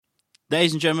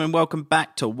Ladies and gentlemen, welcome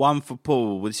back to One for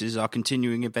Paul. This is our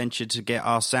continuing adventure to get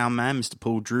our sound man, Mr.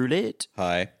 Paul Drulitt,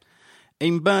 Hi.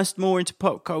 immersed more into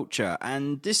pop culture.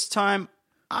 And this time,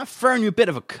 I've thrown you a bit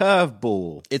of a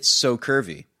curveball. It's so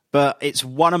curvy. But it's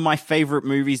one of my favourite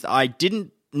movies that I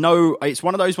didn't know. It's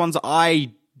one of those ones that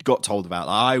I got told about,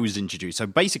 that I was introduced. So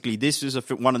basically, this is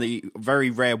one of the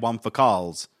very rare one for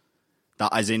Carls.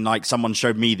 That as in, like, someone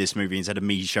showed me this movie instead of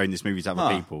me showing this movie to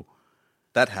other people.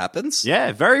 That happens?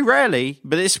 Yeah, very rarely.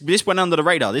 But this went under the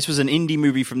radar. This was an indie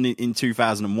movie in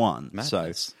 2001.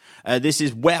 Madness. So this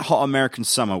is Wet Hot American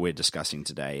Summer we're discussing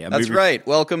today. That's right.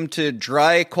 Welcome to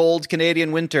Dry, Cold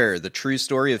Canadian Winter, the true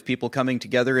story of people coming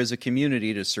together as a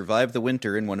community to survive the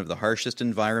winter in one of the harshest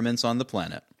environments on the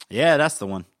planet. Yeah, that's the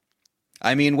one.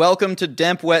 I mean, welcome to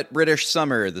Damp, Wet British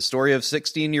Summer, the story of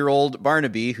 16-year-old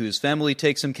Barnaby, whose family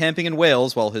takes him camping in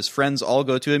Wales while his friends all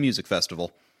go to a music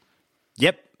festival.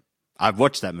 Yep. I've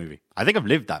watched that movie. I think I've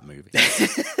lived that movie.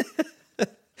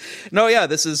 No, yeah,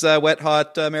 this is Wet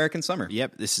Hot American Summer.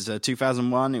 Yep, this is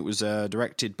 2001. It was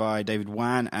directed by David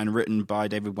Wan and written by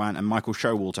David Wan and Michael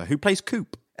Showalter, who plays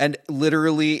Coop. And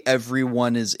literally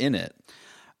everyone is in it.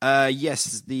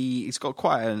 Yes, it's got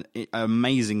quite an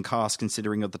amazing cast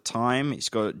considering of the time. It's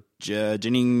got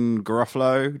Janine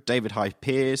Garofalo, David Hyde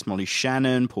Pierce, Molly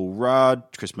Shannon, Paul Rudd,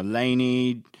 Chris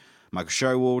Mulaney, Michael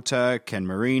Showalter, Ken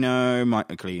Marino,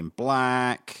 Michael Ian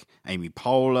Black, Amy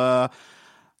Poehler.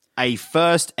 A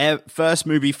first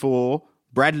movie for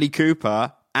Bradley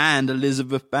Cooper and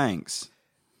Elizabeth Banks.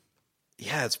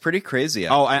 Yeah, it's pretty crazy.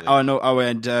 And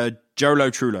Jolo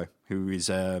Trullo, who is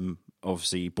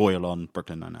obviously Boyle on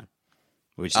Brooklyn Nine-Nine.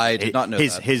 Which I did not know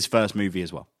his first movie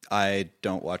as well. I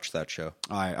don't watch that show.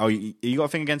 You got a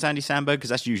thing against Andy Samberg?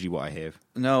 Because that's usually what I hear.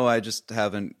 No, I just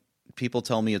haven't. People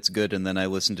tell me it's good, and then I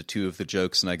listen to two of the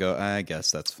jokes, and I go, I guess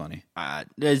that's funny.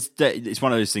 It's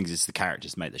one of those things. It's the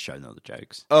characters make the show, not the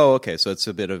jokes. Oh, okay, so it's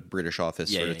a bit of British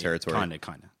Office sort of territory. Kind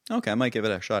of. Okay, I might give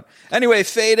it a shot. Anyway,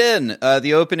 fade in.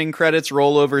 The opening credits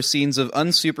roll over scenes of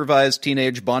unsupervised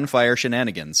teenage bonfire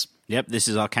shenanigans. Yep, this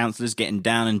is our counselors getting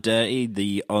down and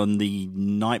dirty on the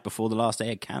night before the last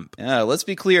day of camp. Yeah, let's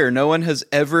be clear. No one has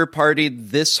ever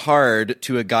partied this hard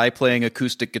to a guy playing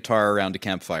acoustic guitar around a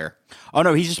campfire. Oh,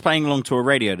 no, he's just playing along to a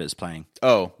radio that's playing.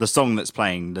 Oh. The song that's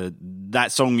playing,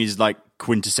 that song is like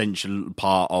quintessential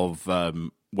part of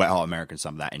Wet Hot American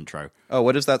Summer, that intro. Oh,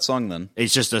 what is that song then?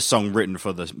 It's just a song written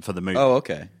for the movie. Oh,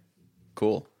 okay.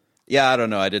 Cool. Yeah, I don't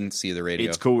know. I didn't see the radio.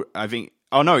 It's called, I think...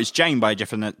 Oh, no, it's Jane by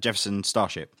Jefferson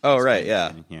Starship. Oh, right,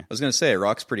 yeah. I was going to say, it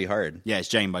rocks pretty hard. Yeah, it's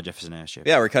Jane by Jefferson Airship.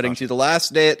 Yeah, we're cutting to the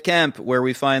last day at camp, where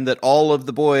we find that all of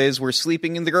the boys were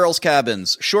sleeping in the girls'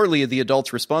 cabins. Surely the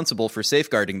adults responsible for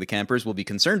safeguarding the campers will be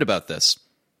concerned about this.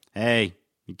 Hey,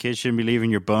 you kids shouldn't be leaving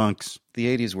your bunks.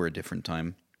 The 80s were a different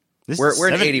time. We're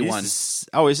in 81. Is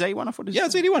it 81? I thought it was... Yeah,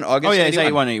 it's 81. August 81. Oh, yeah, it's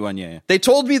 81, yeah. They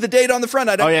told me the date on the front.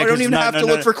 I don't even have to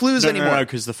look for clues anymore. No,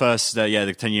 because the first, the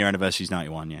 10-year anniversary is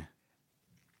 91, yeah.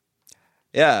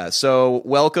 Yeah, so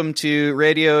welcome to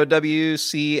Radio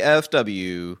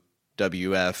WCFW,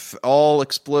 WF. All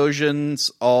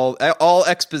explosions, all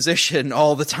exposition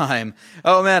all the time.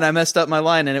 Oh man, I messed up my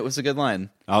line and it was a good line.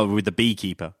 Oh, with the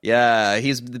beekeeper. Yeah,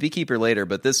 he's the beekeeper later,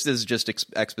 but this is just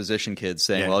exposition kids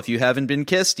saying, well, if you haven't been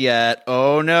kissed yet,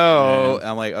 oh no.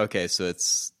 Yeah. I'm like, okay, so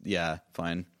it's,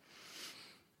 fine.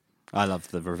 I love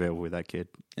the reveal with that kid.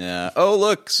 Yeah. Oh,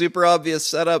 look, super obvious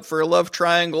setup for a love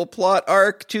triangle plot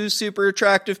arc. Two super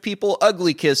attractive people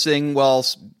ugly kissing while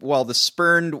the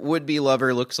spurned would-be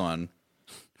lover looks on.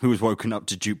 Who's woken up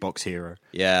to Jukebox Hero.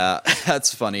 Yeah,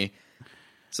 that's funny.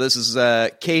 So this is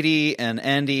Katie and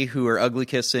Andy, who are ugly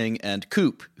kissing, and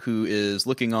Coop, who is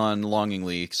looking on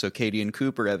longingly. So Katie and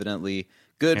Coop are evidently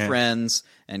good friends,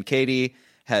 and Katie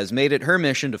has made it her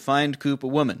mission to find Coop a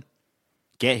woman.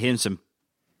 Get him some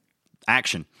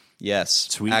action. Yes,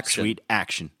 sweet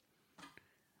action.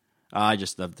 I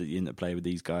just love the interplay with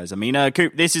these guys. I mean,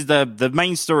 Coop. This is the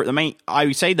main story. I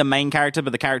would say the main character, but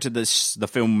the character that the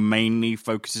film mainly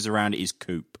focuses around is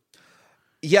Coop.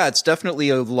 Yeah, it's definitely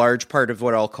a large part of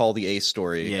what I'll call the A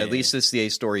story. Yeah, At least it's the A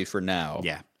story for now.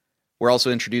 Yeah. We're also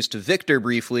introduced to Victor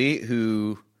briefly,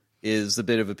 who is a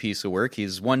bit of a piece of work.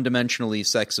 He's one-dimensionally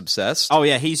sex-obsessed. Oh,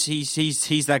 yeah, he's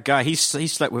that guy. He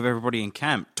slept with everybody in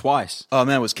camp twice. Oh,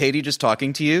 man, was Katie just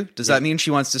talking to you? Does that mean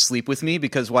she wants to sleep with me?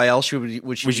 Because why else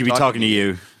would she be talking to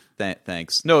you?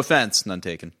 Thanks. No offense, none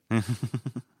taken.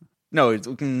 No,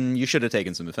 you should have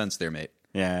taken some offense there, mate.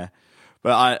 Yeah.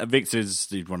 But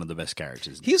Victor's one of the best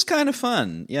characters. He's kind of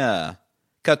fun, yeah.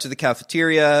 Cut to the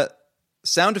cafeteria.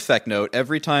 Sound effect note: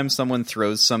 every time someone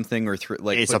throws something or it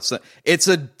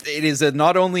is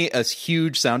not only a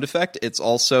huge sound effect, it's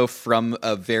also from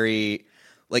a very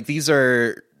Like these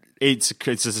are these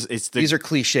are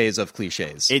cliches of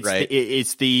cliches, it's right?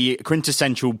 It's the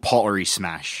quintessential pottery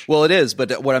smash. Well, it is,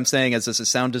 but what I'm saying is, as a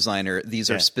sound designer, these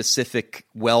are specific,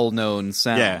 well-known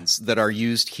sounds that are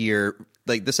used here.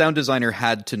 Like the sound designer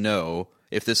had to know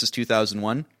if this is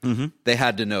 2001. They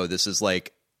had to know this is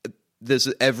like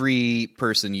this. Every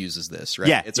person uses this, right?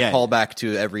 Yeah, it's a callback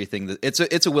to everything. It's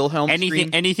a Wilhelm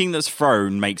scream. Anything that's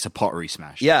thrown makes a pottery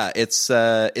smash. Yeah, it's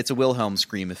a Wilhelm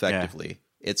scream, effectively. Yeah.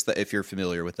 It's if you're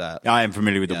familiar with that. I am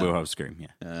familiar with the Wilhelm scream.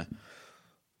 Yeah.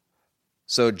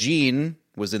 So Gene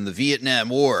was in the Vietnam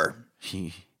War.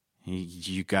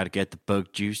 You got to get the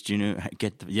bug juice. You know,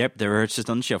 there are just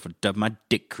on the shelf. Dub my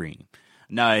dick cream.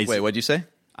 No, wait, what'd you say?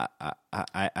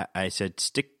 I said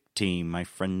stick team. My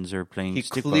friends are playing. He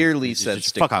clearly said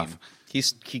stick fuck team. Off.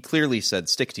 He clearly said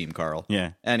stick team, Carl.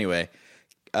 Yeah. Anyway,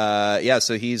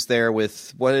 so he's there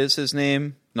with what is his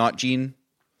name? Not Gene.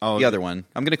 Oh, the other one.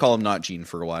 I'm going to call him Not Gene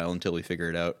for a while until we figure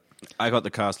it out. I got the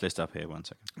cast list up here. 1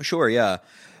 second. Sure, yeah.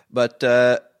 But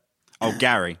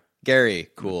Gary. Gary,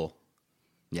 cool.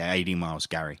 Yeah, 80 miles.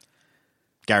 Gary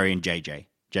and JJ.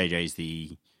 JJ's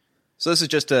the. So this is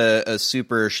just a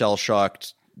super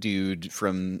shell-shocked dude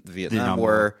from the Vietnam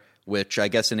War, which I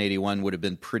guess in 81 would have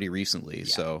been pretty recently. Yeah.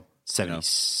 So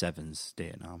 77's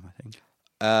Vietnam, I think.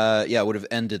 It would have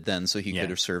ended then, so he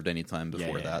could have served any time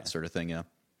before that sort of thing. Yeah.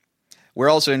 We're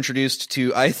also introduced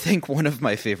to, I think, one of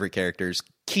my favorite characters,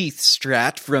 Keith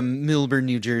Stratt from Milburn,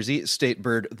 New Jersey, State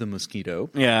Bird the Mosquito.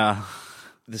 Yeah.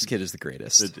 This kid is the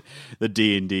greatest. The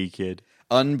D&D kid.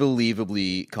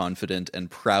 Unbelievably confident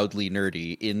and proudly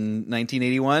nerdy in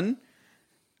 1981.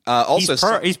 He's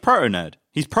proto-nerd.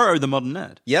 He's proto the modern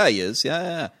nerd. Yeah, he is.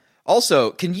 Yeah.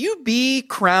 Also, can you be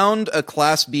crowned a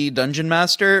Class B Dungeon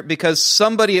Master? Because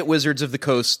somebody at Wizards of the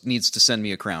Coast needs to send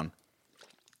me a crown.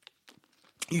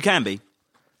 You can be.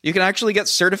 You can actually get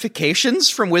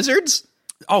certifications from Wizards?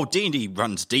 Oh, D&D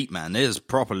runs deep, man. There's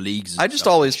proper leagues. I just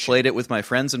always played it with my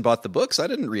friends and bought the books. I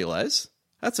didn't realize.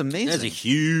 That's amazing. There's a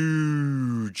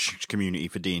huge community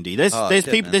for D&D. There's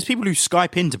people who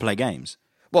Skype in to play games.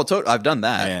 Well, I've done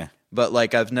that. Yeah. But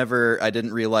like I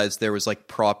didn't realize there was like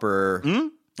proper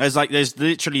There's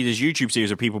literally YouTube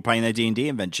series of people playing their D&D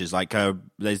adventures. Like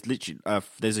there's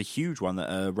a huge one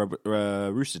that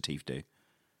Rooster Teeth do.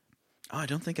 Oh, I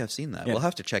don't think I've seen that. Yeah. We'll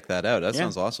have to check that out. That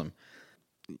sounds awesome.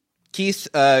 Keith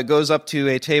goes up to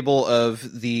a table of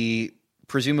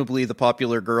presumably the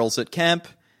popular girls at camp.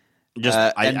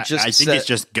 I think it's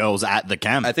just girls at the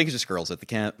camp. I think it's just girls at the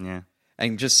camp. Yeah.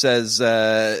 And just says,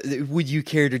 would you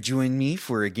care to join me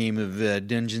for a game of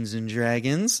Dungeons and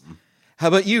Dragons? How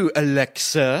about you,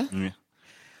 Alexa? Yeah.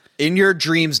 In your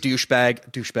dreams,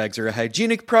 douchebag. Douchebags are a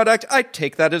hygienic product. I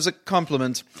take that as a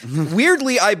compliment.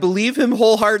 Weirdly, I believe him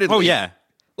wholeheartedly. Oh, yeah.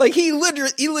 Like, he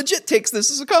legit takes this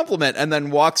as a compliment and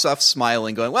then walks off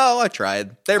smiling, going, well, I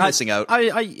tried. They're missing out.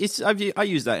 I used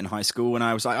that in high school when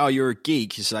I was like, oh, you're a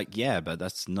geek. It's like, yeah, but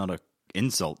that's not an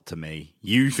insult to me.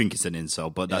 You think it's an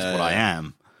insult, but that's what I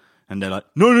am. And they're like,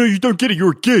 no, you don't get it.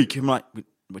 You're a geek. I'm like,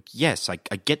 yes, I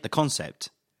get the concept.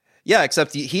 Yeah,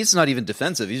 except he's not even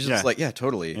defensive. He's just like, yeah,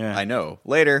 totally. Yeah. I know.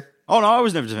 Later. Oh, no, I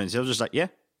was never defensive. I was just like, yeah,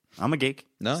 I'm a geek.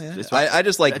 No, yeah. I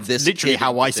just like this. Literally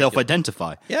how I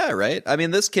self-identify. Yeah, right. I mean,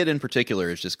 this kid in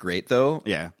particular is just great, though.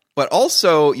 Yeah. But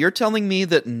also, you're telling me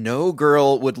that no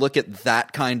girl would look at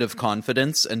that kind of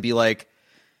confidence and be like,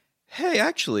 hey,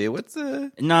 actually, what's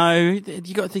the... No,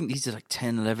 you got to think these are like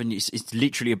 10, 11. It's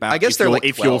literally about... I guess they're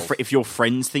like 12. If your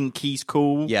friends think he's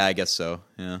cool. Yeah, I guess so.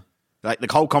 Yeah. Like, the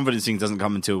whole confidence thing doesn't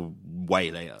come until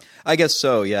way later. I guess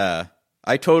so, yeah.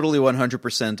 I totally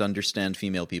 100% understand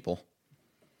female people.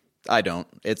 I don't.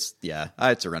 It's a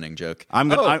running joke. I'm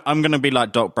going to be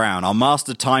like Doc Brown. I'll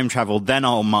master time travel, then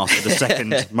I'll master the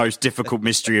second most difficult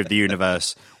mystery of the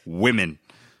universe, women.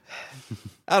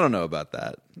 I don't know about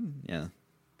that. Yeah.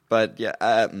 But,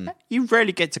 yeah. You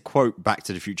rarely get to quote Back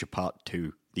to the Future Part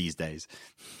 2 these days.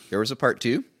 There was a Part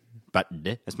 2? But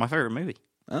that's my favorite movie.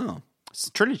 Oh. It's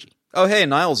a trilogy. Oh, hey,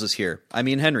 Niles is here. I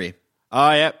mean, Henry.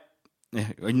 Oh, yeah.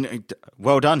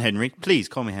 Well done, Henry. Please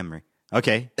call me Henry.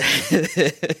 Okay.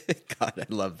 God, I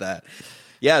love that.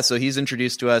 Yeah, so he's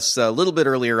introduced to us a little bit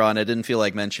earlier on. I didn't feel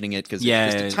like mentioning it because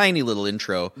it's just a tiny little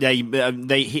intro. Yeah,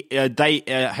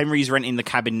 Henry's renting the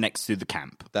cabin next to the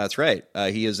camp. That's right.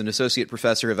 He is an associate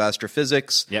professor of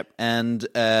astrophysics. Yep. And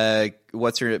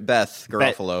what's her name? Beth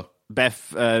Garofalo.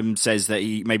 Beth says that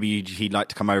he'd like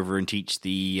to come over and teach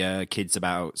the kids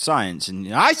about science,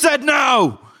 and I said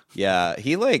no. Yeah,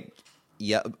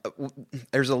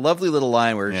 there's a lovely little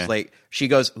line where it's she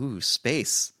goes, "Ooh,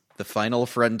 space, the final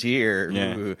frontier."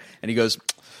 Yeah. Ooh. And he goes,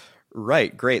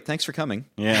 Right, great. Thanks for coming.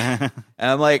 Yeah.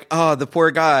 And I'm like, oh, the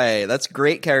poor guy. That's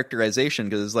great characterization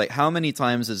because it's like, how many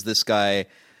times has this guy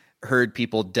heard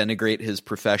people denigrate his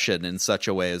profession in such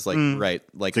a way as like, right,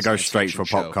 like To go straight for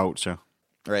show. pop culture.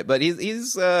 Right, but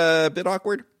he's a bit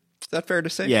awkward. Is that fair to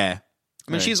say? Yeah.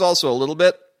 I mean, she's also a little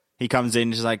bit. He comes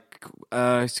in, just like,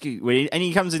 excuse me, and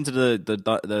he comes into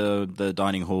the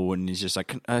dining hall, and he's just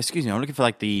like, excuse me, I'm looking for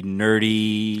like the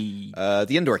nerdy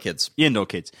The indoor kids. indoor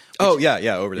kids. Oh,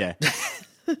 yeah, over there.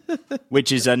 Yeah,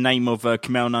 which is a name of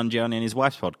Kumail Nanjiani and his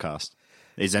wife's podcast.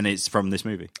 And it's from this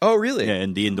movie. Oh, really? Yeah,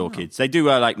 and the indoor kids. They do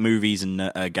like movies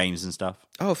and games and stuff.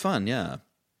 Oh, fun, yeah.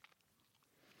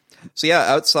 So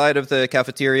yeah, outside of the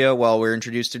cafeteria, while we're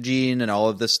introduced to Jean and all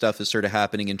of this stuff is sort of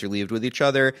happening interleaved with each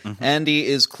other, Andy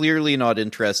is clearly not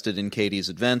interested in Katie's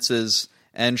advances,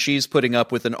 and she's putting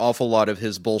up with an awful lot of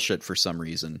his bullshit for some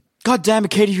reason. God damn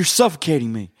it, Katie, you're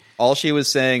suffocating me. All she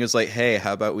was saying is like, hey,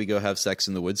 how about we go have sex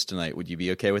in the woods tonight? Would you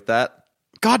be okay with that?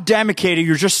 God damn it, Katie,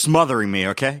 you're just smothering me,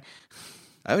 okay?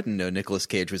 I wouldn't know Nicolas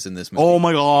Cage was in this movie. Oh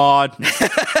my God.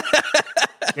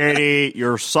 Katie,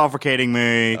 you're suffocating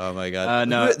me. Oh my God.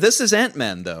 No. This is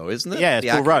Ant-Man though, isn't it? Yeah, it's The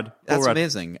Paul actor? Rudd. Paul That's Rudd.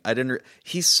 amazing.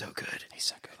 He's so good. He's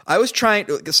so good. I was trying,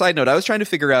 side note, I was trying to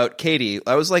figure out Katie.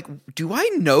 I was like, do I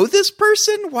know this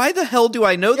person? Why the hell do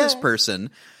I know this person?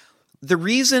 The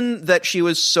reason that she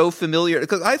was so familiar,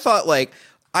 because I thought like,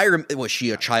 was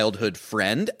she a childhood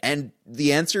friend? And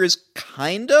the answer is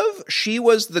kind of. She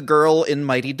was the girl in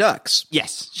Mighty Ducks.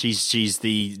 Yes, she's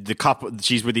the couple.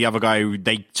 She's with the other guy who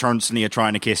they constantly are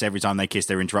trying to kiss. Every time they kiss,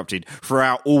 they're interrupted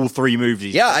throughout all three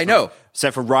movies. Yeah, I know.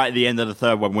 Except for right at the end of the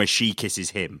third one where she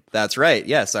kisses him. That's right.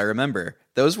 Yes, I remember.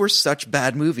 Those were such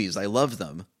bad movies. I loved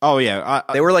them. Oh yeah,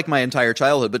 They were like my entire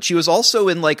childhood. But she was also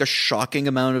in like a shocking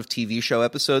amount of TV show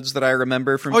episodes that I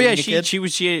remember from being a kid.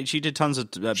 she did tons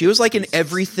of. She was like in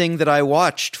everything that I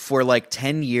watched for like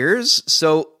 10 years.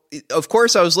 So, of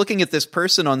course, I was looking at this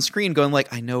person on screen going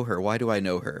like, I know her. Why do I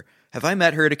know her? Have I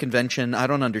met her at a convention? I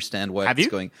don't understand what's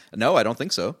going. No, I don't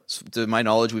think so. To my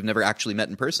knowledge, we've never actually met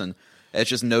in person. It's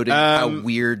just noting how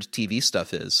weird TV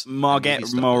stuff is.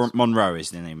 Margaret Monroe is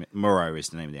the name. Moreau is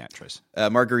the name of the actress.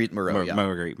 Marguerite Moreau.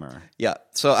 Marguerite Moreau. Yeah.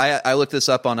 So I looked this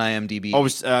up on IMDb.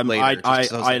 I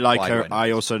like like,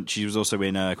 her. She was also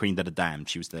in Queen of the Damned.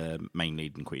 She was the main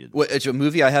lead in Queen of the Damned. It's a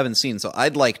movie I haven't seen, so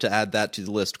I'd like to add that to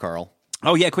the list, Carl.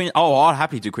 Oh yeah, Queen. Oh, I'll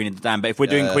happily do Queen of the Damned. But if we're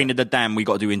doing Queen of the Damned, we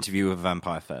got to do Interview with a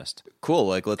Vampire first. Cool.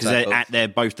 Like let's because they're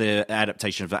both the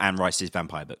adaptation of Anne Rice's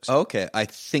vampire books. Okay, I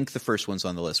think the first one's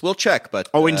on the list. We'll check, but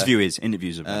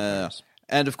Interviews of vampires.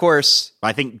 And of course,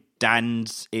 I think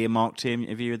Dan's earmarked him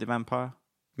Interview with the Vampire.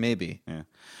 Maybe. Yeah.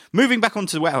 Moving back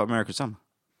onto the Wet Hot American Summer.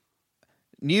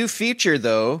 New feature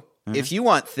though. If you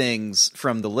want things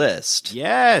from the list,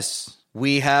 yes,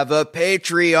 we have a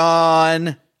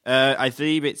Patreon. I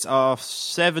believe it's our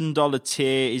 $7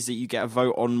 tier is that you get a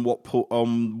vote on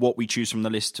what we choose from the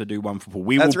list to do one for Paul.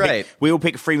 That's right. We will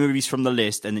pick 3 movies from the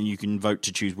list, and then you can vote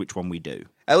to choose which one we do.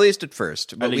 At least at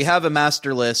first. But we have a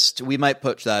master list. We might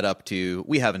put that up to...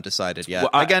 We haven't decided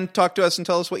yet. Well, Again, talk to us and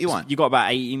tell us what you want. You got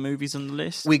about 80 movies on the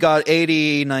list? We got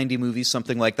 80, 90 movies,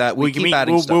 something like that. We keep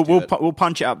adding stuff to it. We'll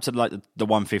punch it up to like the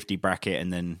 150 bracket,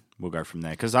 and then... we'll go from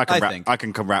there because I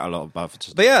can rat a lot above.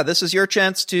 But yeah, this is your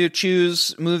chance to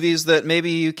choose movies that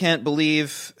maybe you can't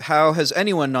believe. How has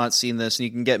anyone not seen this?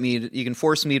 And you can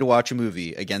force me to watch a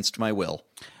movie against my will.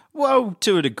 Well,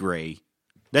 to a degree,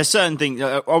 there's certain things.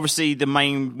 Obviously, the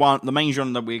main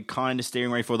genre that we're kind of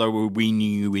steering away for, though, we're weaning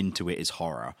you into it, is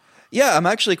horror. Yeah, I'm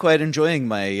actually quite enjoying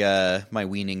my my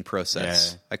weaning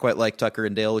process. Yeah. I quite like Tucker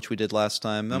and Dale, which we did last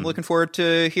time. I'm looking forward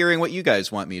to hearing what you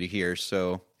guys want me to hear.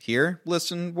 So. Hear,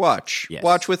 listen, watch. Yes.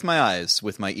 Watch with my eyes,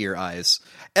 with my ear eyes.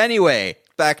 Anyway,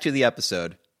 back to the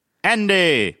episode.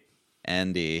 Andy.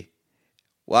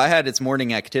 Well, I had its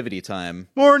morning activity time.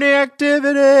 Morning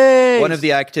activity! One of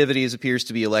the activities appears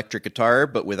to be electric guitar,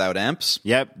 but without amps.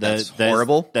 Yep. That's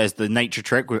horrible. There's the nature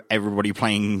trick with everybody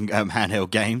playing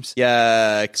handheld games.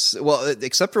 Yeah,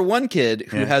 except for one kid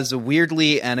who has a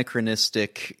weirdly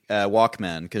anachronistic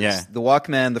Walkman. Because the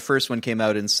Walkman, the first one came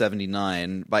out in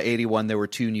 79. By 81, there were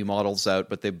 2 new models out,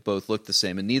 but they both looked the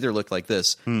same, and neither looked like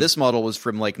this. This model was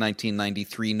from like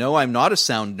 1993. No, I'm not a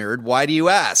sound nerd. Why do you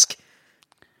ask?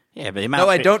 Yeah, but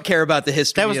I don't care about the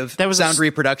history of sound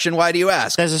reproduction. Why do you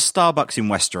ask? There's a Starbucks in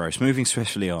Westeros. Moving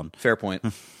swiftly on. Fair point.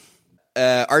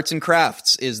 Arts and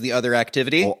crafts is the other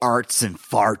activity. Or arts and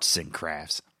farts and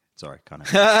crafts. Sorry, Connor.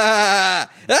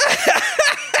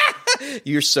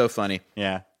 You're so funny.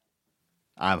 Yeah.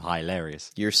 I'm hilarious.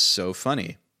 You're so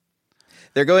funny.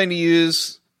 They're going to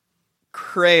use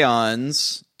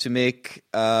crayons to make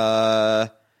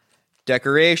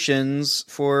decorations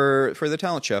for the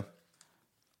talent show.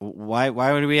 Why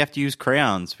would we have to use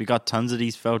crayons? We got tons of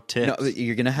these felt tips. No,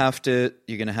 you're gonna have to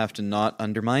not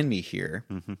undermine me here.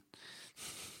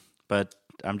 But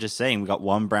I'm just saying, we got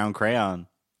one brown crayon.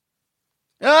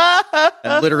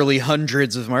 And literally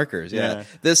hundreds of markers. Yeah.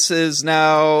 This is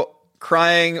now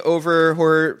crying over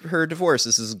her divorce.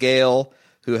 This is Gail,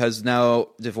 who has now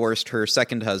divorced her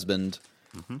second husband.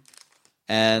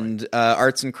 And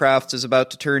arts and crafts is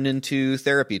about to turn into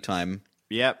therapy time.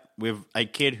 Yep, with a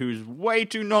kid who's way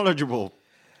too knowledgeable.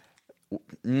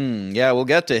 Yeah, we'll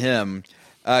get to him.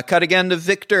 Cut again to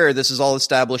Victor. This is all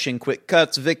establishing quick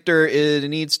cuts. Victor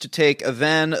needs to take a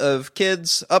van of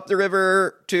kids up the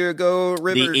river to go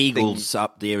river. The Eagles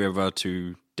up the river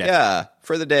to death. Yeah,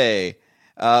 for the day.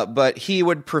 But he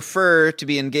would prefer to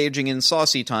be engaging in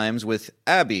saucy times with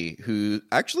Abby, who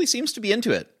actually seems to be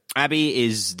into it. Abby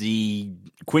is the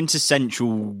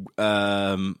quintessential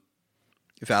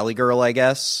Valley girl, I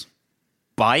guess.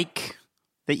 bike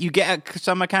that you get at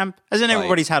summer camp. Hasn't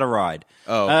everybody's had a ride?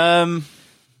 Oh.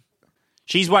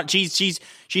 She's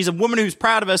a woman who's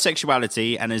proud of her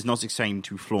sexuality and is not ashamed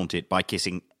to flaunt it by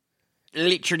kissing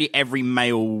literally every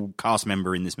male cast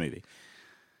member in this movie.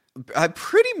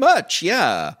 Pretty much,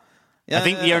 yeah. I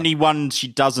think the only one she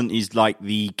doesn't is like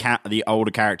the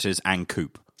older characters and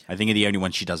Coop. I think are the only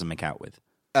ones she doesn't make out with.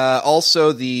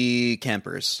 Also the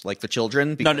campers, like the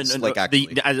children. No. Like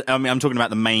I'm talking about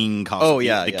the main cast. Oh,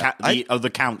 yeah,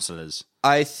 the counselors.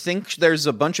 I think there's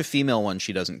a bunch of female ones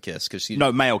she doesn't kiss because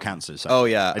No, male counselors. Oh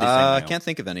yeah, I can't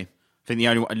think of any. I think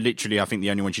the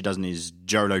only one she doesn't is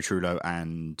Jolo Trullo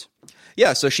and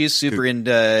yeah. So she's super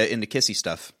into kissy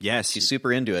stuff. Yes, she's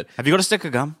super into it. Have you got a stick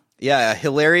of gum? Yeah, a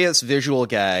hilarious visual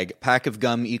gag. Pack of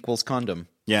gum equals condom.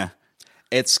 Yeah,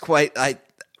 it's quite. I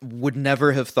would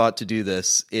never have thought to do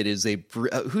this. It is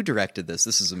who directed this?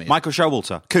 This is amazing. Michael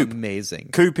Showalter. Coop. Amazing.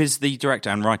 Coop is the director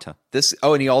and writer.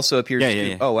 And he also appears.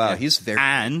 Yeah. Oh wow, yeah. he's very.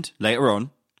 And later on,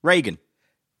 Reagan.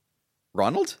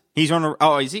 Ronald? He's on.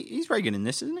 Is he? He's Reagan in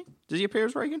this, isn't he? Does he appear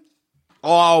as Reagan?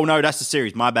 Oh no, that's the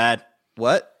series. My bad.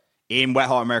 What? In Wet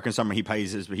Hot American Summer, he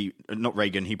plays not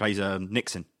Reagan. He plays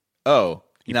Nixon. Oh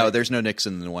no, there's no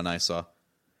Nixon in the one I saw.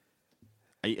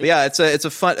 But yeah, it's a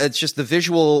fun. It's just the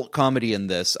visual comedy in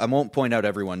this. I won't point out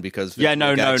everyone because no.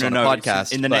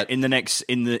 Podcast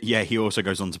he also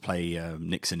goes on to play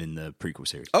Nixon in the prequel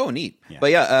series. Oh, neat. Yeah.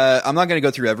 But yeah, I'm not going to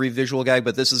go through every visual gag,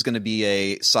 but this is going to be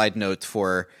a side note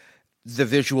for the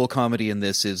visual comedy in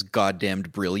this is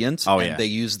goddamned brilliant. Oh, and they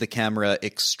use the camera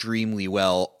extremely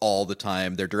well all the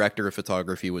time. Their director of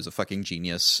photography was a fucking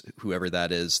genius, whoever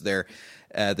that is. The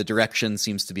direction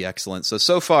seems to be excellent.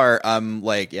 So far, I'm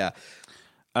like, yeah.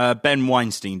 Ben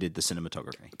Weinstein did the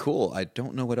cinematography. Cool. I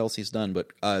don't know what else he's done, but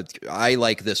I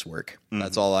like this work.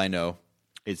 That's all I know.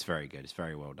 It's very good. It's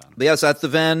very well done. But yes, at the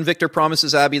van, Victor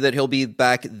promises Abby that he'll be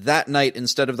back that night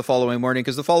instead of the following morning,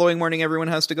 because the following morning everyone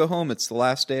has to go home. It's the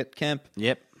last day at camp.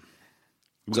 Yep.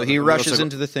 So he rushes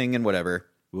into the thing and whatever.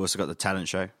 We also got the talent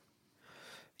show.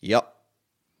 Yep.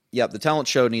 The talent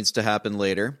show needs to happen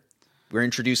later. We're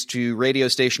introduced to radio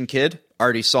station kid,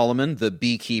 Artie Solomon, the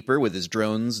beekeeper with his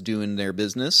drones doing their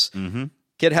business. Mm-hmm.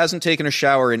 Kid hasn't taken a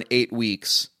shower in 8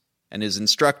 weeks and is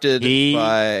instructed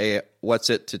by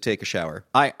to take a shower.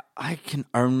 I can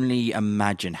only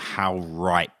imagine how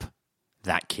ripe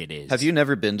that kid is. Have you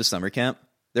never been to summer camp?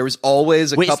 There was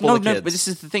always a couple of kids. No, but this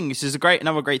is the thing. This is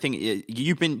another great thing.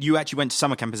 You actually went to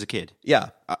summer camp as a kid.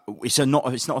 Yeah, it's not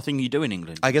a thing you do in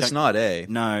England. I guess not.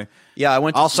 No. Yeah, I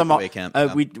went to summer camp.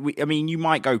 You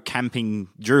might go camping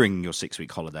during your 6-week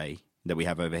holiday that we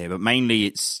have over here, but mainly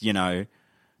it's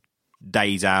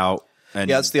days out. And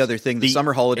yeah, that's the other thing. The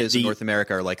summer holidays in North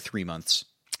America are like 3 months.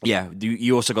 Yeah,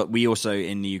 we also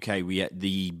in the UK we had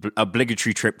the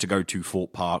obligatory trip to go to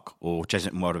Fort Park or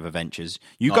Chesington World of Adventures.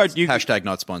 Hashtag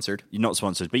not sponsored. You're not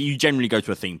sponsored, but you generally go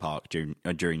to a theme park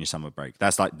during your summer break.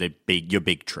 That's like your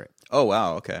big trip. Oh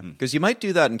wow, okay. Because you might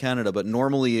do that in Canada, but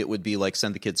normally it would be like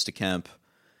send the kids to camp.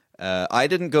 I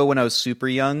didn't go when I was super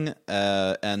young,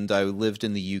 and I lived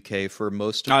in the UK for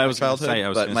most of my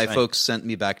childhood. But my folks sent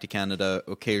me back to Canada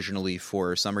occasionally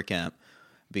for summer camp,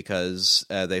 because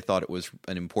they thought it was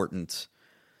an important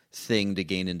thing to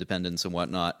gain independence and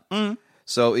whatnot.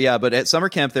 So yeah, but at summer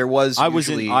camp there was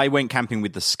I went camping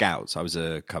with the Scouts. I was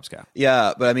a Cub Scout.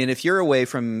 Yeah, but I mean, if you're away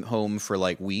from home for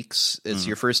like weeks, it's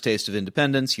your first taste of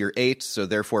independence. You're 8, so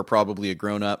therefore probably a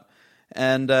grown up,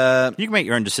 and you can make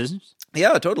your own decisions.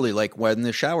 Yeah, totally. Like when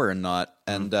to shower and not.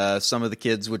 And some of the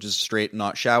kids would just straight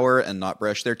not shower and not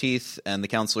brush their teeth, and the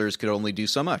counselors could only do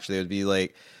so much. They would be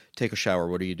like, "Take a shower.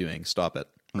 What are you doing? Stop it."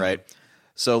 Right.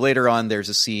 So later on, there's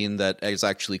a scene that is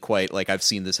actually quite like I've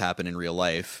seen this happen in real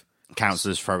life.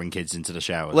 Counselors throwing kids into the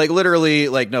shower. Like literally,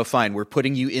 like, no, fine. We're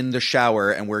putting you in the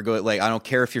shower and we're going, like, I don't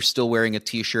care if you're still wearing a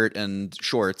t-shirt and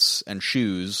shorts and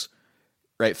shoes,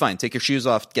 right? Fine. Take your shoes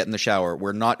off, get in the shower.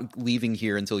 We're not leaving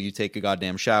here until you take a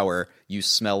goddamn shower. You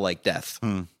smell like death.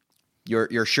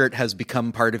 Your shirt has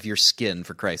become part of your skin,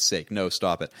 for Christ's sake. No,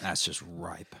 stop it. That's just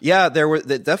ripe. Yeah,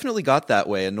 that definitely got that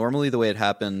way. And normally the way it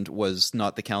happened was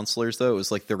not the counselors, though. It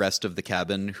was like the rest of the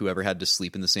cabin, whoever had to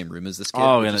sleep in the same room as this kid,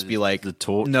 would just be like, the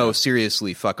torture. no,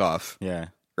 seriously, fuck off. Yeah.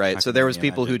 Right? So there was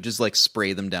people imagine. who just like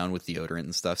spray them down with deodorant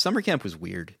and stuff. Summer camp was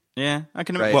weird. Yeah, I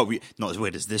can Right. imagine. Well, not as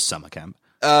weird as this summer camp.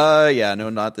 Yeah, no,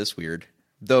 not this weird.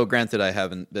 Though, granted, I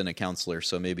haven't been a counselor,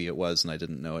 so maybe it was and I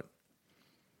didn't know it.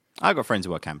 I got friends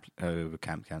who are camp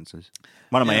counselors.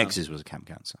 One of my Yeah. exes was a camp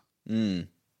counselor.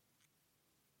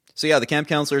 So yeah, the camp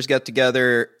counselors get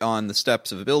together on the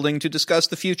steps of a building to discuss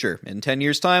the future. In 10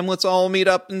 years' time, let's all meet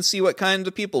up and see what kind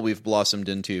of people we've blossomed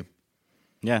into.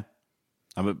 Yeah.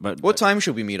 But What time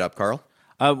should we meet up, Carl?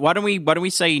 why don't we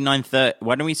say 9:30?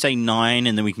 Why don't we say 9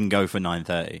 and then we can go for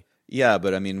 9:30? Yeah,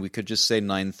 but I mean, we could just say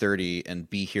 9:30 and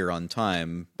be here on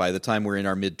time. By the time we're in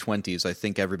our mid-20s, I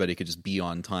think everybody could just be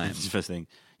on time. That's the first thing.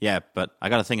 Yeah, but I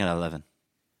got a thing at 11.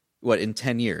 What, in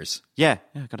 10 years? Yeah,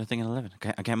 I got a thing at 11.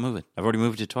 I can't move it. I've already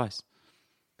moved it twice.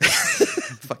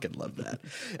 Fucking love that.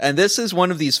 And this is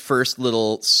one of these first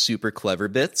little super clever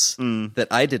bits that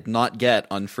I did not get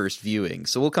on first viewing.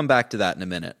 So we'll come back to that in a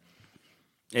minute.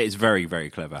 It's very, very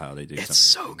clever how they do It's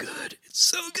something. so good. It's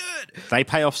so good. They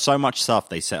pay off so much stuff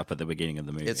they set up at the beginning of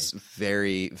the movie. It's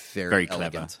very, very, very clever.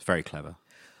 elegant. Very clever.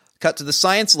 Cut to the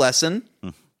science lesson.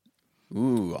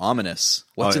 Ooh, ominous.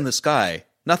 What's in the sky?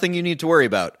 Nothing you need to worry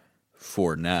about.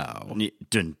 For now.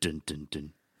 Dun, dun, dun,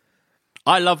 dun.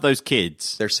 I love those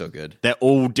kids. They're so good. They're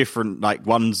all different. Like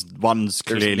one's There's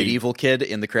clearly medieval kid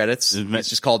in the credits. It's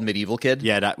just called medieval kid.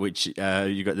 Yeah, that which you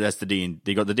got. That's the D.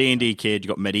 You got the D&D kid. You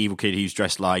got medieval kid who's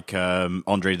dressed like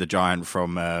Andre the Giant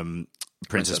from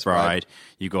Princess Bride.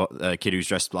 You got a kid who's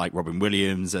dressed like Robin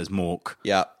Williams as Mork.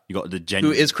 Yeah. You got the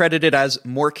Who is credited as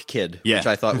Mork Kid, Yeah. which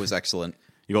I thought was excellent.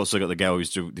 You also got the girl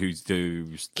who's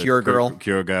the Cure Girl.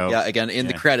 Cure Girl. Yeah, again, in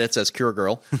the credits as Cure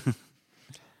Girl.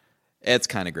 It's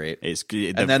kind of great.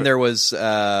 And And then there was,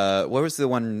 what was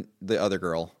the other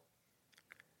girl?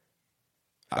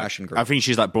 Fashion girl. I think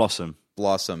she's like Blossom.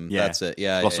 Blossom. Yeah, That's it.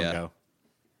 Yeah, Blossom yeah. Girl.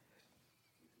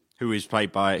 Who is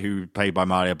played by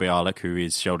Maria Bialik, who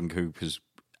is Sheldon Cooper's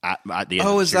at the end.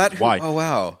 Oh, of is the that series. who? Why? Oh,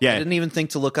 wow. Yeah. I didn't even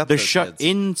think to look up The those show kids.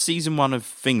 in season 1 of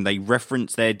Thing, they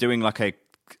reference they're doing like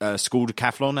a school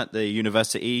decathlon at the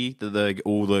university that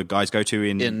all the guys go to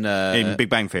in Big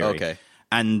Bang Theory. Okay.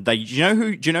 And do you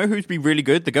know who'd be really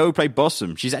good? The girl who played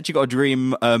Blossom. She's actually got a degree in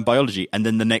biology, and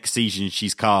then the next season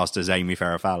she's cast as Amy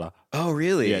Farrah Fowler. Oh,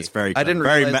 really? Yeah, it's very. I Clever. didn't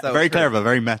very realize that was very her. clever,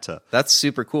 very meta. That's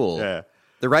super cool. Yeah.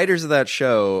 The writers of that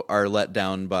show are let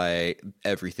down by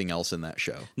everything else in that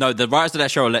show. No, the writers of that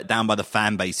show are let down by the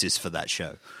fan bases for that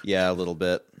show, Yeah, a little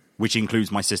bit. which includes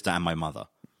my sister and my mother,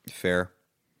 Fair.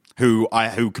 who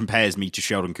compares me to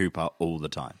Sheldon Cooper all the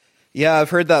time. Yeah, I've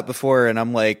heard that before, and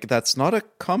I'm like, that's not a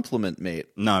compliment, mate.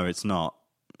 No, it's not.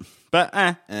 But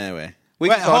Anyway, we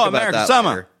Well, can talk Hot about American that Summer.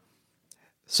 later.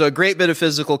 So a great bit of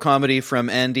physical comedy from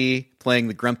Andy playing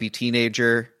the grumpy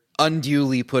teenager,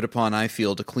 unduly put upon, I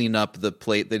feel, to clean up the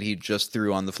plate that he just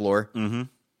threw on the floor. Mm-hmm.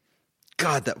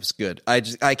 God, that was good. I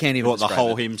can't even what the describe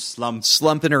whole it. him slumps,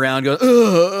 Slumping around, going,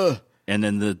 ugh. and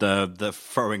then the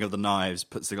throwing of the knives,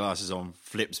 puts the glasses on,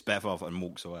 flips Beth off, and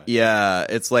walks away. Yeah,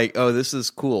 it's like, oh, this is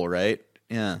cool, right?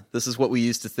 Yeah, this is what we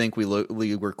used to think we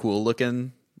were cool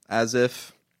looking, as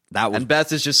if. That was. And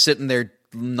Beth is just sitting there,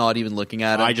 not even looking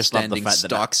at him, I just love the standing fact that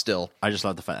stock still. I just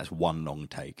love the fact that's one long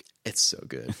take. It's so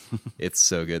good. It's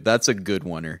so good. That's a good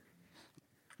oneer.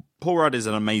 Paul Rudd is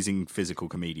an amazing physical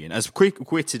comedian. As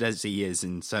quick-witted as he is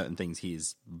in certain things, he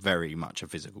is very much a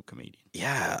physical comedian.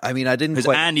 Yeah, I mean, I didn't Because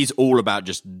quite... Andy's all about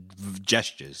just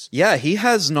gestures. Yeah, he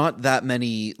has not that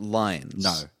many lines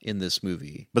No. in this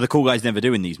movie. But the cool guys never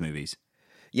do in these movies.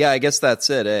 Yeah, I guess that's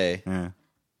it, eh? Yeah.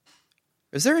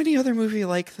 Is there any other movie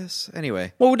like this?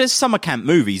 Anyway, Well, there's summer camp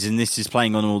movies, and this is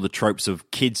playing on all the tropes of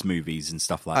kids' movies and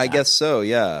stuff like that. I guess so,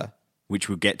 yeah. Which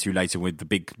we'll get to later with the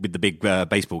big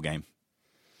baseball game.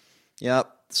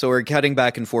 Yep. So we're cutting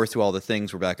back and forth to all the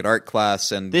things. We're back at art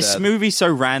class, and This movie's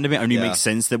so random; it only yeah. makes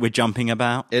sense that we're jumping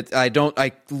about.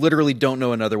 I literally don't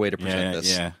know another way to present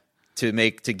this. Yeah.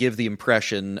 To give the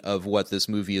impression of what this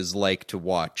movie is like to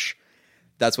watch.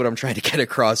 That's what I'm trying to get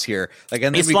across here. Like,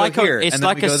 and then we go here, and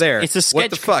then we go there. It's a sketch. What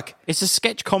the fuck? It's a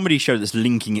sketch comedy show that's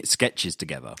linking its sketches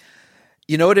together.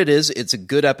 You know what it is? It's a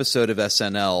good episode of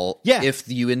SNL. Yeah. If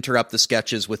you interrupt the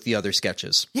sketches with the other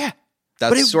sketches. Yeah,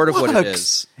 That's sort of what it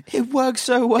is. It works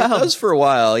so well. It does for a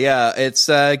while, yeah. It's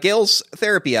Gail's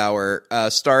therapy hour,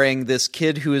 starring this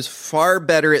kid who is far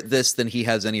better at this than he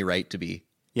has any right to be.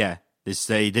 Yeah, he's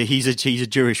a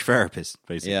Jewish therapist,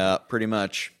 basically. Yeah, pretty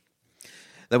much.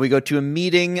 Then we go to a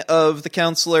meeting of the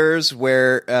counselors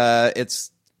where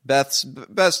it's Beth's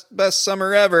best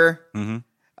summer ever. Mm-hmm.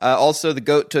 Also, the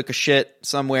goat took a shit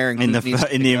somewhere in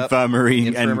the infirmary,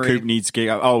 and Coop needs to get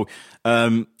up.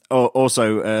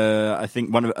 Also, I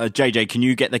think one of JJ, can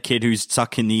you get the kid who's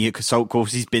stuck in the assault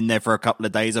course? He's been there for a couple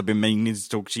of days. I've been meaning to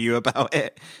talk to you about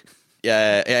it.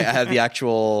 Yeah, I have the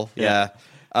actual. Yeah.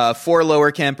 4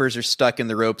 lower campers are stuck in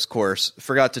the ropes course.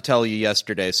 Forgot to tell you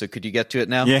yesterday, so could you get to it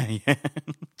now? Yeah.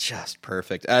 Just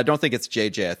perfect. I don't think it's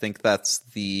JJ. I think that's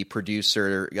the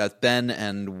producer. Ben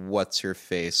and what's her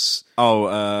face?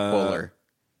 Bowler.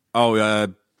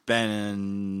 Ben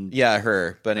and... Yeah,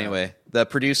 her. But anyway, the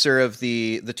producer of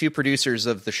the 2 producers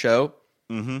of the show.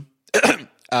 Mm-hmm.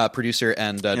 Producer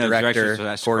and director,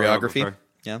 choreography.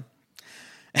 Yeah.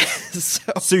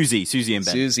 So, Susie and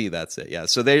Ben. Susie, that's it. Yeah.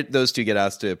 So those 2 get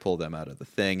asked to pull them out of the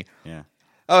thing. Yeah.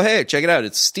 Oh, hey, check it out.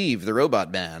 It's Steve, the robot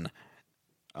man.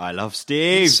 I love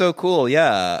Steve. He's so cool.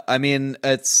 Yeah. I mean,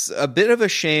 it's a bit of a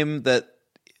shame that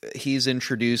he's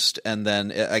introduced and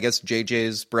then I guess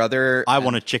JJ's brother. I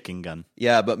want a chicken gun.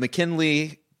 Yeah. But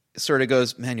McKinley sort of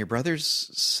goes, man, your brother's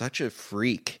such a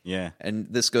freak. Yeah. And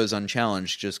this goes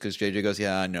unchallenged just because JJ goes,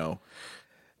 yeah, I know.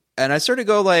 And I sort of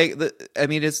go like,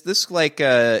 is this like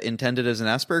intended as an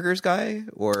Asperger's guy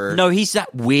or no? He's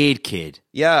that weird kid.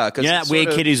 Yeah, that weird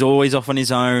kid who's always off on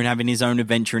his own, having his own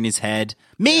adventure in his head.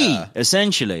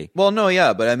 Essentially. Well, no,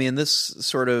 yeah, but I mean, this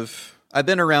sort of. I've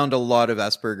been around a lot of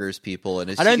Asperger's people, and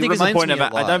I don't think it's the point of.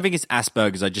 I don't think it's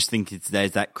Asperger's. I just think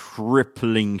there's that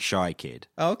crippling shy kid.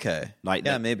 Oh, okay,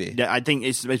 maybe. I think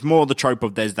it's more the trope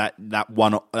of there's that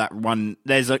one.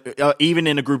 There's even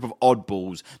in a group of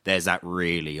oddballs, there's that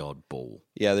really oddball.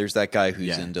 Yeah, there's that guy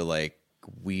who's into like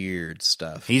weird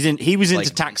stuff. He was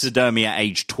into taxidermy at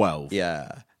age 12.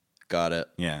 Yeah. Got it.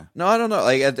 Yeah. No, I don't know.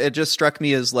 Like it just struck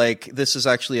me as like this is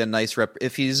actually a nice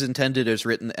if he's intended as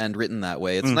written that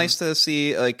way. It's nice to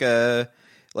see like a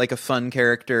fun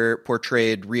character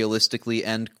portrayed realistically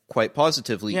and quite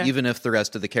positively, even if the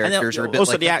rest of the characters are a bit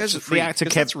also like the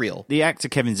actor real. The actor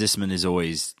Kevin Zissman is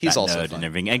always he's also nerd fun. and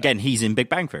everything. Again, he's in Big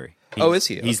Bang Theory. Is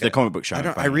he? He's the comic book show.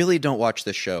 I really don't watch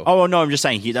this show. Oh no, I'm just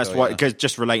saying that's why because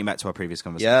just relating back to our previous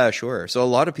conversation. Yeah, sure. So a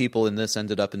lot of people in this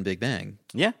ended up in Big Bang.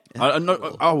 Yeah.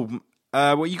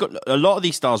 Well, you got a lot of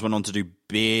these stars went on to do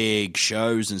big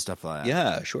shows and stuff like that.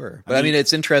 Yeah, sure. But I mean,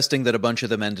 it's interesting that a bunch of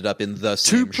them ended up in the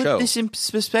same show. To put this in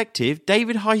perspective,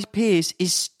 David Hyde Pierce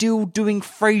is still doing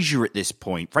Frasier at this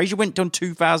point. Frasier went on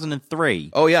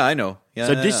 2003. Oh yeah, I know. Yeah,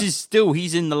 so this is still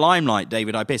he's in the limelight,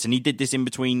 David Hyde Pierce, and he did this in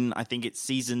between. I think it's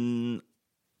season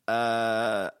 6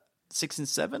 and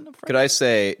 7. Could I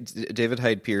say David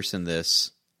Hyde Pierce in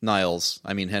this?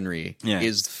 Henry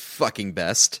is fucking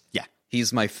best. Yeah.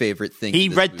 He's my favorite thing. He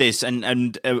read this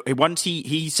and once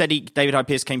he said David Hyde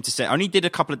Pierce came to set. Only did a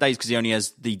couple of days because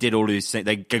he did all his.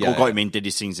 They got him in, did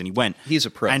his scenes, and he went. He's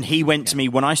a pro. And he went to me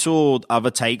when I saw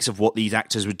other takes of what these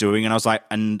actors were doing, and I was like,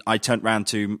 and I turned around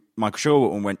to Michael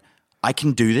Shaw and went, I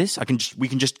can do this. We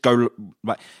can just go.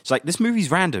 It's like this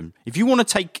movie's random. If you want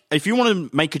to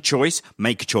make a choice,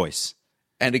 make a choice.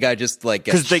 And the guy just like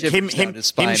because him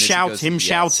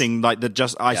shouting like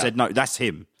I said no, that's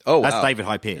him. Oh, wow. That's David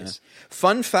Hyde Pierce. Yeah.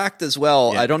 Fun fact as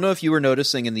well, I don't know if you were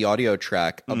noticing in the audio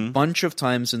track, a bunch of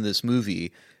times in this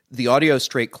movie, the audio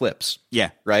straight clips.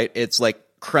 Yeah. Right? It's like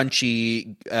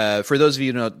crunchy, for those of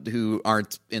you who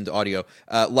aren't into audio,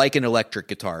 like an electric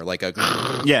guitar, like a...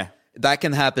 Yeah. That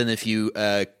can happen if you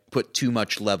put too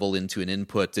much level into an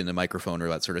input in a microphone or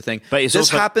that sort of thing. But this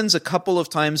happens a couple of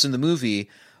times in the movie,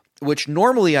 which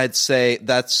normally I'd say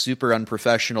that's super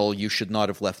unprofessional. You should not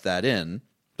have left that in.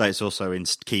 But it's also in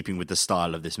keeping with the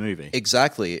style of this movie.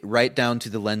 Exactly. Right down to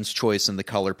the lens choice and the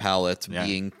color palette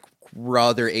being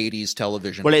rather 80s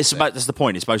television. Well, that's the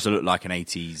point. It's supposed to look like an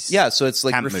 80s. Yeah, so it's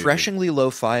like refreshingly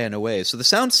lo-fi in a way. So the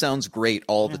sound sounds great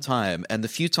all the time. And the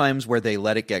few times where they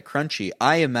let it get crunchy,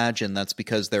 I imagine that's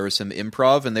because there was some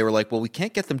improv and they were like, well, we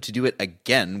can't get them to do it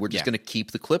again. We're just going to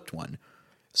keep the clipped one.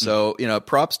 So,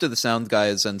 props to the sound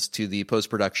guys and to the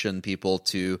post-production people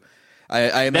to...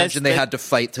 I imagine they had to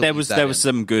fight to leave that in. There was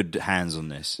some good hands on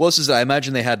this. Well, I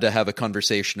imagine they had to have a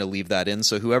conversation to leave that in.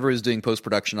 So whoever is doing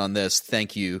post-production on this,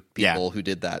 thank you, people who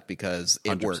did that, because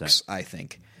it 100%. Works, I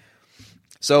think.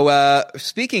 So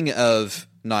speaking of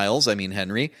Niles,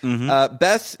 Henry,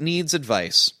 Beth needs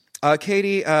advice.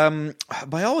 Katie,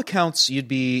 by all accounts, you'd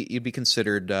be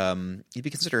considered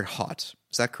hot.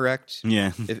 Is that correct?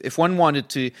 Yeah. If one wanted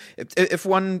to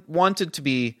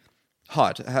be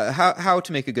hot, how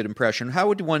to make a good impression? How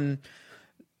would one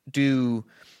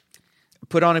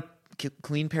put on a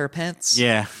clean pair of pants?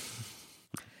 Yeah.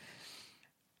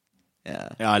 Yeah.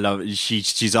 I love it.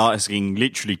 She's asking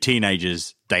literally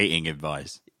teenagers dating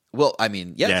advice. Well, I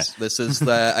mean, yes. Yeah. This is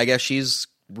I guess she's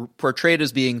portrayed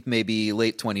as being maybe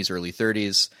late 20s, early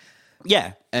 30s.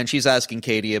 Yeah. And she's asking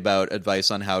Katie about advice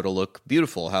on how to look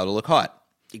beautiful, how to look hot.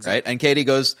 Exactly. Right? And Katie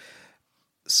goes,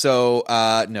 so,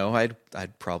 no, I'd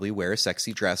probably wear a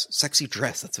sexy dress. Sexy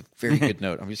dress. That's a very good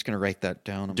note. I'm just going to write that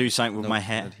down. Do something with my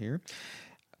hair. Here.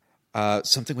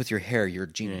 Something with your hair. You're a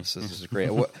genius. Yeah. This is great.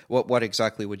 What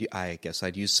exactly would you? I guess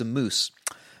I'd use some mousse.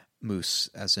 Mousse,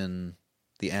 as in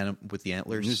with the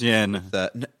antlers. Yeah.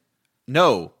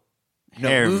 No.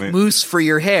 Hair mousse for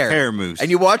your hair. Hair mousse. And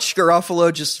you watch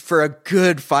Garofalo just for a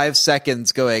good 5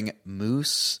 seconds going,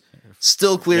 mousse?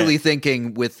 Still clearly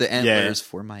thinking with the antlers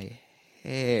for my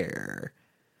hair.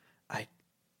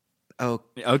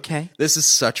 Okay. This is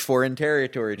such foreign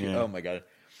territory to Oh my God.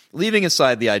 Leaving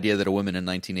aside the idea that a woman in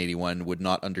 1981 would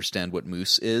not understand what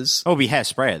mousse is. Oh, it'd be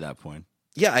hairspray at that point.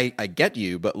 Yeah, I get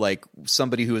you, but like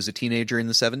somebody who was a teenager in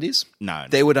the 70s, no.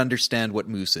 They would understand what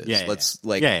mousse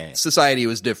is. Society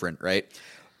was different, right?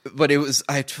 But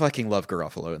I fucking love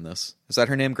Garofalo in this. Is that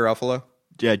her name, Garofalo?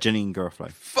 Yeah, Janine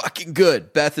Garofalo. Fucking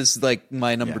good. Beth is like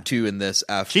my number 2 in this.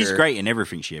 After she's great in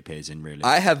everything she appears in. Really,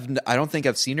 I don't think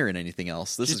I've seen her in anything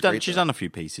else. She's done a few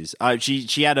pieces.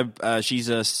 She's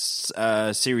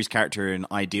a series character in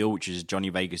Ideal, which is Johnny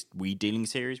Vegas weed dealing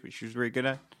series, which she was very good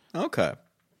at. Okay.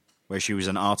 Where she was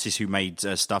an artist who made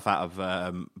stuff out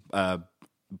of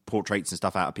portraits and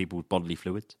stuff out of people's bodily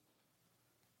fluids.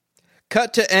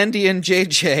 Cut to Andy and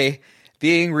JJ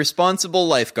being responsible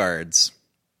lifeguards.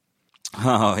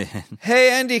 Oh, yeah.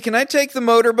 Hey, Andy, can I take the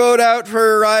motorboat out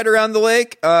for a ride around the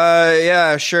lake?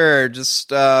 Yeah, sure.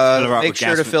 Just make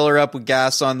sure to fill her up with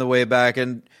gas on the way back.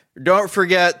 And don't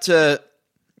forget to...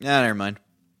 never mind.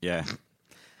 Yeah.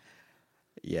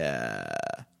 Yeah.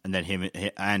 And then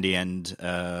Andy and...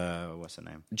 what's her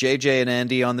name? JJ and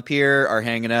Andy on the pier are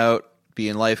hanging out,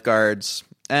 being lifeguards.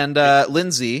 And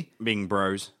Lindsay... being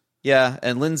bros. Yeah,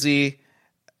 and Lindsay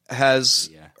has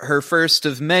her first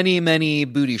of many, many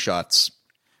booty shots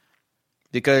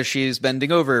because she's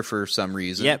bending over for some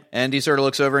reason. Yep. Andy sort of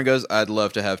looks over and goes, I'd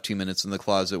love to have 2 minutes in the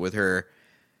closet with her.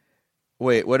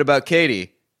 Wait, what about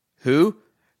Katie? Who?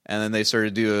 And then they sort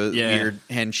of do a weird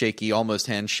almost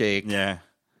handshake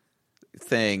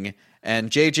thing.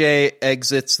 And JJ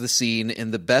exits the scene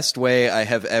in the best way I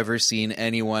have ever seen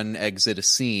anyone exit a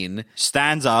scene.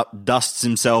 Stands up, dusts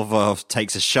himself off,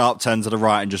 takes a sharp turn to the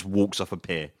right, and just walks off a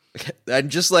pier. And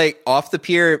just like off the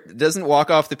pier, doesn't walk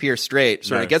off the pier straight.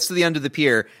 So he gets to the end of the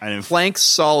pier, and planks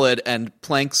solid, and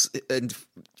planks and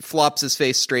flops his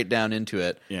face straight down into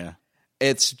it. Yeah.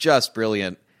 It's just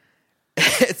brilliant.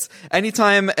 It's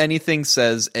anytime anything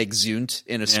says exunt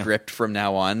in a script from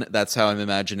now on, that's how I'm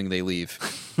imagining they leave.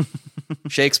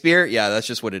 Shakespeare? Yeah, that's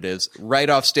just what it is. Right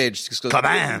off stage. Just goes,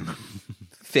 kabam!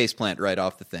 Face plant right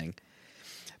off the thing.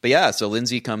 But yeah, so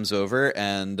Lindsay comes over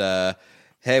and,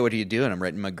 hey, what are you doing? I'm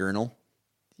writing my journal.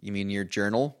 You mean your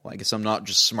journal? Well, I guess I'm not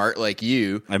just smart like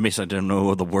you. I don't know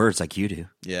all the words like you do.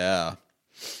 Yeah.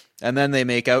 And then they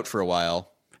make out for a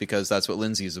while because that's what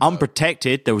Lindsay's about.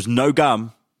 Unprotected. There was no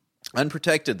gum.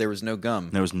 Unprotected. There was no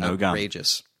gum. There was no gum.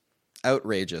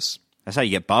 Outrageous. That's how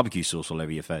you get barbecue sauce all over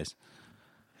your face.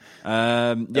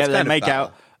 They make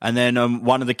out, and then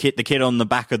one of the kid on the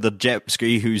back of the jet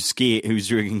ski who's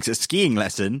doing a skiing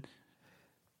lesson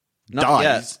dies.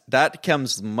 Yeah, that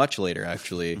comes much later,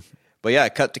 actually. But yeah,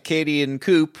 cut to Katie and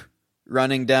Coop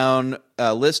running down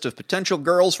a list of potential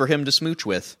girls for him to smooch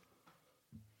with.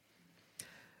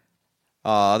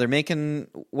 They're making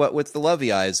what with the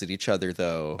lovey eyes at each other,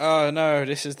 though. Oh, no,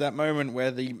 this is that moment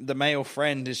where the male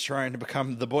friend is trying to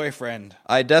become the boyfriend.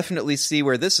 I definitely see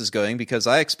where this is going, because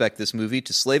I expect this movie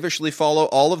to slavishly follow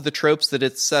all of the tropes that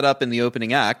it's set up in the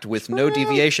opening act with no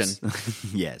deviation.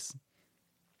 Yes.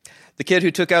 The kid who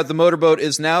took out the motorboat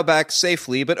is now back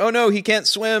safely, but oh no, he can't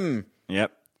swim.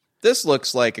 Yep. This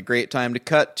looks like a great time to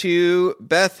cut to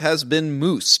Beth has been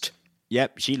moosed.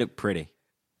 Yep, she looked pretty.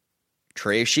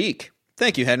 Très chic.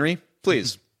 Thank you, Henry.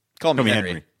 Please, call me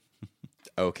Henry.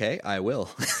 Okay, I will.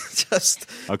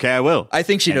 Okay, I will. I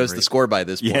think she knows the score by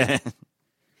this point. Yeah.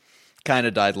 kind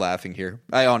of died laughing here.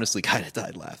 I honestly kind of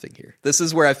died laughing here. This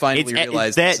is where I finally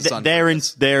realized their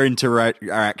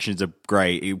interactions are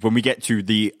great. When we get to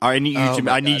the, I need you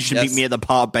to meet me at the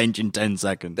park bench in 10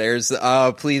 seconds. There's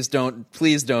please don't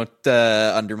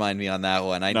undermine me on that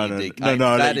one.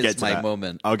 That is my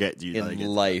moment. I'll get you in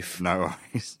life. No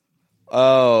worries.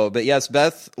 Oh, but yes,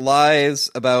 Beth lies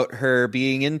about her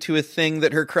being into a thing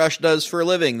that her crush does for a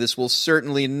living. This will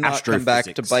certainly not come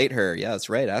back to bite her. Yeah, that's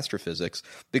right, astrophysics.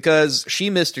 Because she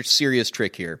missed a serious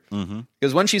trick here.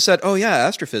 Because when she said, oh yeah,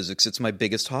 astrophysics, it's my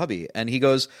biggest hobby. And he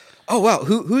goes, oh wow,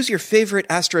 who's your favorite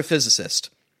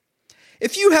astrophysicist?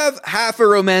 If you have half a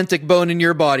romantic bone in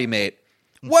your body, mate,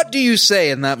 what do you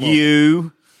say in that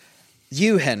moment?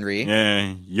 You, Henry.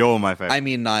 Yeah, you're my favorite. I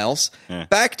mean, Niles. Yeah.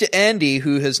 Back to Andy,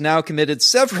 who has now committed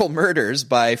several murders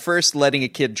by first letting a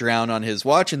kid drown on his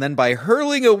watch and then by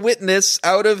hurling a witness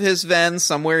out of his van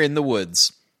somewhere in the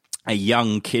woods. A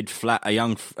young kid, one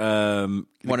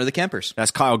of the campers.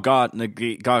 That's Kyle Gardner.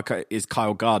 Is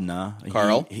Kyle Gardner.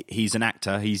 Carl? He's an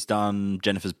actor. He's done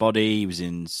Jennifer's Body. He was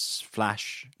in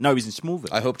Flash. No, he was in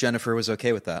Smallville. I hope Jennifer was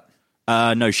okay with that.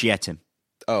 No, she ate him.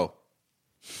 Oh.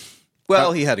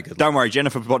 Well, he had a good look. Don't worry,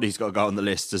 Jennifer's Body's got to go on the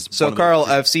list. So, Carl,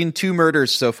 I've seen 2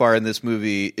 murders so far in this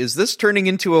movie. Is this turning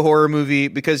into a horror movie?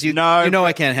 Because you know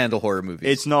I can't handle horror movies.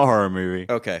 It's not a horror movie.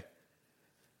 Okay.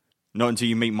 Not until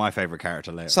you meet my favorite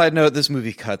character later. Side note, this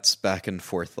movie cuts back and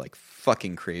forth like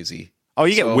fucking crazy. Oh,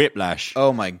 you get whiplash.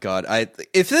 Oh my God.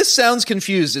 If this sounds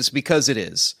confused, it's because it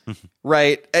is.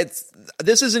 Right?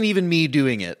 This isn't even me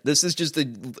doing it. This is just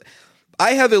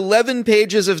I have 11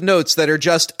 pages of notes that are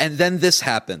just, and then this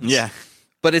happens. Yeah.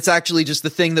 But it's actually just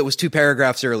the thing that was 2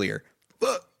 paragraphs earlier.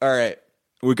 All right.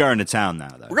 We're going to town now,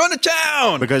 though. We're going to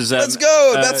town! Because let's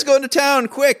go! Let's go to town,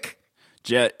 quick!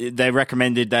 They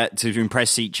recommended that to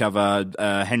impress each other,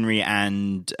 Henry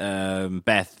and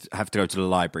Beth have to go to the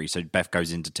library. So Beth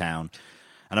goes into town,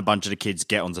 and a bunch of the kids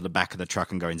get onto the back of the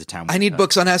truck and go into town. I need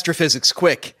books on astrophysics,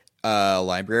 quick!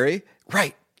 Library?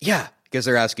 Right, yeah. Because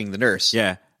they're asking the nurse.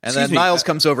 Yeah. And then Niles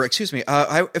comes over. Excuse me.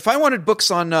 If I wanted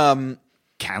books on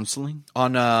counseling,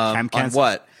 on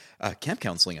what? Camp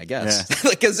counseling, I guess, yeah.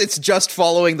 Because it's just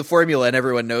following the formula and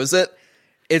everyone knows it.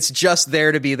 It's just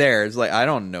there to be there. It's like I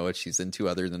don't know what she's into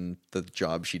other than the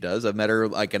job she does. I met her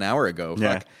like an hour ago.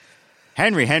 Yeah. Fuck.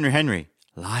 Henry,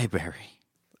 library.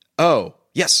 Oh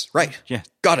yes, right. Yeah,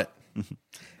 got it.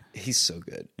 He's so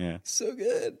good. Yeah, so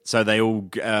good. So they all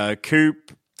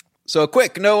Coop. So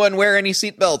quick, no one wear any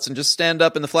seatbelts and just stand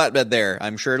up in the flatbed there.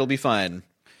 I'm sure it'll be fine.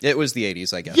 It was the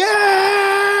 80s, I guess.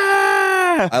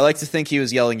 Yeah! I like to think he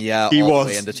was yelling yeah all the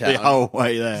way into town. The whole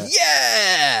way there.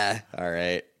 Yeah! All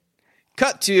right.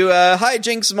 Cut to a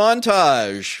hijinks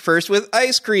montage. First with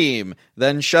ice cream,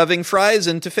 then shoving fries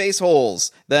into face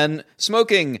holes, then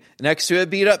smoking next to a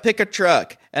beat-up pickup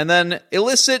truck, and then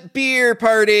illicit beer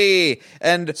party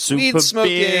and weed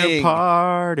smoking. Beer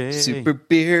party. Super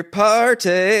beer party.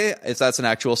 If that's an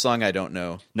actual song, I don't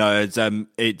know. No,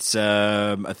 it's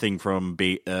a thing from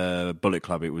Bullet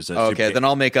Club. It was okay. Then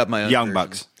I'll make up my own Young version.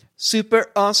 Bucks.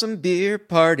 Super awesome beer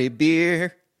party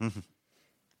beer.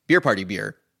 Beer party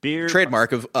beer. Beer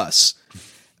trademark of us.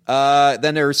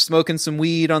 Then they're smoking some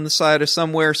weed on the side of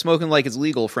somewhere, smoking like it's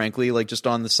legal, frankly, like just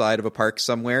on the side of a park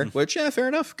somewhere, which, yeah, fair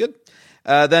enough, good.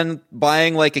 Then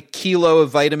buying like a kilo of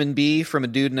vitamin B from a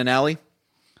dude in an alley.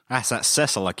 That's that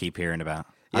Cecil I keep hearing about.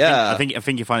 Yeah. I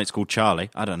think you find it's called Charlie.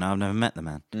 I don't know. I've never met the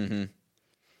man. Mm-hmm.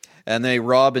 And they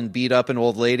rob and beat up an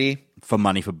old lady. For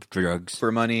money for drugs.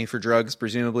 For money for drugs,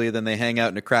 presumably. Then they hang out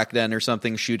in a crack den or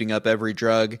something, shooting up every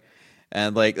drug.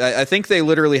 And like, I think they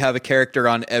literally have a character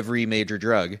on every major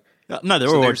drug. No, they're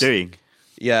all doing.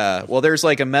 Yeah, well, there's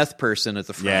like a meth person at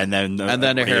the front. Yeah, and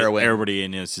then a heroin. Everybody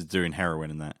in this is doing heroin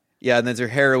and that. Yeah, and then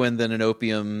there's heroin, then an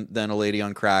opium, then a lady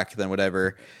on crack, then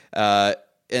whatever.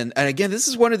 And again, this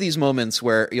is one of these moments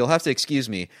where you'll have to excuse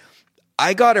me.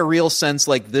 I got a real sense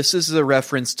like this is a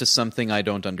reference to something I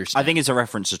don't understand. I think it's a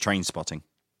reference to Trainspotting.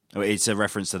 It's a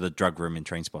reference to the drug room in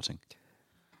Trainspotting.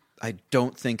 I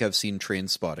don't think I've seen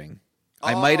Trainspotting.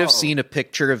 I might have seen a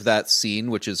picture of that scene,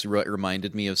 which is what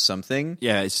reminded me of something.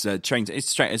 Yeah, it's a nod to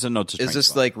Trainspotting. Is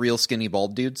this like real skinny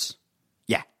bald dudes?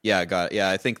 Yeah. Yeah, I got it.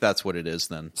 Yeah, I think that's what it is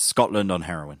then. Scotland on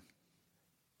heroin.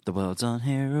 The world's on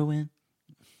heroin.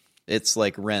 It's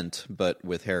like Rent, but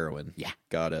with heroin. Yeah.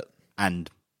 Got it. And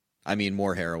I mean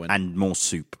more heroin. And more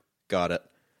soup. Got it.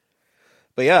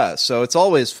 But yeah, so it's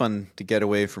always fun to get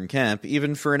away from camp,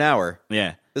 even for an hour.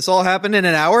 Yeah. This all happened in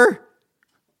an hour?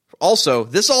 Also,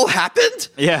 this all happened?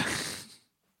 Yeah.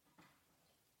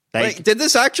 Wait, did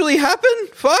this actually happen?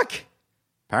 Fuck.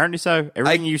 Apparently so.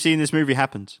 Everything you see in this movie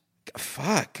happens.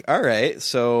 Fuck. All right.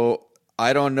 So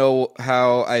I don't know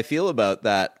how I feel about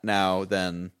that now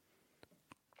then.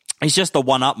 It's just a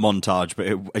one-up montage,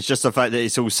 but it's just the fact that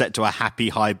it's all set to a happy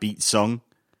high beat song.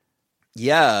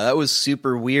 Yeah, that was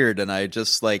super weird, and I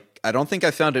just I don't think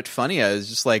I found it funny. I was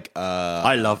just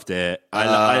I loved it.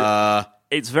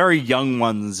 It's very Young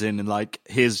Ones in, and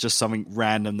here's just something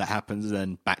random that happens, and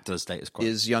then back to the status quo.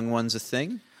 Is Young Ones a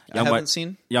thing? I haven't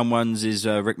seen. Young Ones is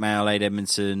Rick Mayall, Ade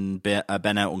Edmondson,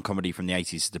 Ben Elton comedy from the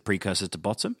 80s, the precursor to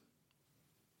Bottom.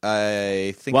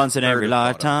 I think once in every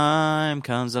lifetime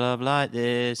comes a love like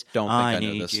this. Don't think I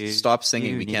know this. Stop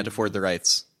singing. We can't afford the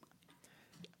rights.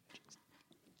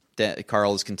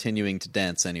 Carl is continuing to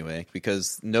dance anyway,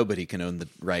 because nobody can own the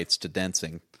rights to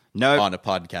dancing on a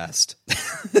podcast.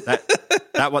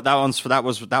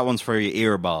 that one's for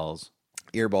your earballs.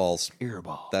 Earballs.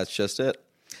 That's just it.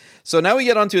 So now we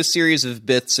get onto a series of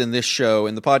bits in this show,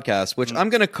 in the podcast, which I'm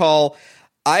going to call,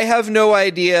 I have no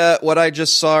idea what I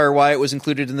just saw or why it was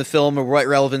included in the film or what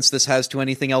relevance this has to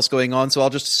anything else going on, so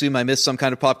I'll just assume I missed some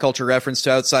kind of pop culture reference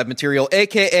to outside material,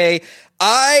 a.k.a.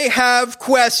 I have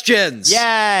questions!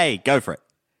 Yay! Go for it.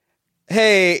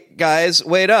 Hey, guys,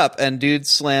 wait up. And dude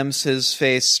slams his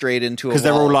face straight into a wall. Because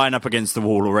they're all lined up against the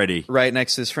wall already. Right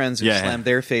next to his friends who slammed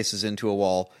their faces into a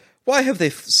wall. Why have they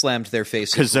slammed their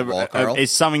faces into a wall, Carl?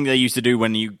 It's something they used to do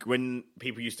when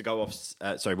people used to go off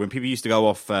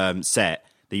set.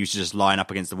 They used to just line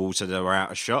up against the wall so they were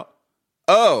out of shot.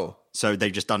 Oh. So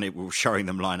they've just done it showing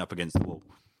them line up against the wall.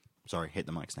 Sorry, hit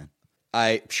the mic stand.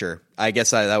 I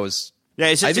guess that was... Yeah,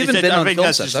 I've even been on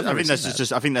film sets.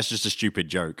 I think that's just a stupid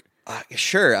joke.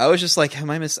 Sure. I was just like,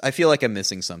 I feel like I'm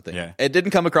missing something. Yeah. It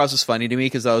didn't come across as funny to me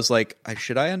because I was like,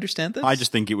 should I understand this? I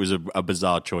just think it was a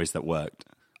bizarre choice that worked.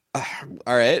 All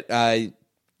right. I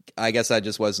guess I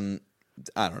just wasn't...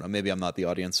 I don't know. Maybe I'm not the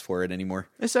audience for it anymore.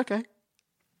 It's okay.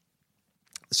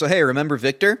 So, hey, remember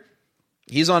Victor?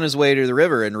 He's on his way to the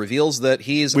river and reveals that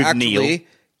he's With actually, Neil.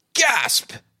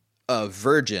 gasp, a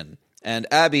virgin. And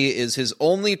Abby is his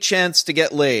only chance to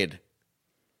get laid.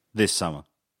 This summer.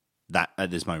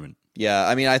 At this moment. Yeah,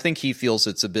 I mean, I think he feels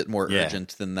it's a bit more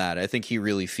urgent than that. I think he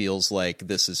really feels like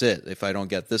this is it. If I don't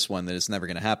get this one, then it's never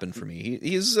going to happen for me.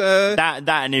 He's... That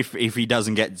and if he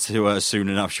doesn't get to her soon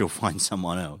enough, she'll find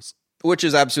someone else. Which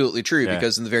is absolutely true,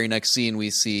 because in the very next scene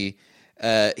we see...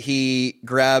 he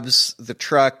grabs the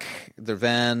truck, the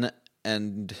van,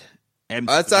 and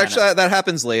that's actually that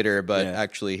happens later. But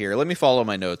actually, here, let me follow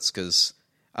my notes because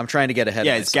I'm trying to get ahead.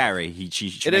 Yeah, of it's myself. Gary.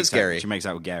 It is Gary. She makes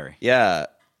out with Gary. Yeah,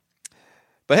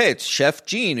 but hey, it's Chef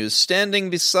Gene who's standing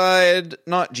beside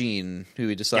not Gene, who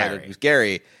we decided was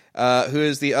Gary, who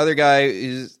is the other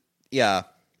guy.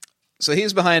 So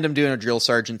he's behind him doing a drill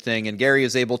sergeant thing, and Gary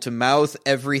is able to mouth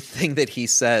everything that he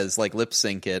says, like lip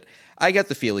sync it. I get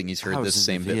the feeling he's heard this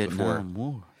same bit before.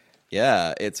 War.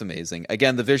 Yeah, it's amazing.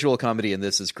 Again, the visual comedy in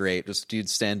this is great. Just dude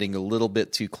standing a little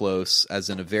bit too close,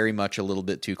 as in a very much a little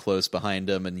bit too close behind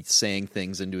him, and he's saying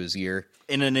things into his ear.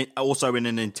 Also in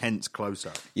an intense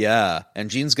close-up. Yeah, and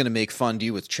Gene's going to make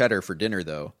fondue with cheddar for dinner,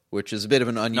 though, which is a bit of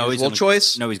an unusual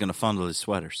choice. No, he's going to fondle his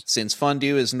sweaters. Since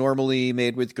fondue is normally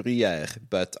made with Gruyere,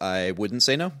 but I wouldn't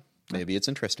say no. Maybe it's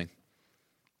interesting.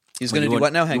 He's going to do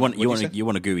what now, Hank? You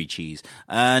want a gooey cheese.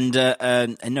 And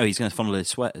no, he's going to fondle his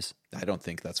sweaters. I don't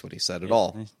think that's what he said at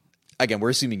all. Again,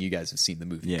 we're assuming you guys have seen the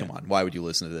movie. Yeah. Come on. Why would you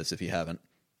listen to this if you haven't?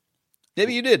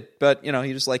 Maybe you did, but, you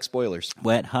just like spoilers.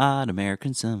 Wet, hot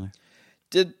American summer.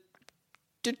 Did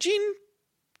Gene...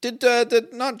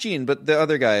 not Gene, but the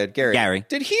other guy, Gary.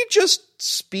 Did he just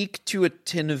speak to a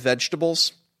tin of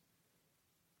vegetables?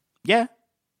 Yeah.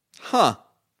 Huh.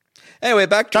 Anyway,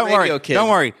 back to Radio Kid. Don't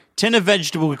worry. Tin of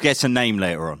Vegetable gets a name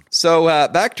later on. So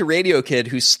back to Radio Kid,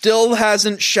 who still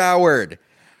hasn't showered.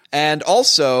 And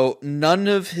also, none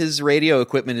of his radio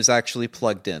equipment is actually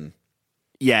plugged in.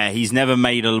 Yeah, he's never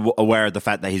made aware of the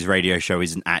fact that his radio show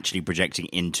isn't actually projecting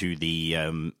into the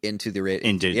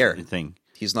air thing.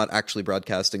 He's not actually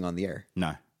broadcasting on the air.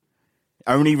 No.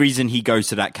 Only reason he goes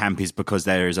to that camp is because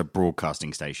there is a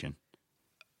broadcasting station.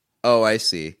 Oh, I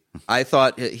see. I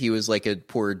thought he was like a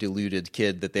poor deluded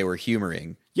kid that they were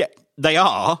humoring. Yeah, they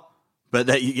are, but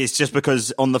it's just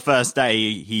because on the first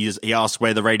day he asks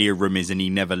where the radio room is and he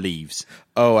never leaves.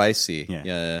 Oh, I see.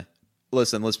 Yeah.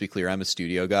 Listen, let's be clear. I'm a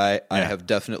studio guy. Yeah. I have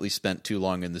definitely spent too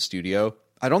long in the studio.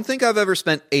 I don't think I've ever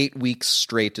spent 8 weeks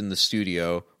straight in the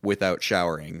studio without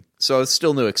showering. So it's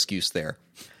still no excuse there.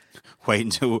 Wait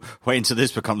until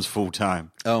this becomes full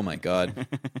time. Oh my God.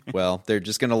 Well, they're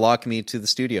just going to lock me to the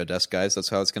studio desk, guys. That's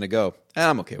how it's going to go.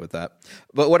 I'm okay with that.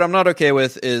 But what I'm not okay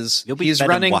with is he's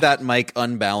running that mic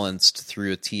unbalanced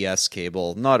through a TS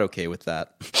cable. Not okay with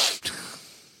that.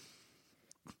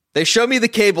 They show me the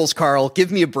cables, Carl.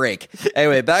 Give me a break.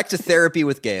 Anyway, back to therapy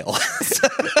with Gail.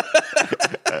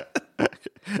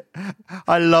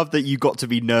 I love that you got to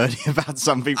be nerdy about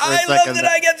something for a I second. love that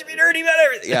I get to be nerdy about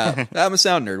everything. Yeah, I'm a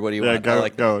sound nerd. What do you want? Go I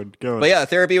like on. But yeah,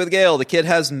 therapy with Gail. The kid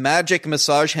has magic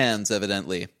massage hands,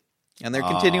 evidently. And they're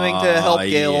continuing to help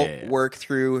Gail work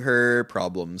through her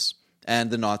problems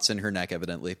and the knots in her neck,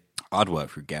 evidently. I'd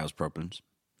work through Gail's problems.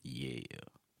 Yeah.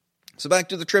 So back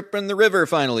to the trip in the river,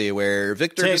 finally, where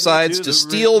Victor Take me decides to to the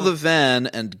steal river. the van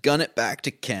and gun it back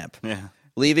to camp, Yeah.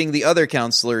 leaving the other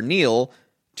counselor, Neil,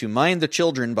 to mind the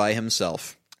children by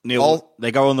himself. Neil,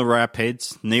 they go on the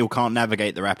rapids. Neil can't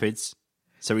navigate the rapids.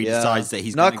 So he decides that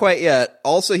he's not quite yet.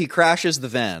 Also, he crashes the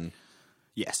van.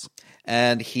 Yes.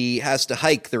 And he has to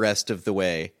hike the rest of the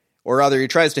way. Or rather, he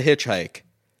tries to hitchhike.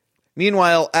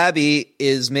 Meanwhile, Abby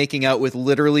is making out with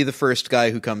literally the first guy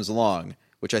who comes along,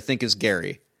 which I think is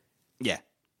Gary. Yeah.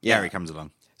 Yeah. Gary comes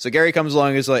along. So Gary comes along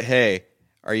and is like, hey,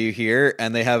 are you here?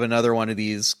 And they have another one of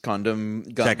these condom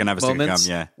gun Second have a stick of moments,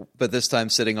 gum, yeah. but this time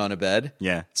sitting on a bed.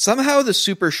 Yeah. Somehow the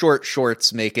super short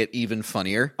shorts make it even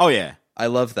funnier. Oh, yeah. I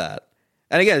love that.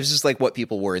 And again, it's just like what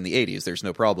people wore in the 80s. There's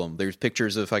no problem. There's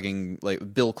pictures of fucking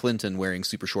like Bill Clinton wearing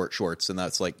super short shorts, and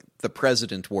that's like the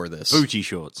president wore this. Booty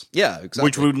shorts. Yeah, exactly.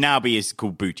 Which would now be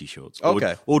called booty shorts.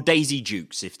 Okay. Or Daisy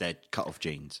Dukes if they're cut off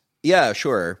jeans. Yeah,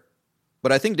 sure.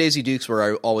 But I think Daisy Dukes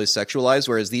were always sexualized,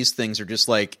 whereas these things are just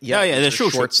like, they're these are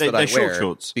short shorts. that They're I short wear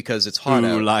shorts. because it's hot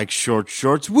Who out. like short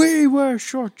shorts? We wear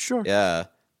short shorts. Yeah.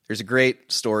 There's a great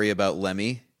story about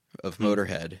Lemmy of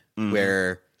Motorhead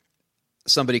where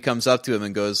somebody comes up to him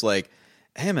and goes like,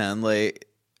 hey man, like,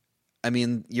 I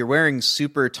mean, you're wearing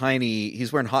super tiny,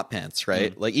 he's wearing hot pants,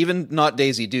 right? Like even not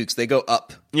Daisy Dukes, they go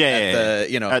up at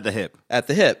the hip. at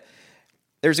the hip.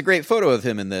 There's a great photo of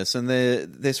him in this, and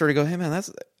they sort of go, hey man,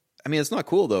 it's not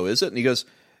cool though, is it? And he goes,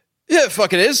 yeah,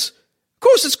 fuck it is. Of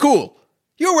course it's cool.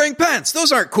 You're wearing pants.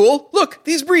 Those aren't cool. Look,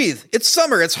 these breathe. It's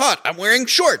summer. It's hot. I'm wearing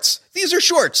shorts. These are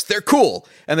shorts. They're cool.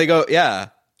 And they go, yeah,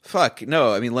 fuck.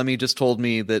 No, I mean, Lemmy just told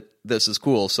me that this is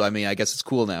cool. So, I mean, I guess it's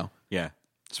cool now. Yeah.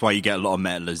 That's why you get a lot of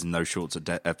metalers in those shorts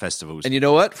at festivals. And you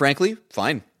know what? Frankly,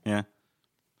 fine. Yeah.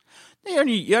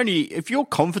 You only if you're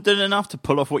confident enough to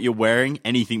pull off what you're wearing,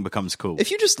 anything becomes cool.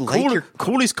 If you just like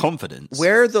cool is confidence.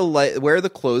 wear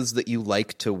the clothes that you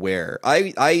like to wear.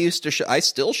 I used to I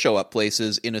still show up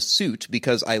places in a suit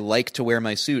because I like to wear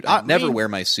my suit. I never wear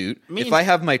my suit. If I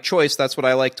have my choice, that's what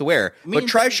I like to wear. But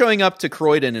try showing up to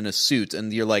Croydon in a suit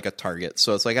and you're like a target.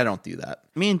 So it's like I don't do that.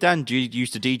 Me and Dan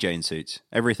used to DJ in suits.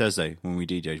 Every Thursday when we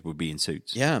DJed, we'd be in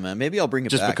suits. Yeah, man. Maybe I'll bring it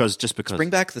Just back. because. Bring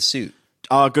back the suit.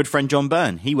 Our good friend John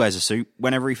Byrne, he wears a suit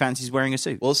whenever he fancies wearing a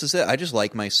suit. Well, this is it. I just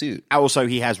like my suit. Also,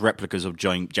 he has replicas of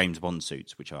James Bond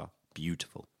suits, which are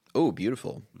beautiful. Oh,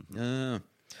 beautiful.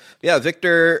 Yeah,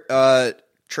 Victor,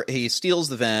 he steals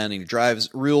the van and he drives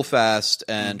real fast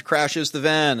and crashes the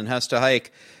van and has to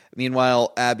hike.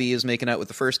 Meanwhile, Abby is making out with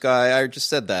the first guy. I just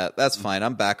said that. That's fine.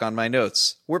 I'm back on my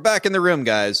notes. We're back in the room,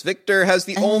 guys. Victor has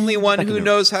the only one who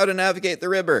knows how to navigate the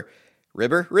river.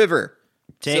 River.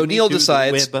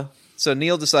 So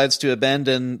Neil decides to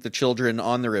abandon the children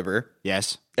on the river.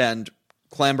 Yes. And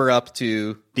clamber up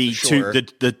to the shore.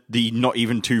 The not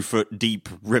even 2 foot deep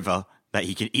river that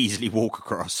he can easily walk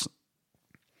across.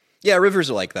 Yeah,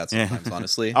 rivers are like that sometimes,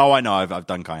 honestly. Oh, I know. I've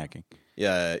done kayaking.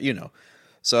 Yeah, you know.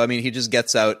 So, I mean, he just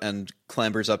gets out and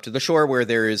clambers up to the shore where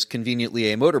there is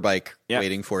conveniently a motorbike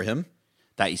waiting for him.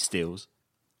 That he steals.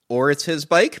 Or it's his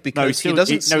bike because he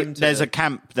doesn't seem to... There's a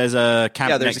camp. There's a camp.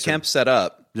 Yeah, there's a camp set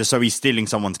up. So he's stealing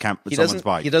someone's someone's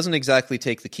bike. He doesn't exactly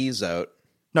take the keys out.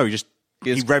 No,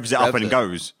 he revs it up and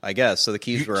goes. I guess. So the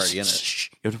keys were already in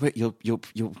it.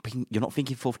 You're not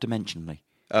thinking fourth dimensionally.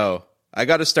 Oh, I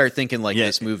got to start thinking like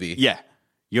this movie. Yeah,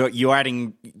 you're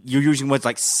using words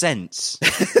like sense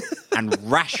and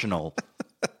rational.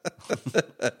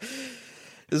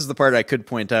 This is the part I could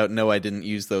point out. No, I didn't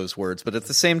use those words, but at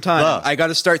the same time, I got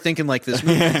to start thinking like this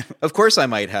movie. Of course, I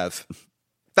might have.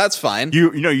 That's fine.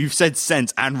 You've said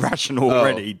sense and rational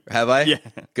already. Have I? Yeah.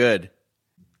 Good.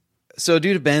 So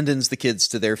dude abandons the kids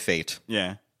to their fate.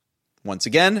 Yeah. Once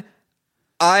again,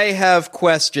 I have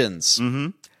questions.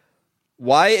 Mm-hmm.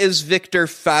 Why is Victor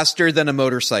faster than a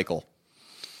motorcycle?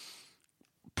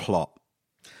 Plot.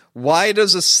 Why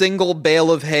does a single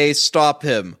bale of hay stop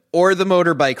him? Or the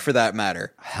motorbike, for that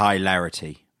matter?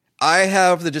 Hilarity. I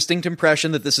have the distinct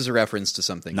impression that this is a reference to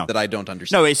something that I don't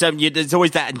understand. No, it's there's always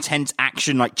that intense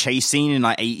action, like chase scene in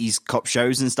like 80s cop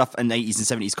shows and stuff, and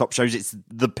 80s and 70s cop shows. It's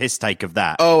the piss take of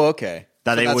that. Oh, okay.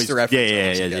 That So they that's always, the reference I yeah.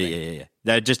 wasn't getting.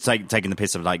 They're just taking the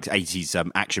piss of like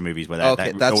 80s action movies where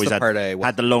Okay, they that's always the part I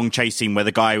had the long chase scene where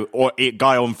the guy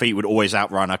on feet would always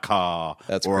outrun a car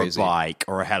That's or crazy. a bike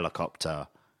or a helicopter.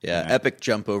 Yeah, epic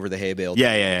jump over the hay bale.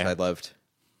 Yeah. Which I loved.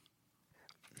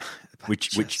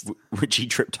 Which he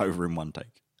tripped over in one take.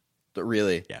 But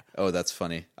really? Yeah. Oh, that's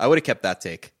funny. I would have kept that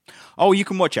take. Oh, you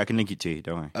can watch it. I can link it to you.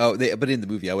 Don't worry. Oh, but in the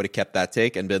movie, I would have kept that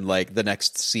take and been like, the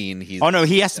next scene, he's... Oh, no,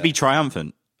 he has to be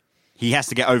triumphant. He has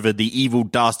to get over the evil,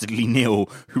 dastardly Neil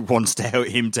who wants to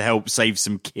help save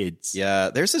some kids. Yeah,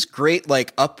 there's this great,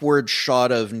 like, upward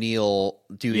shot of Neil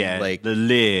doing, Yeah, like... the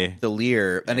leer. The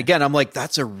leer. And again, I'm like,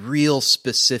 that's a real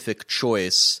specific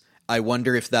choice. I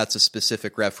wonder if that's a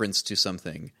specific reference to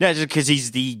something. Yeah, just because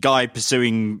he's the guy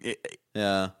pursuing...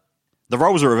 Yeah. The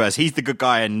roles are reversed. He's the good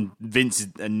guy, and Vince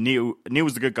and Neil's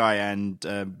the good guy, and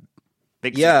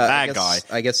Victor's the bad guy.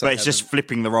 I guess. But it's just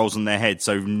flipping the roles on their head.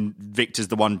 So Victor's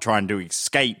the one trying to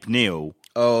escape Neil.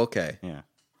 Oh, okay. Yeah,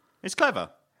 it's clever.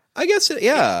 I guess.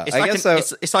 Yeah. It's I like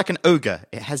guess. it's like an ogre.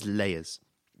 It has layers.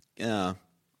 Yeah.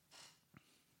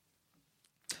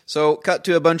 So, cut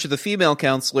to a bunch of the female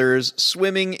counselors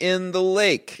swimming in the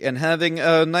lake and having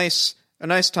a nice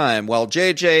time, while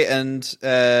JJ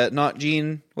and not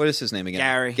Gene, what is his name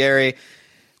again? Gary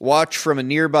watch from a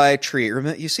nearby tree.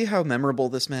 You see how memorable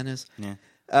this man is? Yeah.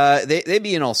 They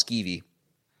being all skeevy,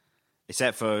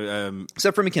 except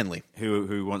for McKinley,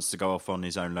 who wants to go off on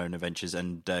his own lone adventures,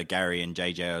 and Gary and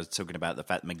JJ are talking about the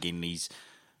fact that McGinley's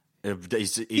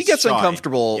he gets shy.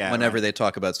 uncomfortable Yeah, whenever right. they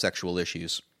talk about sexual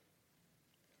issues.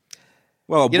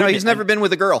 Well, He's never been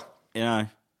with a girl. And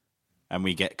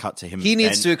we get cut to him. He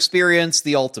needs to experience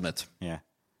the ultimate. Yeah.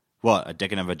 What, a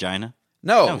dick and a vagina?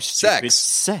 No, stupid. sex.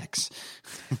 Sex.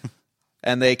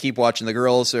 And they keep watching the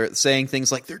girls are saying things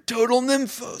like, they're total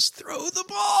nymphos. Throw the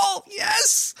ball.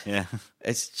 Yes. Yeah.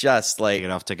 It's just like...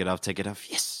 Take it off.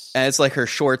 Yes. And it's like her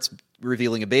shorts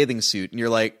revealing a bathing suit. And you're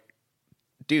like,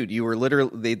 dude, you were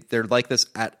literally... They're like this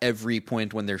at every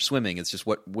point when they're swimming. It's just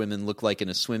what women look like in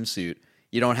a swimsuit.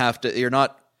 You don't have to... You're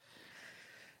not...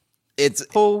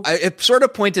 It sort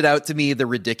of pointed out to me the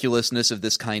ridiculousness of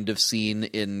this kind of scene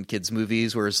in kids'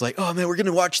 movies where it's like, oh man, we're going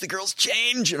to watch the girls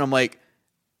change. And I'm like,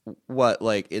 what?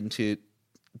 Like, into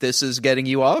this is getting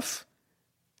you off?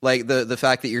 Like the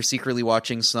fact that you're secretly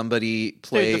watching somebody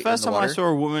play. Dude, the first in the time I water? saw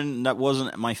a woman that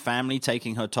wasn't my family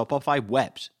taking her top off, I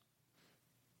wept.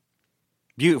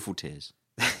 Beautiful tears.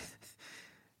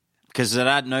 Because at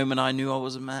that moment, I knew I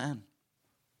was a man.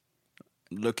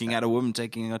 Looking at a woman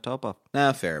taking her top off.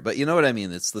 Nah, fair. But you know what I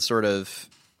mean? It's the sort of...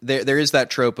 There is that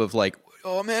trope of like,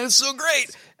 oh man, it's so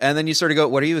great. And then you sort of go,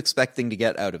 what are you expecting to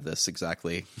get out of this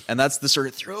exactly? And that's the sort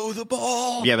of throw the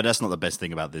ball. Yeah, but that's not the best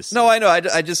thing about this. No, I know.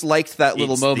 I just liked that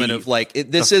little It's moment the- of like,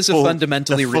 this is a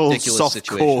fundamentally the full ridiculous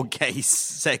situation. softcore gay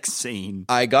sex scene.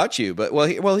 I got you. But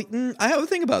I have a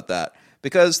thing about that.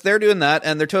 Because they're doing that,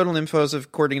 and they're total nymphos,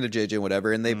 according to JJ and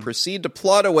whatever, and they proceed to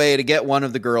plot a way to get one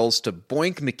of the girls to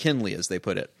boink McKinley, as they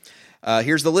put it.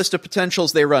 Here's the list of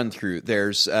potentials they run through.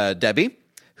 There's Debbie,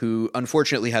 who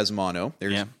unfortunately has mono.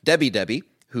 There's Debbie,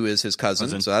 who is his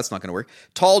cousin, so that's not going to work.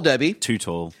 Tall Debbie. Too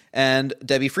tall. And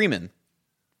Debbie Freeman.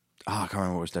 Oh, I can't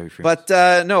remember what was Debbie Freeman.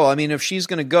 But no, I mean, if she's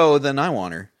going to go, then I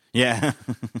want her. Yeah.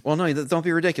 Well, no, don't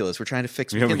be ridiculous. We're trying to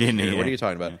fix McKinley here. yeah. What are you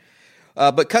talking about?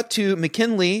 But cut to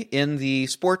McKinley in the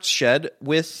sports shed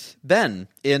with Ben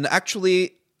in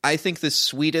actually, I think, the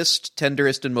sweetest,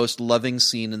 tenderest, and most loving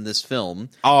scene in this film.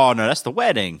 Oh, no, that's the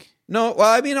wedding. No,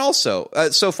 well, I mean, also,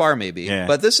 so far maybe. Yeah.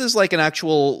 But this is like an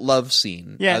actual love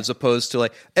scene as opposed to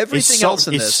like everything else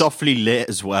in this. It's softly lit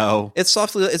as well.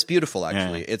 It's beautiful,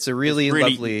 actually. Yeah. It's a really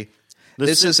lovely...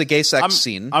 This is a gay sex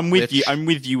scene. I'm with you. I'm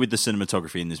with you with the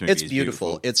cinematography in this movie. It's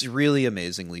beautiful. It's really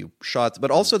amazingly shot. But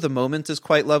also the moment is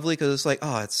quite lovely because it's like,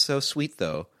 oh, it's so sweet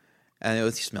though. And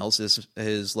he smells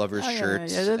his lover's shirt.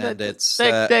 And it's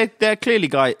they're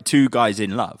clearly two guys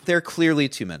in love. They're clearly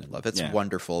two men in love. It's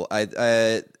wonderful.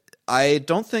 I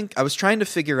don't think I was trying to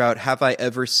figure out, have I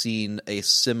ever seen a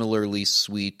similarly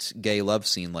sweet gay love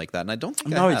scene like that? And I don't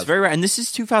think I have. It's very rare. And this is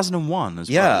 2001 as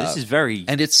well. Yeah. This is very...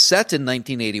 And it's set in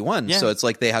 1981, Yeah. so it's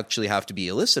like they actually have to be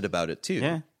illicit about it too.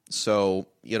 Yeah. So,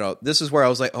 this is where I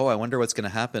was like, oh, I wonder what's going to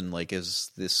happen. Like,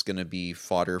 is this going to be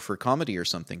fodder for comedy or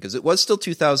something? Because it was still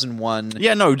 2001.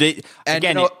 Yeah, no.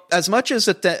 And as much as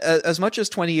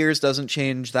 20 years doesn't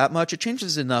change that much, it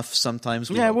changes enough sometimes.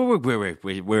 We're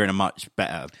in a much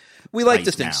better. We like to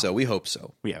place think now. so. We hope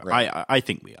so. Yeah, Right. I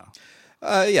think we are.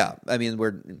 Yeah, I mean,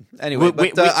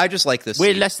 anyway, I just like this.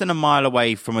 We're scene. less than a mile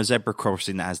away from a zebra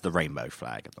crossing that has the rainbow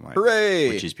flag at the moment. Hooray!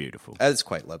 Which is beautiful. That's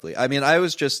quite lovely. I mean, I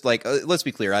was just like, let's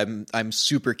be clear, I'm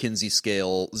super Kinsey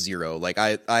scale 0. Like,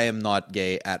 I am not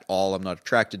gay at all. I'm not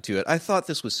attracted to it. I thought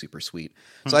this was super sweet.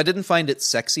 So I didn't find it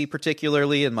sexy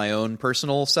particularly in my own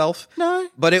personal self. No.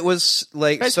 But it was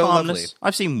like It's so harmless. lovely.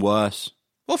 I've seen worse.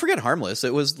 Well, forget harmless.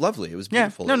 It was lovely. It was Yeah.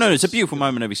 beautiful. No, it's a beautiful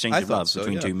moment of exchange I of thought love so,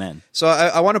 between yeah. two men. So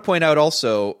I want to point out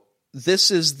also,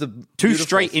 this is the Two beautiful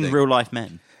straight in thing. real life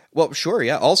men. Well, sure,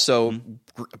 yeah. Also,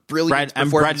 brilliant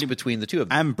performance Bradley- between the two of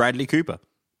them. And Bradley Cooper.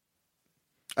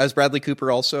 As Bradley Cooper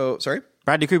also, sorry?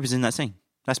 Bradley Cooper's in that scene.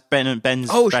 That's Ben's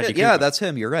Oh, Bradley shit, Cooper. yeah, that's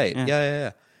him. You're right.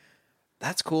 Yeah.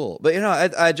 That's cool. But,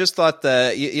 I just thought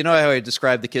that, you know how I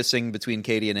described the kissing between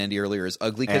Katie and Andy earlier as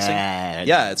ugly kissing?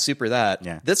 Yeah, it's super that.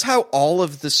 Yeah. That's how all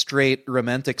of the straight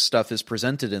romantic stuff is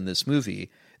presented in this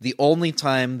movie. The only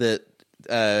time that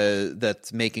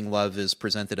making love is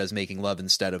presented as making love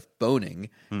instead of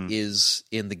boning is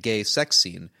in the gay sex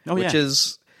scene, which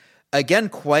is, again,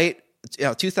 quite...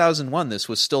 2001, this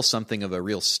was still something of a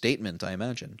real statement, I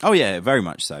imagine. Oh, yeah, very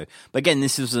much so. But again,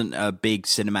 this wasn't a big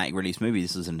cinematic release movie.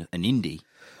 This was an indie.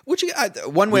 Which,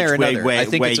 one way or another, I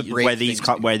think it's a brave where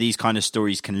thing these kind of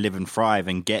stories can live and thrive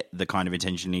and get the kind of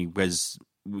attention because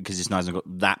it's not got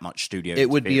that much studio. It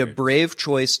would be a experience. brave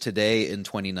choice today in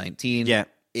 2019. Yeah.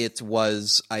 It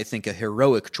was, I think, a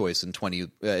heroic choice in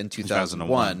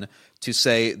 2001 to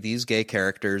say these gay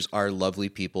characters are lovely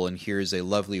people, and here's a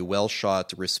lovely,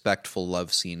 well-shot, respectful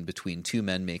love scene between two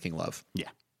men making love. Yeah,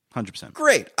 100%.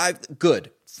 Great.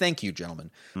 Good. Thank you,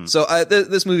 gentlemen. So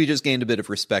this movie just gained a bit of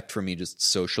respect for me just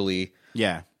socially,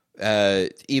 Yeah,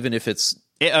 even if it's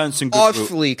it earned some goodwill.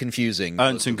 awfully confusing.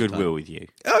 Earned some goodwill with you.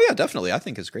 Oh, yeah, definitely. I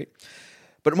think it's great.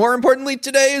 But more importantly,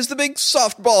 today is the big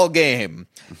softball game.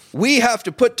 We have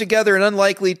to put together an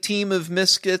unlikely team of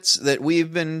misfits that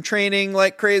we've been training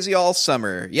like crazy all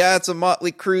summer. Yeah, it's a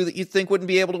motley crew that you'd think wouldn't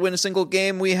be able to win a single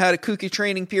game. We had a kooky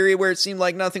training period where it seemed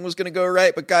like nothing was going to go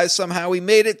right, but guys, somehow we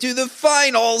made it to the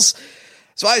finals.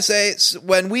 So I say,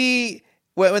 when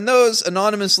those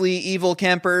anonymously evil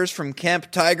campers from Camp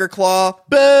Tiger Claw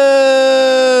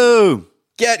Boo!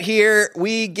 get here,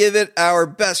 we give it our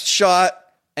best shot.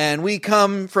 And we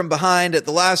come from behind at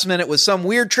the last minute with some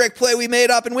weird trick play we made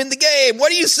up and win the game. What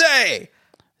do you say?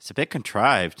 It's a bit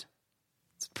contrived.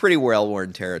 It's pretty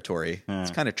well-worn territory. It's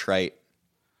kind of trite.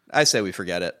 I say we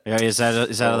forget it. Yeah, is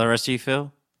that how the rest of you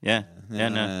feel? Yeah,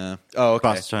 no. Oh,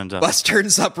 okay. Bus turns up. Bus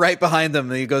turns up right behind them,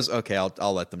 and he goes, "Okay,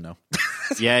 I'll let them know."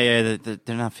 Yeah,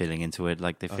 they're not feeling into it.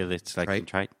 Like they feel it's like trite?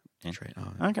 trite. Yeah. Trite.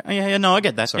 Oh. Okay. Yeah, no, I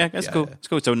get that. Sorry. Yeah, that's Yeah, cool. yeah. It's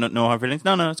cool. So no hard feelings.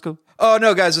 No, it's cool. Oh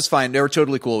no, guys, it's fine. They were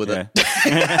totally cool with Yeah.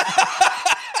 it.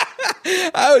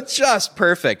 Oh, just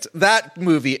perfect. That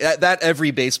movie, that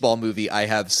every baseball movie I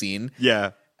have seen.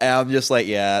 Yeah. And I'm just like,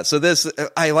 yeah. So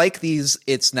I like these.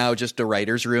 It's now just a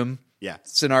writer's room. Yeah.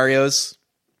 Scenarios.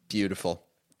 Beautiful.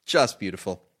 Just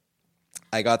beautiful.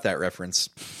 I got that reference.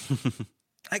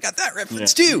 I got that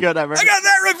reference Yeah, too. you got that reference. I got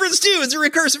that reference too. It's a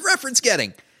recursive reference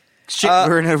getting. Shit,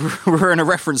 we're in a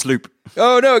reference loop.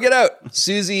 Oh no, get out.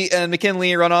 Susie and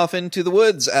McKinley run off into the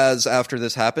woods as after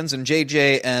this happens, and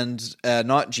JJ and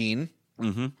not Gene,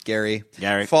 Gary,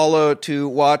 follow to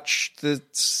watch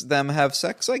them have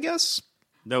sex, I guess.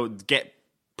 They'll get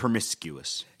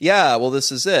promiscuous. Yeah, well, this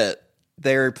is it.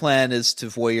 Their plan is to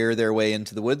voyeur their way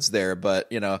into the woods there, but,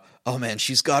 oh man,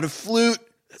 she's got a flute.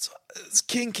 It's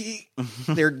kinky.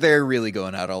 They're really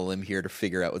going out on a limb here to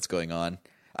figure out what's going on.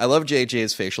 I love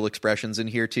JJ's facial expressions in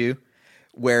here, too,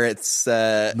 where it's...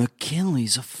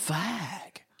 McKinley's a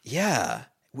fag. Yeah.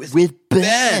 With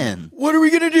Ben. What are we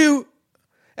going to do?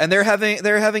 And they're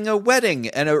having a wedding,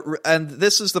 and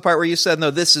this is the part where you said, no,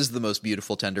 this is the most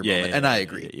beautiful, tender moment, and I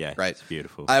agree. Yeah, right? It's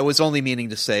beautiful. I was only meaning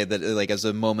to say that, like, as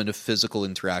a moment of physical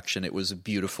interaction, it was a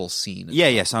beautiful scene. Yeah,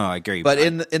 yes, I agree. But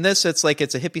in this, it's like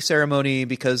it's a hippie ceremony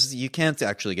because you can't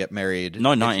actually get married.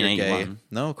 No, if you're 1981. gay.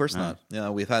 No, of course not. Yeah,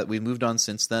 we've moved on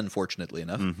since then, fortunately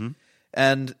enough. Mm-hmm.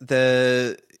 And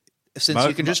since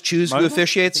you can just choose who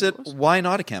officiates it, why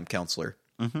not a camp counselor?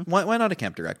 Mm-hmm. Why not a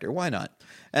camp director? Why not?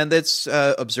 And it's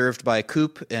observed by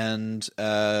Coop and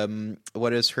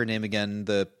what is her name again?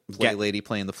 The lady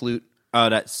playing the flute. Oh,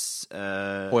 that's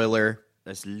Hoyler.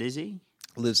 That's Lizzie,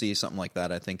 something like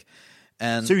that, I think.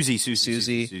 And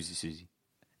Susie.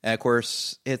 And of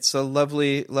course, it's a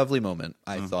lovely, lovely moment,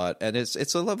 I thought, and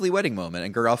it's a lovely wedding moment.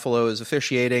 And Garofalo is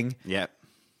officiating. Yeah,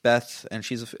 Beth, and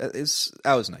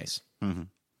that was nice. Mm-hmm.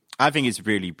 I think it's a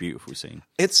really beautiful scene.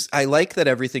 I like that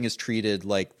everything is treated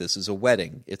like this is a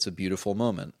wedding. It's a beautiful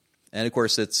moment. And of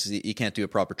course, you can't do a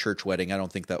proper church wedding. I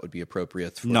don't think that would be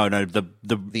appropriate. For No, the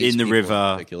these in the people river,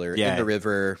 in particular. yeah, In the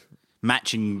river.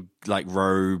 matching like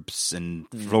robes and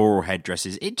floral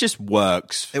headdresses. It just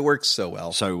works It works so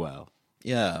well. so well.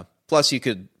 Yeah. Plus, you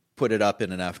could put it up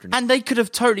in an afternoon. And they could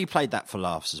have totally played that for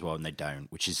laughs as well, and they don't,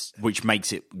 which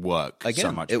makes it work Again,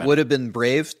 so much it better. would have been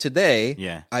brave today.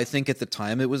 Yeah. I think at the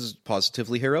time it was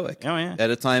positively heroic. Oh, yeah. At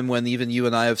a time when even you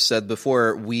and I have said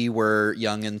before, we were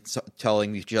young and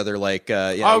telling each other like,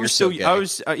 I you're was so still, gay. I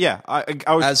was, I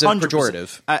was As a 100%,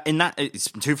 pejorative. in that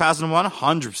it's 2001,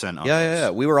 100%.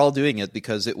 Yeah. We were all doing it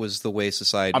because it was the way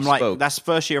society I'm like, spoke. that's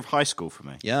first year of high school for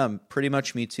me. Yeah, pretty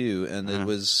much me too. And it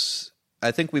was, I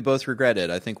think we both regret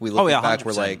it. I think we Oh, look yeah, back,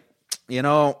 we're 100%. like, you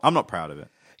know, I'm not proud of it.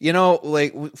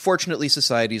 fortunately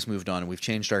society's moved on and we've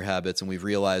changed our habits and we've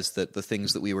realized that the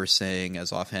things that we were saying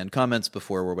as offhand comments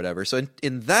before were whatever. So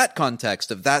in that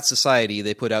context of that society,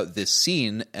 they put out this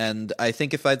scene. And I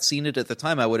think if I'd seen it at the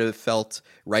time, I would have felt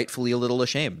rightfully a little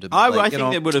ashamed. I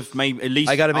think they would have made at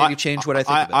least. I gotta maybe change what I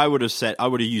think of it. I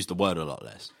would have used the word a lot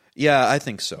less. Yeah, I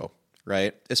think so.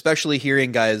 Right? Especially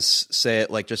hearing guys say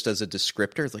it like just as a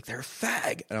descriptor. It's like, they're a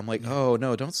fag. And I'm like, oh,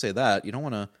 no, don't say that. You don't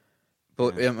want to.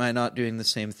 But am I not doing the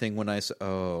same thing when I say,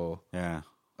 Yeah.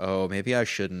 maybe I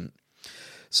shouldn't.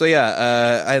 So,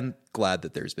 yeah, I'm glad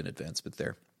that there's been advancement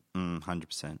there.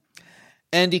 100%.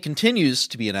 Andy continues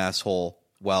to be an asshole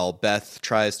while Beth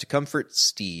tries to comfort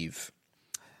Steve.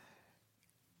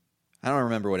 I don't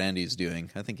remember what Andy's doing.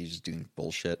 I think he's just doing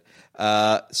bullshit.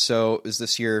 So is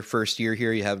this your first year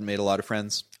here? You haven't made a lot of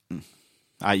friends?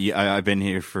 I've been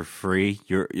here for free.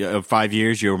 5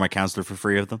 years. You were my counselor for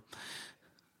 3 of them.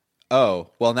 Oh,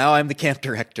 well, now I'm the camp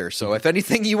director. So if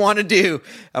anything you want to do,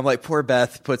 I'm like, poor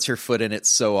Beth puts her foot in it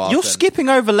so often. You're skipping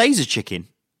over laser chicken.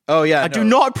 Oh, yeah. I do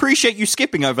not appreciate you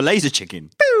skipping over laser chicken.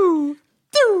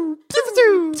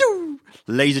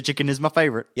 Laser chicken is my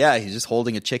favorite. Yeah, he's just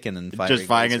holding a chicken and firing. Just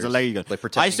firing as a lasers, laser gun. like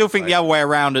protecting I still think fire. the other way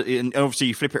around, and obviously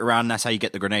you flip it around, and that's how you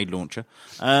get the grenade launcher.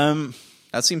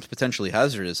 That seems potentially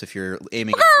hazardous if you're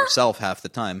aiming at yourself half the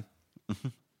time.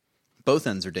 Both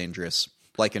ends are dangerous,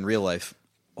 like in real life.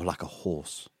 Or like a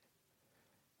horse.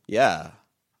 Yeah.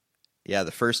 Yeah,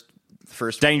 the first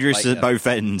Dangerous fight, at both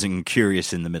ends and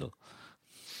curious in the middle.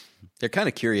 They're kind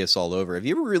of curious all over. Have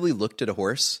you ever really looked at a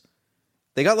horse?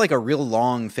 They got like a real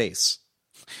long face.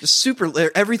 Just super.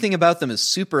 Everything about them is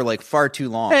super, like far too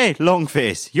long. Hey, long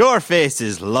face. Your face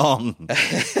is long.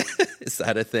 Is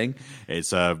that a thing?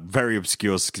 It's a very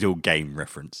obscure still game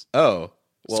reference. Oh,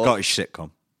 well, Scottish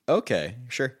sitcom. okay,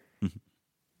 sure.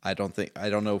 I don't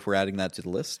know if we're adding that to the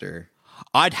list, or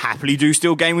I'd happily do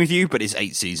still game with you, but it's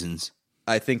 8 seasons.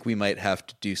 I think we might have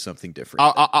to do something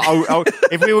different.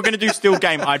 If we were going to do still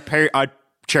game, I'd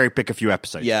cherry pick a few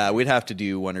episodes. Yeah, we'd have to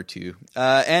do 1 or 2.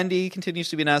 Andy continues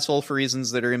to be an asshole for reasons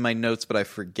that are in my notes, but I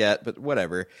forget. But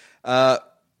whatever. But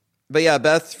yeah,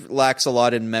 Beth lacks a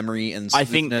lot in memory and I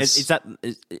think smoothness.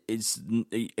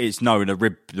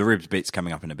 the ribs bit's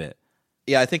coming up in a bit.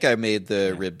 Yeah, I think I made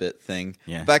the rib bit thing.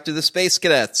 Yeah. Back to the Space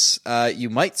Cadets. You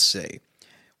might say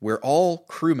we're all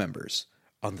crew members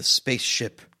on the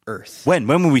spaceship Earth. When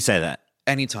will we say that?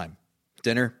 Anytime.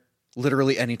 Dinner.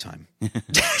 Literally anytime.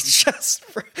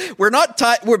 We're not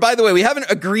tied. By the way, we haven't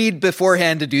agreed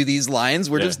beforehand to do these lines.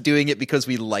 We're just doing it because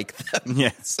we like them.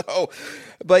 Yeah. So,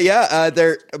 but yeah,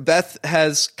 Beth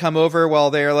has come over while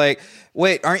they're like,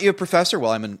 wait, aren't you a professor?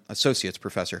 Well, I'm an associate's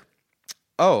professor.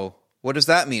 Oh, what does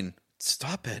that mean?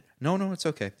 Stop it. No, it's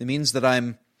okay. It means that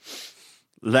I'm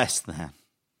Less than.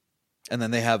 And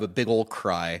then they have a big old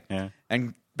cry. Yeah.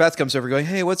 And Beth comes over going,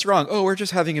 hey, what's wrong? Oh, we're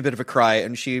just having a bit of a cry.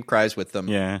 And she cries with them.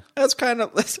 Yeah. That's kind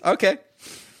of, okay.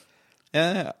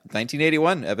 Yeah,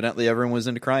 1981. Evidently everyone was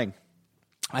into crying.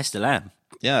 I still am.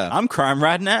 Yeah. I'm crying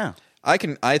right now. I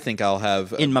think I'll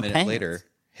have In my minute pants. later.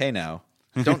 Hey now.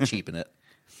 Don't cheapen it.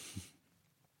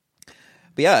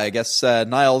 But yeah, I guess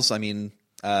Niles,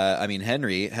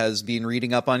 Henry has been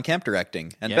reading up on camp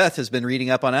directing, and Yeah. Beth has been reading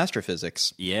up on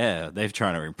astrophysics. Yeah, they're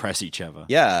trying to impress each other.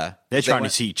 Yeah. They're trying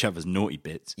went- to see each other's naughty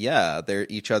bits. Yeah, they're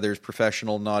each other's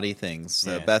professional naughty things.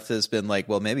 Yeah. Beth has been like,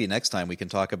 well, maybe next time we can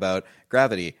talk about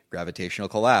gravity, gravitational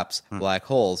collapse, black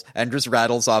holes, and just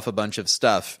rattles off a bunch of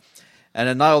stuff. And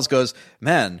then Niles goes,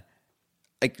 man,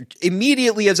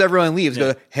 immediately as everyone leaves,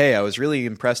 go, hey, I was really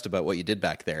impressed about what you did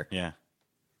back there. Yeah.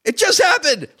 It just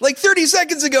happened like 30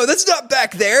 seconds ago. That's not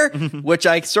back there. Which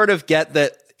I sort of get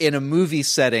that in a movie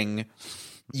setting,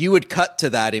 you would cut to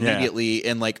that immediately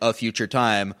in like a future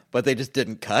time, but they just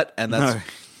didn't cut. And that's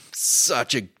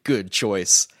such a good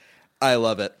choice. I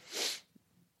love it.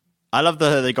 I love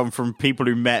that they've gone from people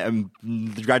who met and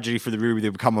gradually through the movie they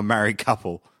become a married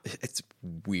couple. It's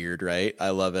weird, right? I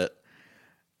love it.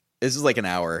 This is like an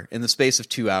hour. In the space of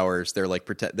 2 hours, they're like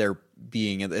they're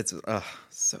being. It's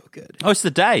so good. Oh, it's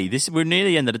the day. We're near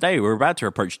the end of the day. We're about to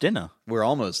approach dinner. We're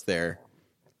almost there.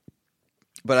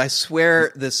 But I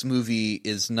swear this movie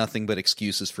is nothing but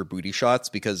excuses for booty shots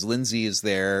because Lindsay is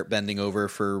there bending over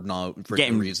for no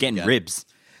reason. Getting ribs.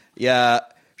 Yeah,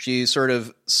 she sort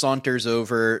of saunters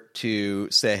over to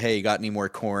say, "Hey, you got any more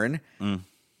corn?"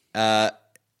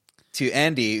 To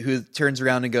Andy, who turns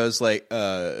around and goes like,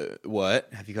 what?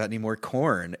 Have you got any more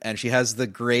corn? And she has the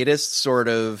greatest sort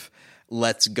of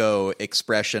let's go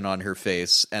expression on her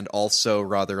face and also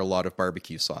rather a lot of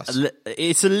barbecue sauce.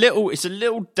 It's a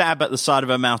little dab at the side of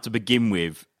her mouth to begin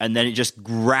with, and then it just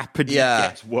rapidly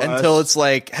gets worse. Until it's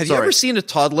like, have you ever seen a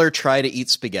toddler try to eat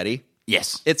spaghetti?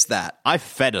 Yes. It's that. I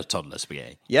fed a toddler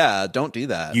spaghetti. Yeah, don't do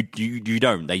that. You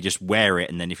don't. They just wear it,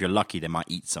 and then if you're lucky, they might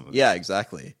eat some of it. Yeah,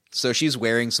 exactly. So she's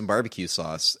wearing some barbecue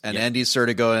sauce, and Andy's sort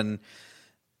of going,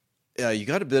 you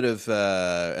got a bit of,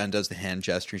 and does the hand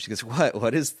gesture. She goes,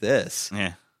 what is this?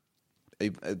 Yeah.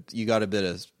 You got a bit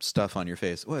of stuff on your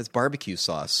face. Well, it's barbecue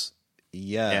sauce.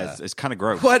 Yeah. It's kind of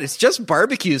gross. What? It's just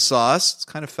barbecue sauce. It's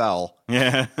kind of foul.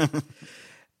 Yeah.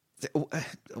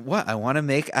 What? I want to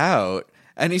make out.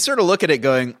 And he sort of look at it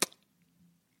going,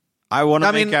 I want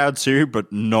to make out too,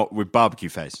 but not with barbecue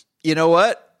face. You know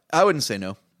what? I wouldn't say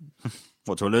no.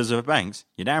 What, to Elizabeth Banks?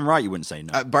 You're damn right you wouldn't say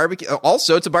no. Barbecue.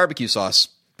 Also, it's a barbecue sauce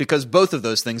because both of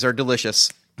those things are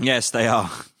delicious. Yes, they are.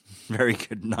 Very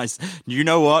good. Nice. You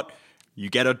know what? You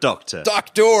get a doctor.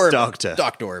 Doctor.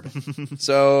 Doctor.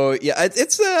 So, yeah,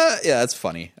 it's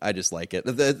funny. I just like it.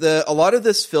 A lot of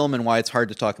this film and why it's hard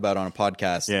to talk about on a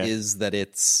podcast is that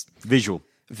it's visual.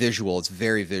 It's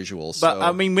very visual. But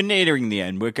I mean, we're nearing the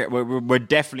end. We're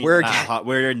definitely we're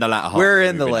in the latter half. We're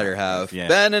in the latter half. Yeah.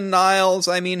 Ben and Niles.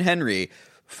 I mean Henry.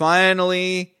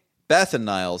 Finally, Beth and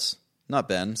Niles. Not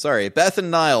Ben. Sorry, Beth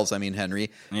and Niles. I mean Henry.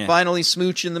 Yeah. Finally,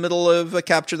 smooch in the middle of a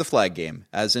capture the flag game,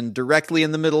 as in directly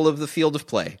in the middle of the field of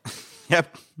play.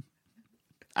 Yep.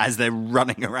 As they're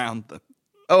running around them.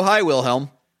 Oh, hi,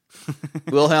 Wilhelm.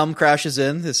 Wilhelm crashes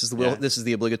in. This is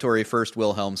the obligatory first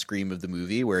Wilhelm scream of the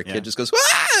movie, where a kid just goes,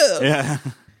 "Ah!" Yeah.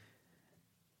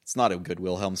 It's not a good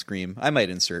Wilhelm scream. I might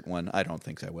insert one. I don't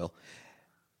think I will.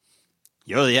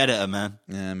 You're the editor, man.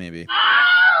 Yeah, maybe.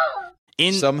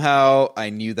 Somehow,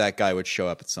 I knew that guy would show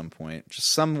up at some point. Just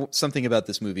something about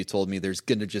this movie told me there's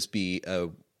going to just be a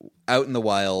out in the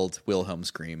wild Wilhelm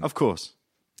scream. Of course.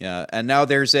 Yeah, and now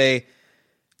there's a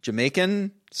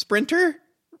Jamaican sprinter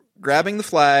grabbing the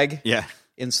flag. Yeah.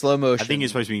 In slow motion. I think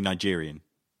it's supposed to be Nigerian.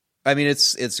 I mean,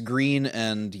 it's green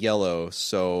and yellow,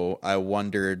 so I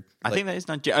wondered. I think that is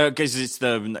Nigerian because it's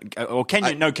the or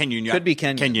Kenyan. No, Kenyan. Could be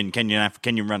Kenyan.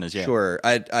 Kenyan runners. Yeah. Sure.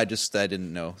 I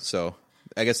didn't know. So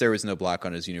I guess there was no black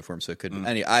on his uniform, so it couldn't.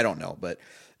 I don't know, but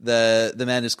the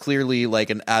man is clearly like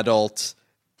an adult,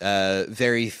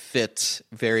 very fit,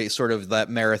 very sort of that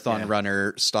marathon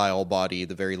runner style body,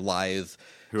 the very lithe,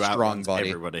 strong body.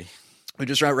 Everybody. Who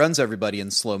just outruns everybody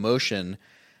in slow motion.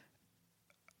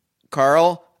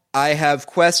 Carl, I have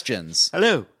questions.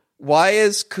 Hello. Why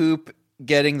is Coop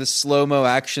getting the slow-mo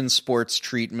action sports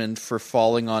treatment for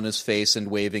falling on his face and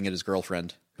waving at his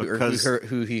girlfriend?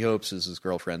 Who he hopes is his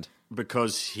girlfriend.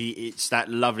 Because it's that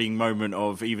loving moment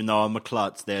of, even though I'm a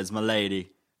klutz, there's my lady.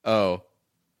 Oh.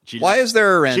 Why is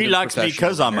there a random She likes me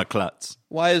because I'm a klutz.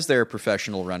 Why is there a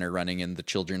professional runner running in the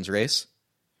children's race?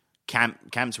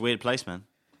 Camp's a weird place, man.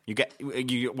 He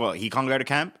can't go to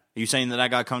camp? Are you saying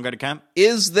that guy can't go to camp?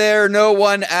 Is there no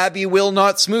one Abby will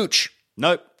not smooch?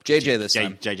 Nope. JJ this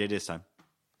time. JJ this time.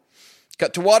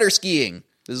 Cut to water skiing.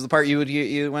 This is the part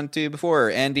you went to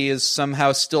before. Andy is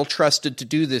somehow still trusted to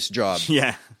do this job.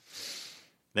 Yeah.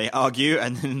 They argue,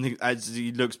 and then as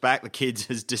he looks back, the kid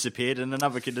has disappeared and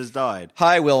another kid has died.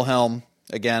 Hi, Wilhelm.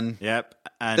 Again. Yep.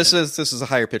 And this is a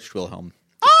higher pitched Wilhelm.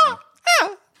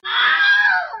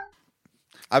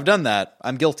 I've done that.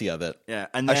 I'm guilty of it. Yeah,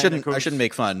 and I shouldn't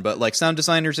make fun, but like sound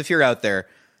designers, if you're out there,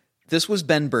 this was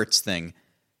Ben Burtt's thing.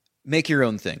 Make your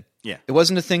own thing. Yeah. It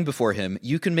wasn't a thing before him.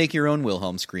 You can make your own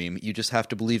Wilhelm scream. You just have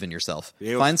to believe in yourself.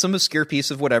 Find some obscure piece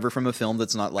of whatever from a film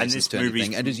that's not licensed to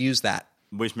anything and just use that.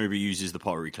 Which movie uses the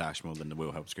pottery clash more than the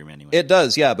Wilhelm scream anyway? It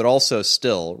does, yeah, but also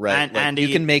still, right? And Andy, you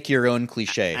can make your own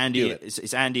cliche. Andy,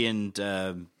 it's Andy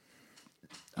and...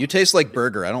 you taste like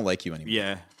burger. I don't like you anymore.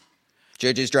 Yeah.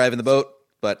 JJ's driving the boat,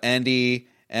 but Andy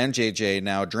and JJ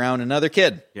now drown another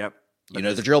kid. Yep. You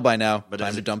know the drill by now.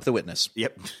 Time to dump the witness.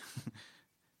 Yep.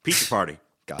 Pizza party.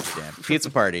 God damn. Pizza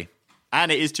party.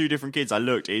 And it is two different kids. I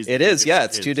looked. It is, yeah.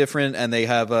 It's two different, and they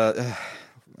have a...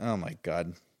 oh, my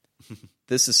God.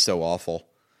 This is so awful.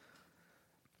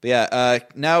 But yeah,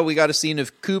 now we got a scene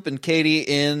of Coop and Katie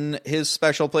in his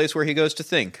special place where he goes to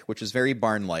think, which is very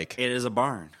barn-like. It is a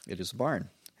barn. It is a barn.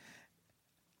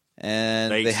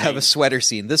 And They they have say- a sweater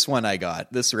scene. This one I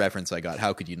got. This reference I got.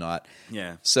 How could you not?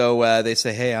 Yeah. So they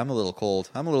say, hey, I'm a little cold.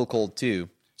 I'm a little cold too.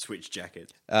 Switch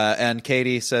jacket. And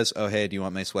Katie says, oh, hey, do you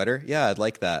want my sweater? Yeah, I'd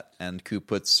like that. And Coop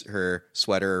puts her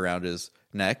sweater around his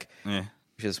neck. Yeah.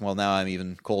 She says, well, now I'm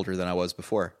even colder than I was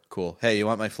before. Cool. Hey, you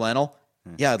want my flannel?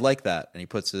 Yeah, I'd like that. And he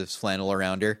puts his flannel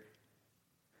around her.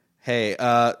 Hey,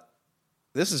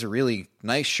 this is a really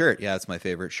nice shirt. Yeah, it's my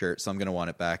favorite shirt, so I'm going to want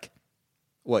it back.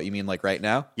 What, you mean like right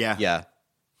now? Yeah. Yeah.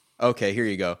 Okay, here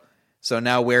you go. So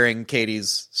now wearing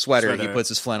Katie's sweater, he Sweater. puts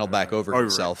his flannel back over Over it.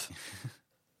 himself.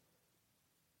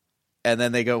 And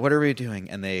then they go, what are we doing?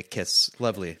 And they kiss.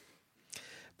 Lovely.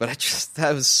 But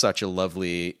that was such a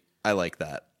lovely, I like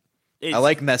that. I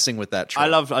like messing with that trope. I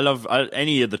love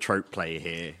any of the trope play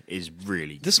here is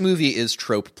really This movie is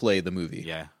trope play the movie.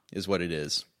 Yeah. Is what it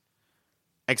is.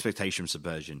 expectation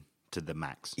subversion to the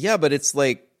max. Yeah, but it's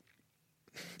like,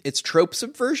 it's trope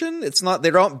subversion. It's not,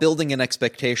 they're not building an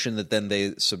expectation that then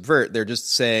they subvert. They're just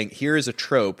saying, here's a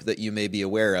trope that you may be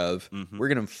aware of. We're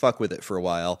going to fuck with it for a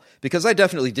while. Because I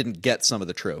definitely didn't get some of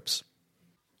the tropes.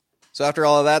 So after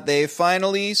all of that, they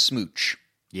finally smooch.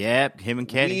 Yep, him and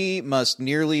Katie. We must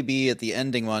nearly be at the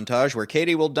ending montage where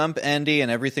Katie will dump Andy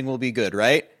and everything will be good,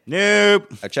 right?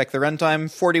 Nope. I checked the runtime,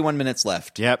 41 minutes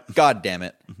left. Yep. God damn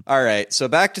it. All right, so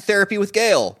back to therapy with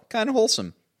Gail. Kind of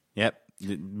wholesome. Yep.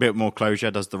 A bit more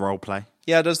closure, does the role play.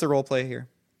 Yeah, it does the role play here.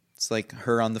 It's like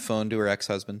her on the phone to her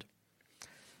ex-husband.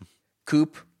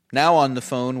 Coop, now on the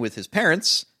phone with his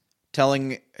parents,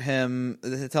 telling them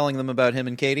about him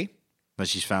and Katie. That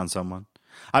she's found someone.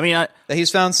 I mean, That he's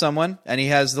found someone, and he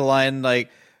has the line like,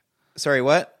 sorry,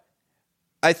 what?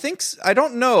 I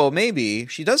don't know, maybe.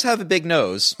 She does have a big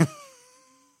nose.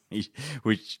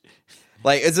 which,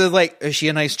 Like, is she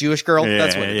a nice Jewish girl? Yeah,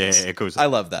 That's what it is. yeah, of course. I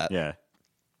love that. yeah.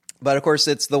 But of course,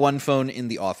 it's the one phone in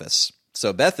the office.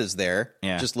 So Beth is there,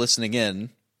 Yeah. just listening in,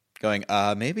 going,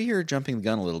 maybe you're jumping the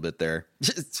gun a little bit there.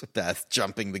 Beth,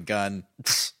 jumping the gun.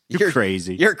 You're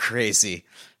crazy. You're crazy.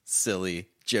 Silly,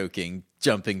 joking,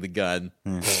 jumping the gun.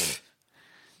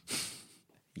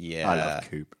 Yeah. I love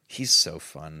Coop. He's so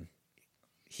fun.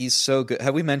 He's so good.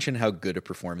 Have we mentioned how good a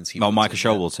performance he Well, puts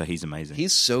Michael in that? Showalter, he's amazing.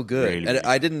 He's so good. Really, And really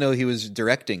I didn't know he was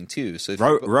directing, too. So if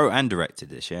you wrote and directed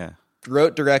this, yeah.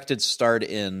 wrote, directed, starred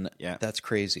in. Yeah. That's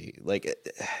crazy. Like,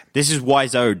 This is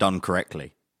Wiseau done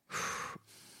correctly.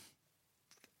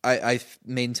 I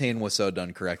maintain Wiseau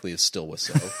done correctly is still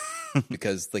Wiseau.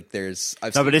 Because, like, I've No,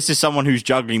 seen but this is someone who's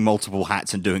juggling multiple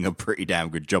hats and doing a pretty damn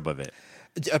good job of it.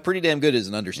 a pretty damn good is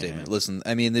an understatement. Listen,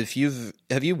 I mean,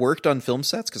 have you worked on film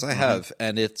sets? Because I have,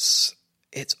 and it's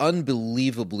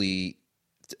unbelievably,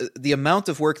 the amount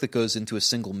of work that goes into a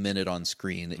single minute on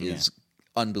screen is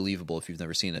unbelievable if you've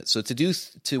never seen it. So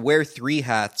to wear 3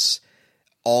 hats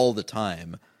all the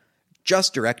time,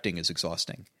 just directing is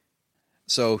exhausting.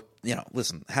 So,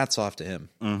 listen, hats off to him.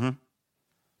 Mm-hmm.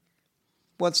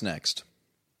 What's next?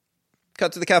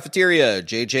 Cut to the cafeteria.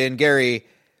 JJ and Gary,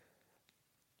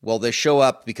 well, they show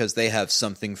up because they have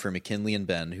something for McKinley and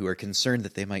Ben, who are concerned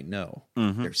that they might know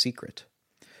their secret.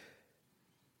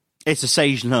 It's a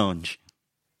sage lounge.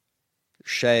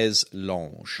 Chaise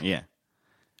lounge. Yeah.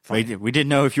 We didn't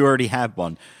know if you already had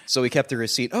one. So we kept the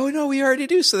receipt. Oh, no, we already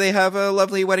do. So they have a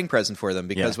lovely wedding present for them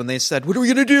because Yeah. when they said, what are we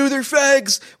going to do? They're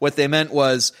fags. What they meant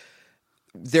was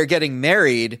they're getting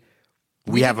married.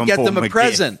 We haven't Get bought them a gift.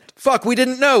 present. Fuck, we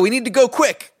didn't know. We need to go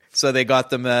quick. So they got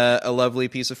them a lovely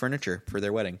piece of furniture for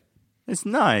their wedding. It's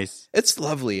nice. It's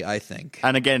lovely, I think.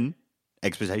 And again,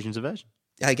 expectation subversion.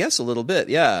 I guess a little bit,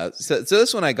 yeah. So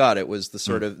this one I got, it was the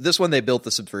sort of, this one they built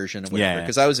the subversion and whatever, Yeah.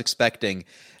 because I was expecting,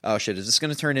 oh shit, is this going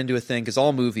to turn into a thing? Because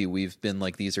all movie we've been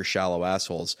like, these are shallow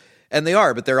assholes. And they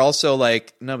are, but they're also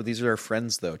like, no, but these are our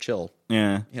friends though, chill.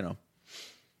 Yeah.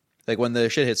 Like when the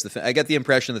shit hits the fan, I get the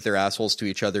impression that they're assholes to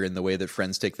each other in the way that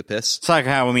friends take the piss. It's like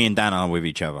how me and Dan are with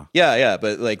each other. Yeah,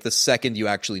 but like the second you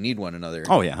actually need one another,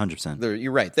 Oh, yeah, 100%.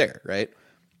 you're right there, right?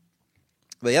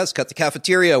 But yes, cut the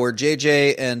cafeteria where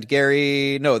JJ and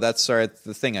Gary. No, that's the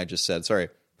thing I just said. Sorry.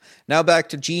 Now back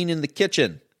to Gene in the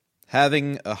kitchen,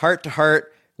 having a heart to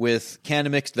heart with can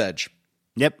of mixed veg,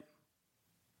 Yep.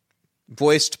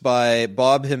 voiced by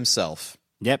Bob himself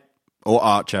Yep. Or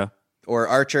Archer. or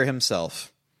Archer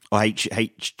himself Or H.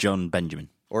 John Benjamin.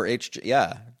 or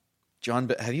yeah.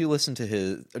 Have you listened to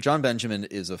his? John Benjamin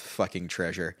is a fucking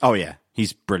treasure. Oh, yeah.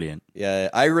 He's brilliant. Yeah,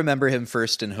 I remember him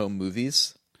first in home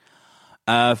movies.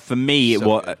 For me,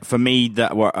 So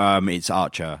it's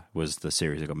Archer was the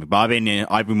series that got me. But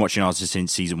I've been watching Archer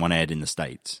since season 1 aired in the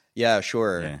States. Yeah,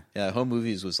 sure. Yeah. Yeah, Home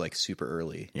Movies was like super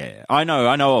early. Yeah. I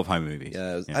know of home movies.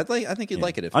 Yeah, I think you'd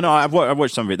like it if I know. I've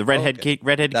watched some of it. The redhead okay.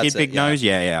 kid, That's big it, yeah. nose.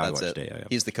 Yeah. I That's watched it. it. Yeah.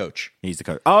 He's the coach. He's the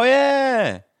coach. Oh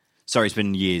yeah. Sorry, it's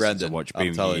been years Brendan, since I watched.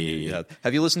 I'm telling you. Yeah.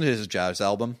 Have you listened to his jazz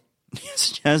album?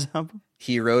 Yes, jazz album.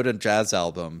 He wrote a jazz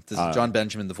album. This is John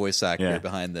Benjamin, the voice actor Yeah.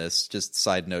 behind this. Just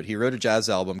side note, he wrote a jazz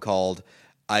album called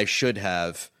 "I Should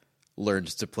Have Learned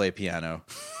to Play Piano."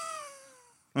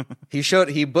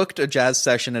 He booked a jazz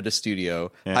session at a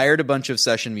studio, hired a bunch of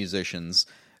session musicians,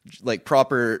 like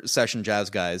proper session jazz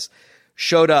guys,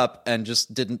 showed up and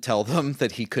just didn't tell them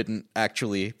that he couldn't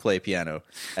actually play piano,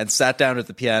 and sat down at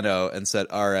the piano and said,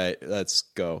 "All right, let's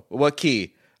go. What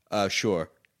key? Sure."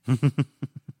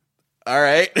 All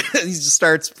right. He just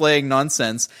starts playing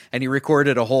nonsense, and he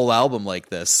recorded a whole album like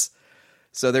this.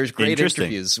 So there's great Interesting.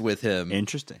 interviews with him.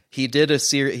 Interesting. He did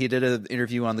an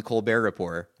interview on the Colbert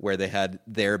Report where they had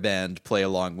their band play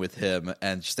along with him,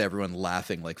 and just everyone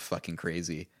laughing like fucking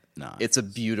crazy. Nice. It's a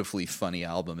beautifully funny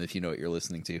album if you know what you're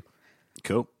listening to.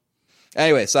 Cool.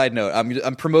 Anyway, side note,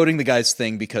 I'm promoting the guy's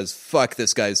thing because fuck,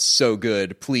 this guy's so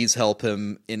good. Please help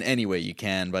him in any way you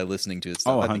can by listening to his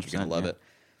stuff. Oh, I think you're 100%, gonna love yeah. it.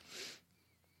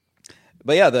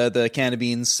 But yeah, the can of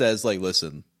beans says, like,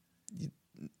 listen,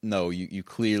 no, you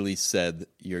clearly said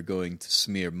you're going to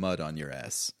smear mud on your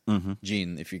ass. Mm-hmm.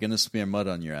 Gene, if you're going to smear mud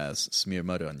on your ass, smear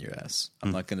mud on your ass.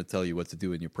 I'm not going to tell you what to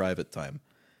do in your private time.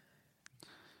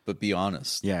 But be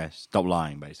honest. Yeah. Stop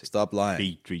lying, basically. Stop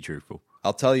lying. Be truthful.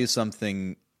 I'll tell you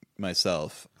something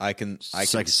myself. I can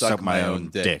suck my own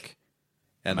dick.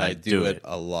 And I do it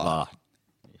a lot.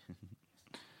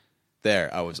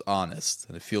 There, I was honest,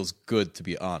 and it feels good to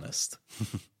be honest.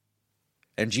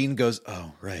 And Gene goes,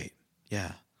 "Oh, right.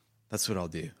 Yeah, that's what I'll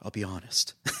do. I'll be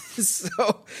honest."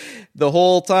 So the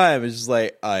whole time it's just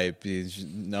like,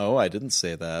 no, I didn't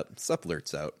say that. Stuff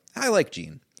blurts out. I like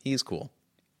Gene. He's cool.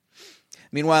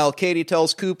 Meanwhile, Katie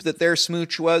tells Coop that their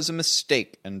smooch was a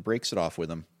mistake and breaks it off with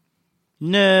him.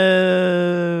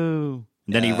 No.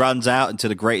 And then he runs out into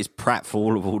the greatest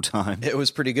pratfall of all time. It was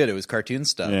pretty good. It was cartoon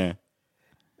stuff. Yeah.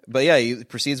 But yeah, he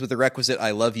proceeds with the requisite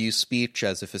 "I love you" speech,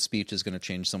 as if a speech is going to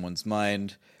change someone's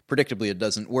mind. Predictably, it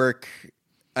doesn't work.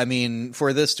 I mean,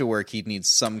 for this to work, he'd need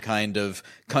some kind of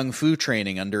kung fu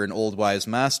training under an old wise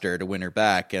master to win her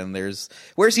back. And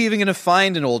where's he even going to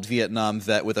find an old Vietnam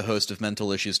vet with a host of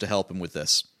mental issues to help him with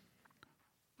this?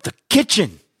 The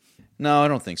kitchen. No, I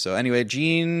don't think so. Anyway,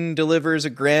 Gene delivers a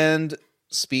grand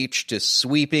speech to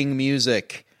sweeping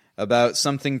music about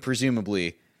something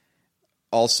presumably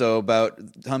also about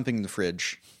humping the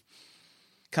fridge.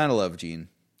 Kind of love Gene.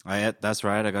 That's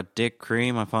right. I got dick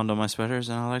cream I found on my sweaters,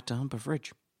 and I like to hump a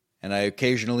fridge. And I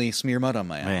occasionally smear mud on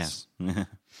my ass. Yes.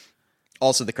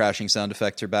 Also, the crashing sound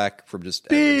effects are back from just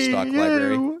every stock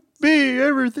library. Be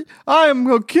everything. I'm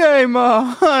okay,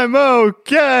 Ma. I'm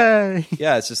okay.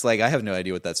 Yeah, it's just like, I have no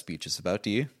idea what that speech is about. Do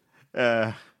you?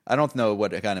 I don't know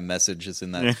what kind of message is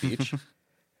in that speech.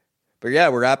 But yeah,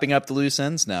 we're wrapping up the loose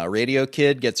ends now. Radio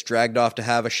Kid gets dragged off to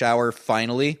have a shower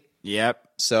finally. Yep.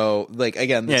 So, like,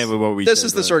 again, this, but what we this said,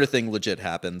 is the sort of thing legit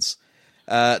happens.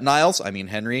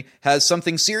 Henry, has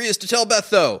something serious to tell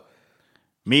Beth, though.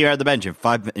 Me here at the bench in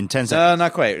 10 seconds.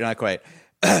 Not quite.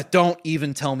 Don't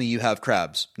even tell me you have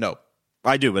crabs. No.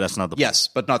 I do, but that's not the point. Yes,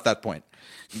 but not that point.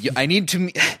 I need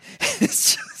to...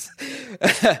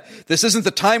 This isn't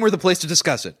the time or the place to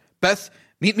discuss it. Beth,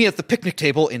 meet me at the picnic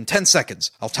table in 10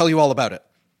 seconds. I'll tell you all about it.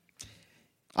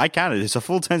 I counted. It's a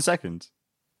full 10 seconds.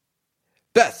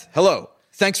 Beth, hello.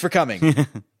 Thanks for coming.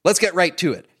 Let's get right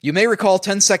to it. You may recall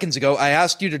 10 seconds ago, I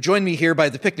asked you to join me here by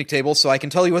the picnic table so I can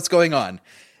tell you what's going on.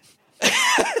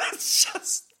 It's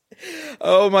just...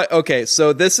 Oh my... Okay,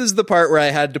 so this is the part where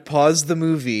I had to pause the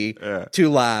movie to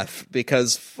laugh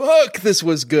because fuck, this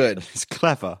was good. It's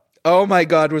clever. Oh my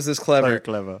God, was this clever. Very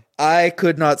clever. I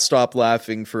could not stop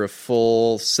laughing for a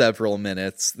full several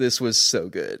minutes. This was so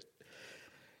good.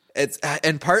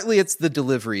 And partly it's the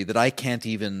delivery that I can't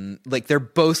even... Like, they're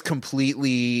both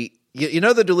completely... You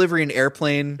know the delivery in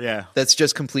Airplane? Yeah. That's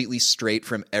just completely straight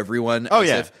from everyone? Oh, as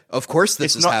yeah. if, of course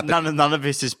this is happening. None of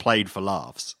this is played for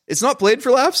laughs. It's not played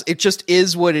for laughs. It just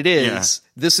is what it is. Yeah.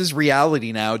 This is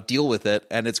reality now. Deal with it,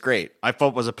 and it's great. I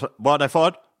thought what I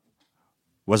thought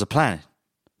was a planet.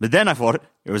 But then I thought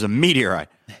it was a meteorite.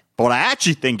 But what I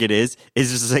actually think it is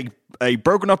it's a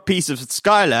broken up piece of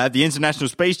Skylab, the International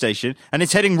Space Station, and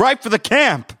it's heading right for the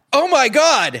camp. Oh my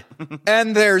God!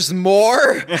 And there's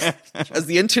more? As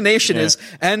the intonation is,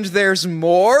 and there's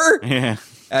more? Yeah.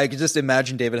 I could just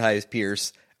imagine David Hyde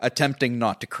Pierce attempting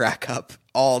not to crack up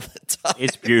all the time.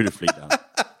 It's beautifully done.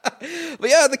 But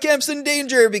yeah, the camp's in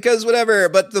danger because whatever.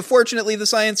 But fortunately, the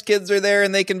science kids are there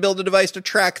and they can build a device to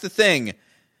track the thing.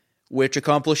 Which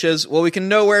accomplishes, well, we can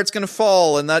know where it's going to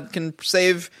fall, and that can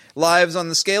save lives on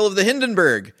the scale of the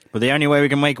Hindenburg. But the only way we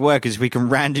can make it work is we can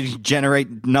randomly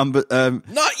generate number.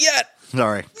 Not yet!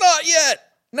 Sorry. Not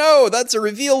yet! No, that's a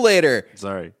reveal later.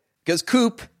 Sorry. Because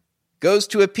Coop goes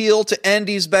to appeal to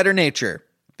Andy's better nature.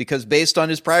 Because based on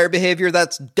his prior behavior,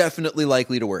 that's definitely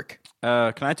likely to work.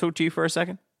 Can I talk to you for a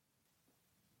second?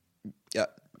 Yeah.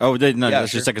 Oh, no, Yeah,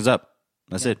 that's sure. your seconds up.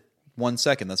 That's it. 1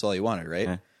 second, that's all you wanted, right?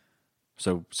 Yeah.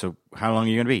 So how long are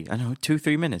you going to be? I don't know,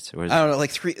 2-3 minutes. Or is I don't know,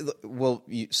 like 3. Well,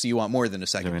 so you want more than a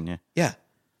second? it, yeah.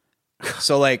 Yeah.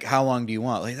 So, like, how long do you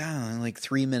want? Like, I don't know, like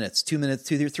 3 minutes, 2 minutes,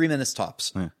 3 minutes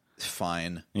tops. Yeah.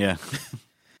 Fine. Yeah.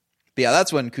 But yeah,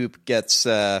 that's when Coop gets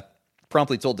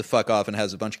promptly told to fuck off and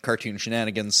has a bunch of cartoon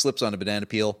shenanigans, slips on a banana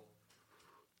peel,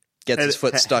 gets his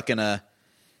foot stuck in a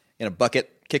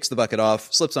bucket, kicks the bucket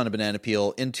off, slips on a banana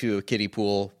peel into a kiddie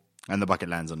pool. And the bucket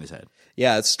lands on his head.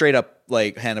 Yeah, it's straight up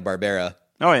like Hanna-Barbera.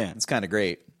 Oh, yeah. It's kind of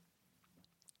great.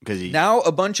 Because Now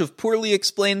a bunch of poorly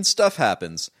explained stuff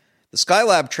happens. The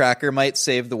Skylab tracker might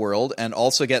save the world and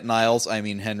also get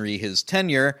Henry, his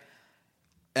tenure,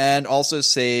 and also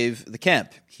save the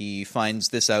camp. He finds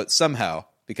this out somehow,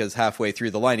 because halfway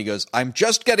through the line he goes, I'm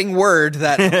just getting word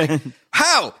that... like,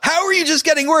 how? How are you just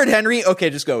getting word, Henry? Okay,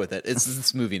 just go with it. It's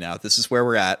this movie now. This is where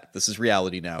we're at. This is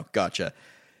reality now. Gotcha.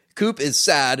 Coop is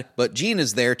sad, but Jean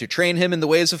is there to train him in the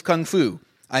ways of Kung Fu.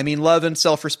 I mean love and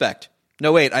self-respect.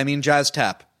 No, wait, I mean jazz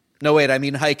tap. No, wait, I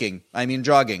mean hiking. I mean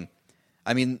jogging.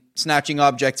 I mean snatching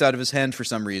objects out of his hand for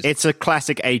some reason. it's a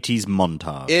classic 80s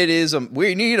montage. It is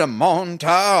we need a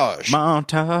montage.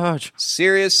 Montage.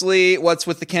 Seriously, what's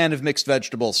with the can of mixed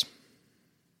vegetables?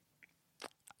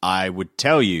 I would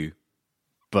tell you,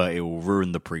 but it will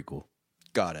ruin the prequel.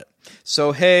 Got it.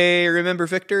 So, hey, remember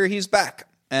Victor? He's back.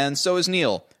 And so is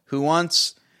Neil, who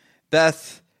wants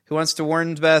to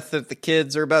warn Beth that the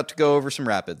kids are about to go over some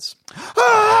rapids.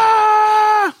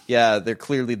 Ah! Yeah, they're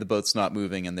clearly the boat's not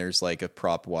moving, and there's like a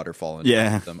prop waterfall in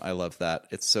front of them. I love that.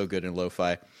 It's so good in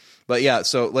lo-fi. But yeah,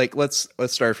 so like let's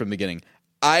start from the beginning.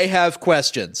 I have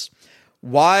questions.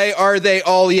 Why are they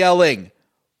all yelling?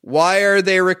 Why are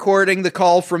they recording the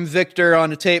call from Victor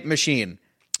on a tape machine?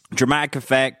 Dramatic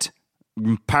effect,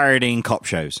 parodying cop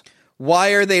shows. Why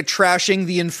are they trashing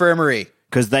the infirmary?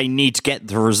 Because they need to get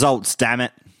the results, damn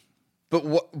it. But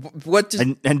what does...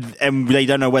 And they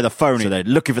don't know where the phone is. So they're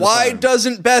looking for the Why phone.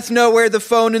 doesn't Beth know where the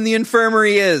phone in the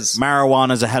infirmary is?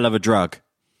 Marijuana's a hell of a drug.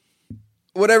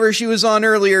 Whatever she was on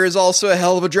earlier is also a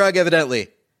hell of a drug, evidently.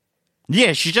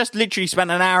 Yeah, she just literally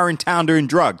spent an hour in town doing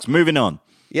drugs. Moving on.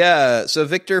 Yeah, so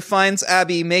Victor finds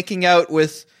Abby making out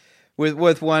with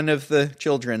one of the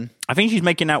children. I think she's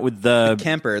making out with the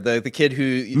Camper, the kid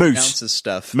who Moose. announces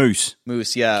stuff. Moose.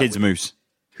 Moose, yeah. Kid's Moose.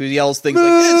 Who yells things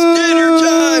like, it's dinner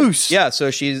time! Moose! Yeah,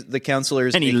 so the counselor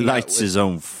is And he making out lights with- his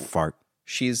own fart.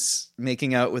 She's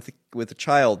making out with a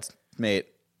child mate.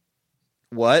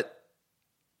 What?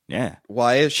 Yeah.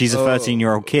 Why is She's a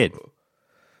 13-year-old kid.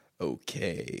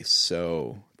 Okay,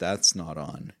 so that's not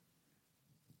on.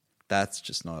 That's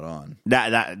just not on.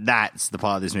 That's the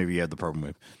part of this movie you have the problem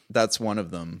with. That's one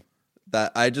of them.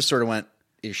 That I just sort of went,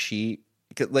 is she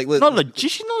like She's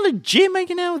not legit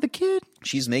making out with a kid.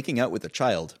 she's making out with a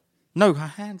child? No, her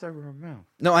hands over her mouth.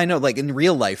 No, I know, like in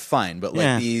real life, fine, but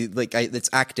like Yeah. it's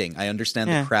acting. I understand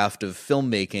Yeah. the craft of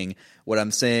filmmaking. What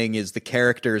I'm saying is the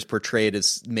character is portrayed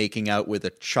as making out with a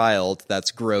child.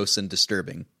 That's gross and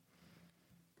disturbing.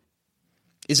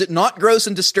 Is it not gross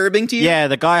and disturbing to you? Yeah,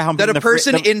 the guy humping That a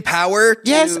person in power.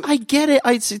 Yes, I get it.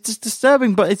 It's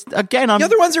disturbing, but it's again. The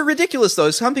other ones are ridiculous, though.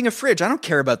 It's humping a fridge. I don't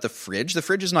care about the fridge. The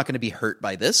fridge is not going to be hurt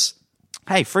by this.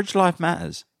 Hey, fridge life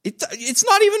matters. It's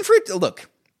not even fridge. Look,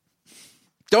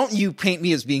 don't you paint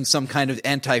me as being some kind of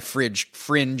anti-fridge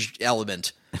fringe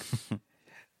element.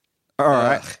 All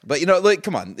right. But you know, like,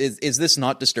 come on, is this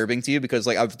not disturbing to you? Because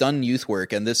like I've done youth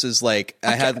work, and this is like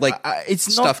I had like it's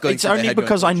stuff not. going. It's through my only head going,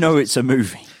 because I know it's a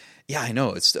movie. Yeah, I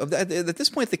know. It's at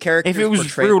this point the character. If it was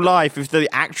portrayed, real life, if the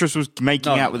actress was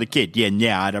making No, out no, with a kid,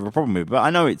 yeah, I'd have a problem with it. But I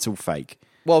know it's all fake.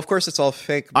 well, of course, it's all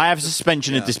fake. I have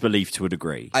suspension of disbelief to a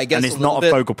degree. I guess and it's a not little a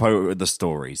bit- focal point of the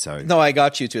story. So No, I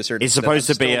got you to a certain. it's extent. supposed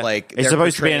to I'm be still, a, like it's they're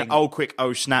supposed to be an portraying-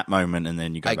 quick snap moment, and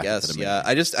then you go I back guess, to the movie. yeah.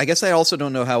 I guess I also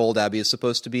don't know how old Abby is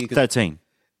supposed to be. 'Cause- 13.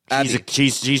 Abby.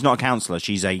 She's not a counselor.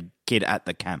 She's a kid at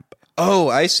the camp. Oh,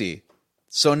 I see.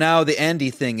 So now the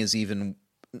Andy thing is even.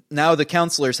 Now the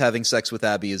counselor's having sex with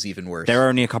Abby is even worse. They're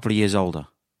only a couple of years older.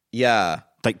 Yeah.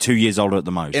 Like 2 years older at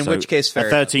the most. In which case, fair a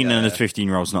 13 enough, and a yeah.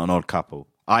 15-year-old's not an odd couple.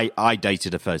 I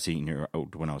dated a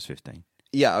 13-year-old when I was 15.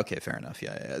 Yeah, okay, fair enough.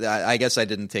 Yeah. I guess I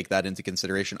didn't take that into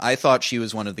consideration. I thought she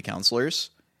was one of the counselors.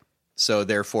 So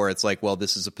therefore it's like, well,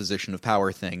 this is a position of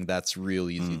power thing. That's real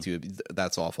easy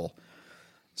that's awful.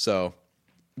 So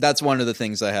that's one of the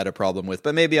things I had a problem with.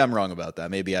 But maybe I'm wrong about that.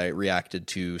 Maybe I reacted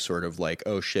to sort of like,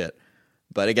 oh shit.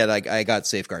 But again, I got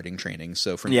safeguarding training,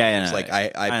 so for me, it's like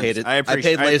I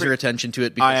paid laser attention to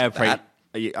it because of that.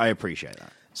 I appreciate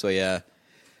that. So yeah.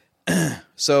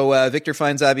 So Victor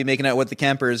finds Abby making out with the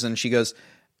campers, and she goes,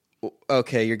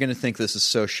 "Okay, you're going to think this is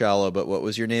so shallow, but what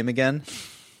was your name again?"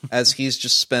 As he's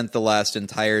just spent the last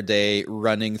entire day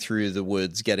running through the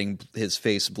woods, getting his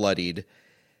face bloodied,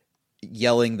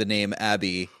 yelling the name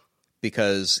Abby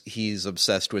because he's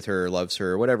obsessed with her, loves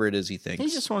her, whatever it is he thinks. He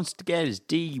just wants to get his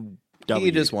DW.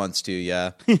 He just wants to,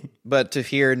 yeah. But to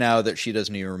hear now that she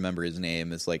doesn't even remember his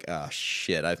name, it's like, oh,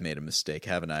 shit, I've made a mistake,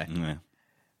 haven't I? Yeah.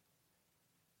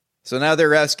 So now they're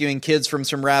rescuing kids from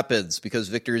some rapids because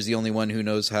Victor is the only one who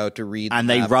knows how to read. And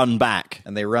they run back.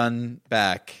 And they run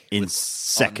back. In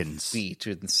seconds. Feet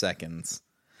in seconds.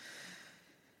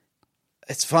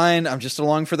 It's fine. I'm just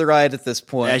along for the ride at this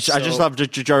point. Yeah, I just love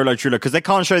Jolo Trula because they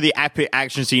can't show the epic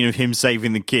action scene of him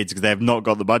saving the kids because they have not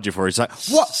got the budget for it. It's like,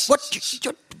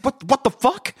 what the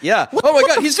fuck? Yeah. What, oh my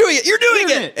God, he's doing it. You're doing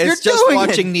it. You're It's just doing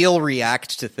watching it. Neil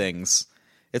react to things.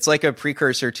 It's like a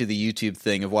precursor to the YouTube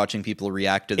thing of watching people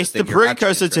react to the It's thing the you're actually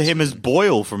precursor to him interested as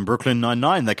Boyle from Brooklyn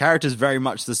Nine-Nine. The character's very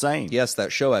much the same. Yes,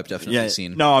 that show I've definitely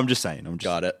seen. No, I'm just saying.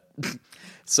 Got it.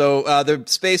 So the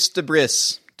space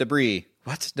debris.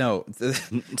 What? No.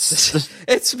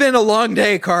 It's been a long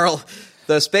day, Carl.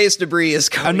 The space debris is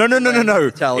coming. No.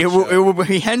 It It will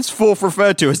be henceforth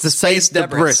referred to as the space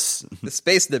debris. The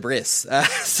space debris.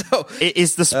 So It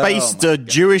is the space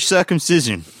Jewish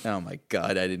circumcision. oh my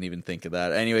God, I didn't even think of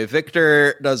that. Anyway,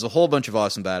 Victor does a whole bunch of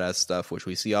awesome badass stuff, which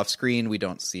we see off screen. We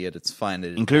don't see it. It's fine.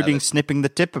 Including snipping the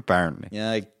tip, apparently.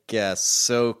 Yeah, I guess.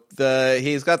 So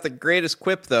he's got the greatest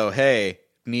quip, though. Hey,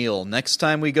 Neil, next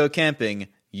time we go camping,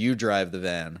 you drive the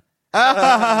van.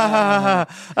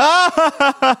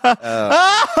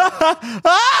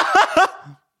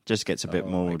 Just gets a bit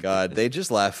more. Oh my God, they just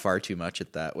laugh far too much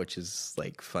at that, which is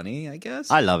like funny, I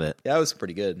guess. I love it. Yeah, it was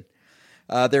pretty good.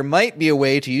 There might be a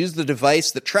way to use the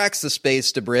device that tracks the space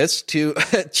debris to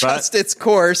adjust its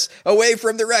course away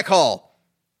from the rec hall.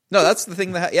 No, that's the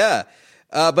thing that,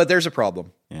 but there's a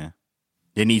problem. Yeah.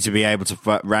 They need to be able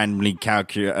to randomly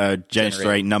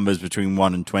generate numbers between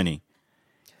 1 and 20.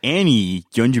 Any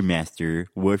Dungeon Master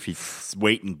worth his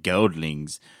weight in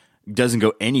goldlings doesn't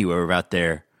go anywhere without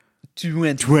their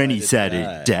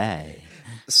 20-sided die.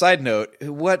 Side note,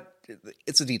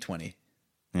 it's a D20.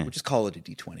 We'll just call it a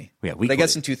D20. Yeah, but I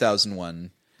guess in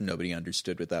 2001, nobody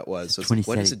understood what that was. So it's like,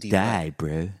 what is a D20? Die,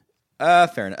 bro.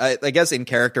 Fair enough. I guess in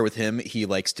character with him, he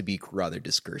likes to be rather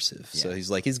discursive. Yeah. So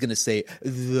he's going to say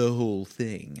the whole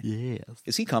thing. Yes.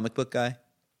 Is he comic book guy?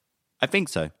 I think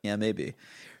so. Yeah, maybe.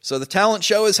 So the talent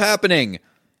show is happening.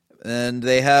 And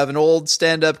they have an old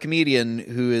stand-up comedian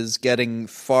who is getting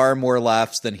far more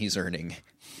laughs than he's earning.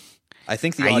 I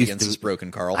think the audience is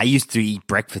broken, Carl. I used to eat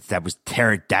breakfast that was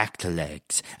pterodactyl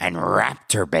eggs and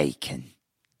raptor bacon.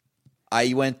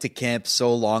 I went to camp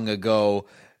so long ago.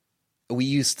 We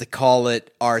used to call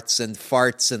it arts and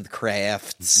farts and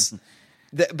crafts.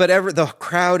 But the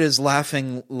crowd is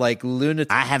laughing like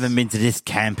lunatics. I haven't been to this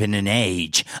camp in an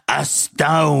age. A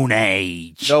stone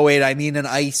age. No, wait, I mean an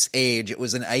ice age. It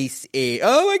was an ice age.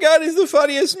 Oh my God, he's the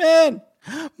funniest man.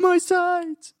 My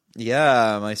sides.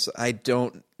 Yeah,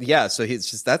 so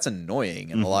he's just, that's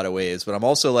annoying in a lot of ways. But I'm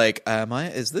also like,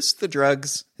 is this the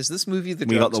drugs? Is this movie the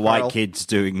drugs, We got the Carl? white kids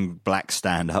doing black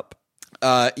stand-up.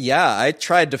 Yeah, I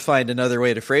tried to find another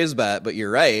way to phrase that, but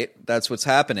you're right. That's what's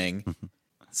happening.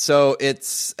 So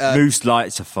it's... Moose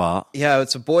lights a fart. Yeah,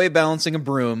 it's a boy balancing a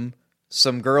broom.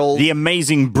 Some girl... The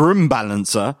amazing broom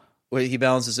balancer. He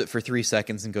balances it for 3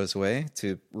 seconds and goes away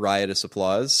to riotous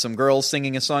applause. Some girl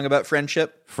singing a song about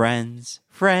friendship. Friends,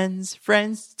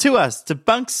 to us, to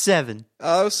bunk 7.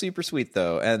 Oh, super sweet,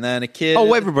 though. And then a kid...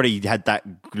 Oh, everybody had that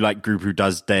like group who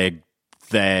does their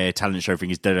talent show thing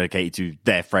is dedicated to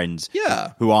their friends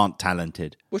who aren't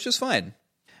talented. Which is fine.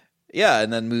 Yeah,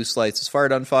 and then Moose lights his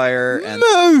fart on fire. And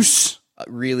Moose! A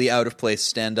really out-of-place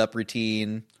stand-up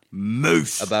routine.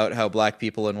 Moose! About how black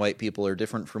people and white people are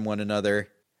different from one another.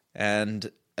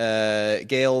 And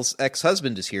Gail's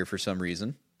ex-husband is here for some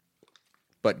reason.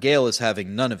 But Gail is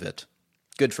having none of it.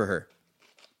 Good for her.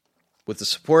 With the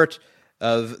support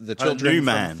of the children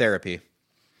from therapy.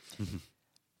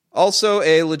 Also,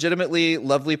 a legitimately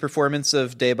lovely performance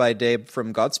of Day by Day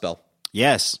from Godspell.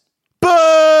 Yes. But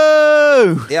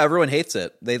no. Yeah, everyone hates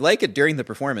it. They like it during the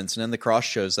performance, and then the cross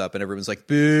shows up, and everyone's like,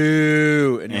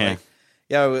 boo! And you're Yeah. like,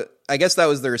 yeah, I guess that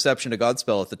was the reception to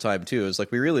Godspell at the time, too. It was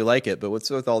like, we really like it, but what's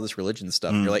with all this religion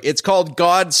stuff? And you're like, it's called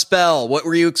Godspell. What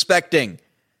were you expecting?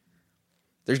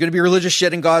 There's going to be religious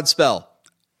shit in Godspell.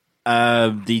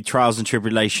 The trials and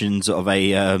tribulations of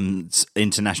a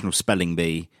international spelling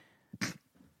bee,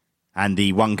 and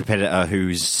the one competitor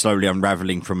who's slowly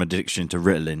unraveling from addiction to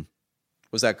Ritalin.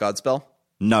 Was that Godspell?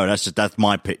 No, that's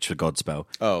my pitch for Godspell.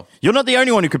 Oh. You're not the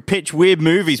only one who could pitch weird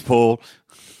movies, Paul.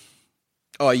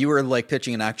 Oh, you were like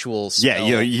pitching an actual spell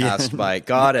cast by.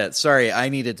 Got it. Sorry, I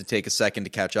needed to take a second to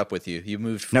catch up with you. You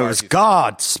moved far. No, it was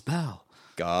Godspell.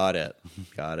 Got it.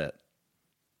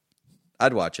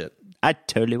 I'd watch it. I'd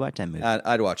totally watch that movie.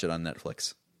 I'd watch it on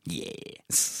Netflix. Yeah.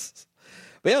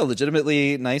 But yeah,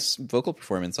 legitimately nice vocal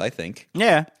performance, I think.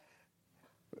 Yeah.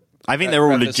 I think they're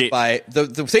all Prefaced legit. By the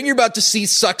thing you're about to see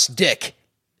sucks dick.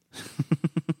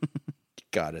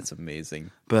 God, it's amazing.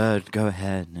 Bird, go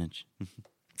ahead, Nudge.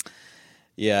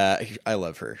 Yeah, I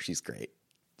love her. She's great.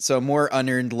 So more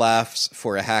unearned laughs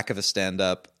for a hack of a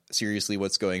stand-up. Seriously,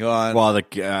 what's going on? While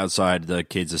outside, the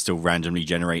kids are still randomly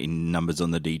generating numbers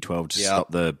on the D12 to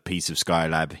stop the piece of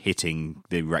Skylab hitting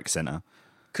the rec center.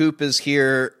 Coop is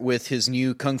here with his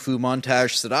new Kung Fu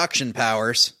montage seduction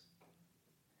powers.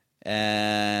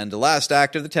 And the last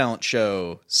act of the talent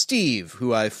show, Steve,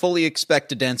 who I fully expect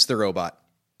to dance the robot.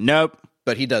 Nope.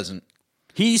 But he doesn't.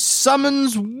 He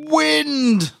summons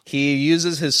wind. He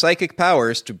uses his psychic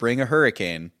powers to bring a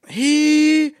hurricane.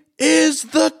 He is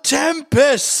the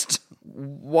Tempest.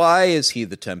 Why is he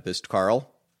the Tempest, Carl?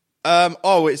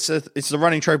 It's the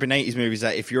running trope in 80s movies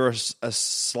that if you're a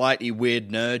slightly weird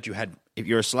nerd, you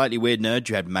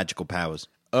had magical powers.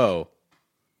 Oh.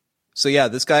 So yeah,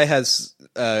 this guy has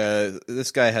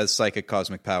psychic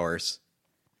cosmic powers.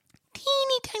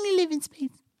 Teeny tiny living space.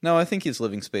 No, I think his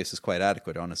living space is quite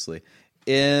adequate, honestly.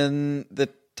 In the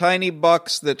tiny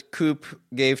box that Coop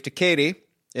gave to Katie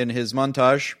in his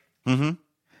montage,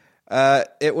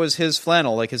 it was his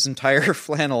flannel, like his entire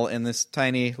flannel in this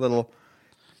tiny little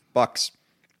box,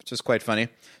 which is quite funny.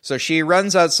 So she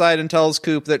runs outside and tells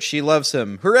Coop that she loves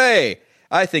him. Hooray!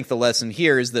 I think the lesson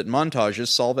here is that montages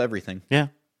solve everything. Yeah.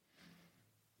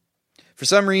 For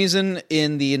some reason,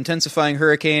 in the intensifying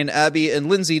hurricane, Abby and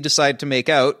Lindsay decide to make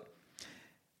out.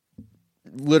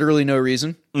 Literally no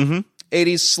reason.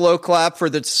 80s slow clap for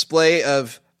the display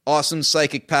of awesome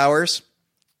psychic powers.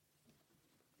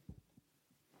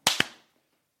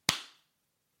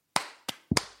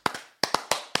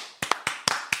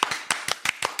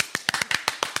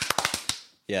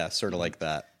 Yeah, sort of like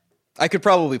that. I could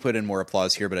probably put in more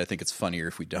applause here, but I think it's funnier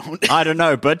if we don't. I don't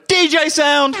know, but DJ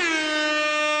sound.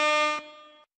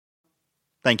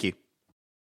 Thank you.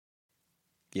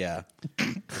 Yeah.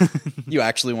 You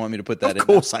actually want me to put that in? Of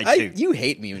course I do. You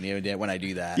hate me when I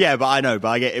do that. Yeah, but I know. But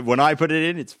I get when I put it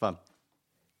in, it's fun.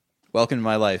 Welcome to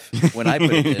my life. When I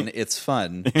put it in, it's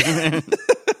fun.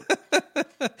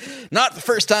 Not the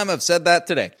first time I've said that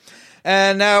today.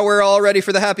 And now we're all ready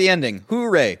for the happy ending.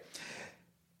 Hooray.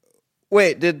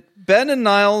 Wait, did Ben and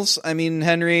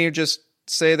Henry, just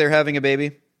say they're having a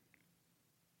baby?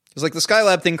 It's like the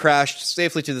Skylab thing crashed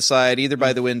safely to the side, either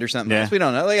by the wind or something else. We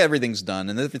don't know. Like, everything's done,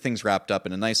 and everything's wrapped up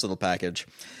in a nice little package.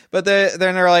 But then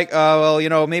they're like, oh,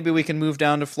 well, maybe we can move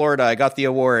down to Florida. I got the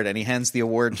award. And he hands the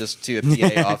award just to a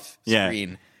PA off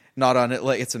screen. Not on it.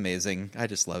 Like, it's amazing. I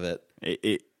just love it.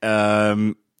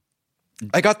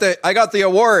 I got the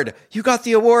award. You got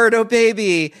the award, oh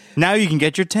baby. Now you can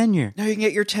get your tenure. Now you can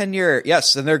get your tenure.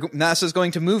 Yes, and NASA's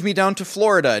going to move me down to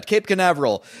Florida at Cape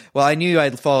Canaveral. Well, I knew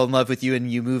I'd fall in love with you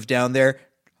and you moved down there.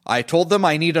 I told them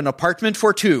I need an apartment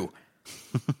for 2.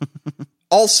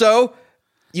 Also,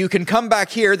 you can come back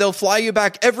here. They'll fly you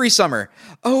back every summer.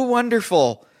 Oh,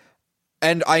 wonderful.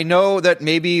 And I know that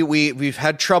maybe we've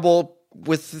had trouble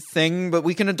with the thing, but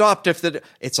we can adopt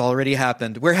it's already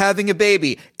happened. We're having a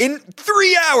baby in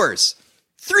 3 hours.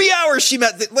 3 hours she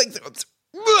met hang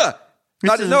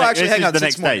on. The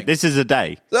next day. This is a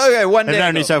day. Okay, one day. They've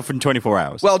known yourself in 24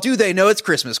 hours. Well, do they know it's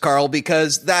Christmas, Carl?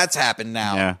 Because that's happened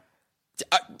now. Yeah.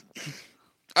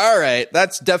 All right,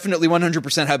 that's definitely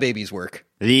 100% how babies work.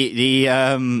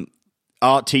 The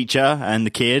art teacher and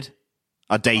the kid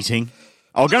are dating.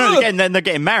 Then they're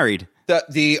getting married.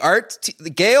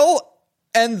 The Gail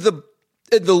and the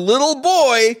little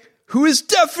boy, who is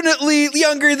definitely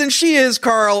younger than she is,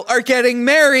 Carl, are getting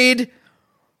married.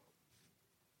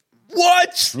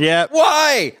 What? Yeah.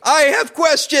 Why? I have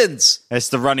questions. It's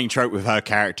the running trope with her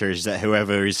character is that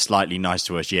whoever is slightly nice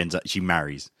to her, she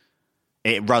marries.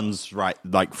 It runs right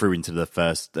through into the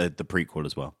first the prequel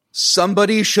as well.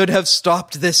 Somebody should have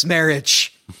stopped this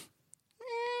marriage.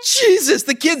 Jesus,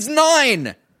 the kid's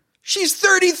 9. She's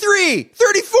 33,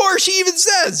 34, she even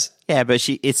says. Yeah, but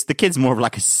it's the kid's more of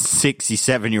like a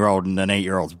 67-year-old in an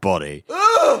 8-year-old's body.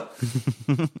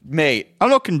 Mate. I'm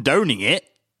not condoning it.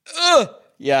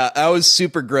 Yeah, that was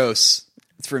super gross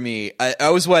for me. I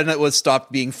was when it was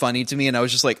stopped being funny to me, and I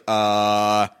was just like,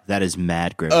 That is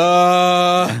mad gross.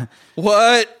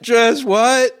 what? Just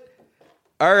what?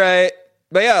 All right.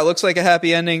 But yeah, it looks like a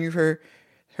happy ending for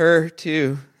her,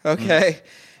 too. Okay.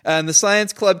 And the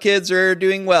Science Club kids are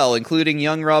doing well, including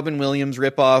young Robin Williams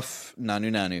ripoff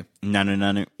Nanu Nanu.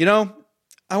 Nanu. You know,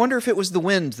 I wonder if it was the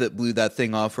wind that blew that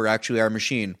thing off or actually our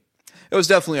machine. It was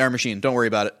definitely our machine. Don't worry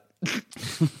about it.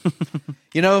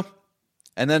 You know?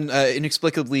 And then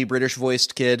inexplicably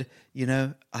British-voiced kid, you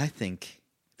know, I think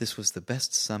this was the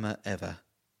best summer ever.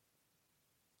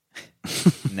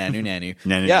 Nanu Nanu.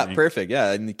 Yeah, Nanu. perfect.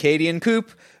 Yeah, and Katie and Coop.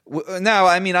 Now,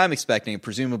 I mean, I'm expecting,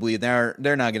 presumably, they're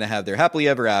not going to have their happily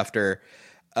ever after,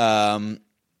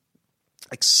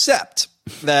 except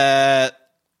that,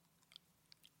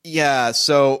 yeah.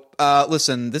 So,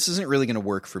 listen, this isn't really going to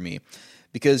work for me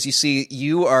because you see,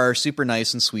 you are super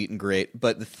nice and sweet and great,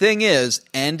 but the thing is,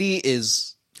 Andy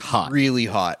is Hot. really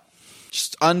hot,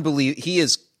 just unbelievable. He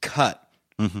is cut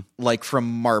like from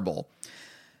marble.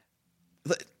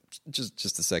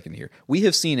 Just a second here. We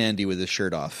have seen Andy with his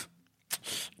shirt off.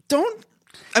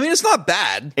 I mean, it's not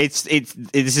bad. This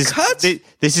is Cut?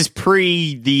 This is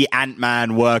pre the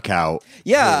Ant-Man workout.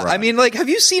 Yeah, All right. I mean, like, have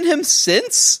you seen him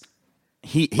since?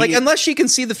 he Like, unless she can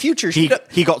see the future, he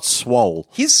got swole.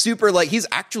 he's super, like, he's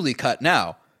actually cut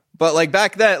now. But, like,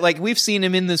 back then, like, we've seen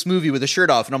him in this movie with a shirt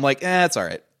off, and I'm like, it's all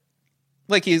right.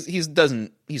 Like, he's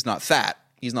not fat.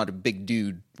 He's not a big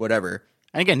dude, whatever.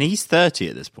 And again, he's 30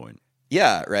 at this point.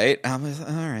 Yeah, right? I'm like,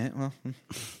 all right, well,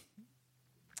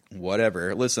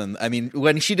 whatever. Listen, I mean,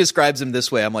 when she describes him this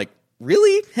way, I'm like,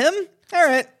 really? Him? All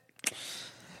right.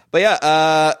 But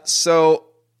yeah, so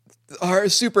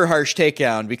super harsh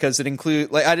takedown because it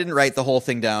includes, like, I didn't write the whole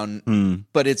thing down,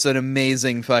 but it's an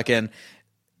amazing fucking,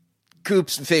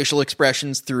 Coop's facial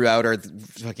expressions throughout are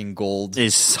fucking gold.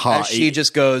 It's hot. As she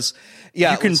just goes,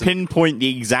 yeah. You can listen, pinpoint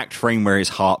the exact frame where his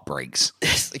heart breaks.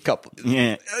 a couple.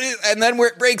 Yeah. And then where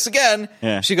it breaks again,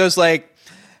 Yeah. she goes like,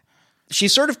 she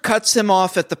sort of cuts him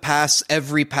off at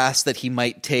every pass that he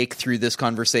might take through this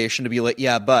conversation to be like,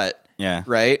 yeah, but. Yeah.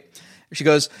 Right? She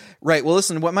goes, right, well,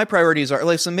 listen, what my priorities are,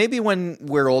 listen, maybe when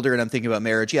we're older and I'm thinking about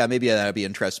marriage, yeah, maybe I'd be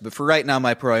interested. But for right now,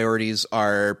 my priorities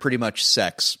are pretty much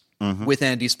sex. With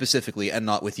Andy specifically and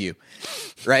not with you.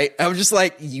 Right? I was just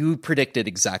like, you predicted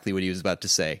exactly what he was about to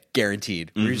say.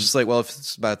 Guaranteed. You're just like, well, if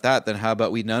it's about that, then how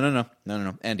about we... No.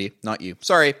 Andy, not you.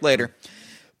 Sorry, later.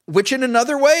 Which in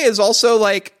another way is also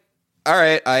like, all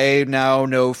right, I now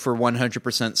know for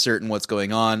 100% certain what's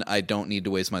going on. I don't need to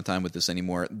waste my time with this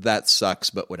anymore. That sucks,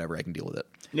 but whatever, I can deal with it.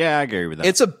 Yeah, I agree with that.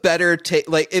 It's a better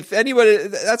like if anybody,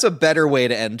 that's a better way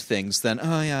to end things than,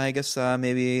 oh yeah, I guess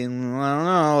maybe, I don't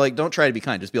know, like don't try to be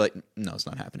kind, just be like, no, it's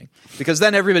not happening, because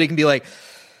then everybody can be like,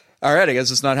 all right, I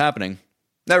guess it's not happening,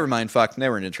 never mind, fuck,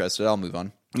 never interested, I'll move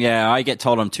on. Yeah, I get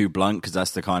told I'm too blunt because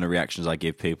that's the kind of reactions I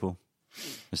give people.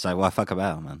 It's like, well, fuck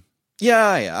about, man.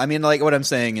 Yeah. I mean, like, what I'm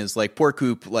saying is, like, poor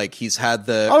Coop, like, he's had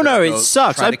the... Oh, no, it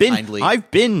sucks. I've been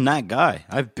that guy.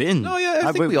 I've been. Oh, yeah,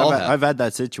 I think we all have. I've had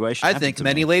that situation. I think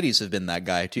many ladies have been that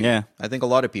guy, too. Yeah. I think a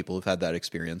lot of people have had that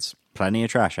experience. Plenty of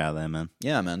trash out there, man.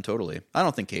 Yeah, man, totally. I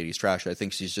don't think Katie's trash. I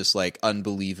think she's just, like,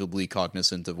 unbelievably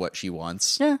cognizant of what she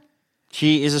wants. Yeah.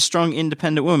 She is a strong,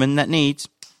 independent woman that needs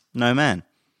no man.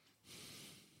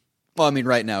 Well, I mean,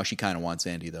 right now, she kind of wants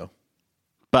Andy, though.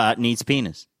 But needs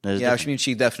penis. Yeah, I mean,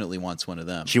 she definitely wants one of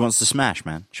them. She wants to smash,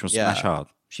 man. She wants to smash hard.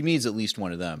 She needs at least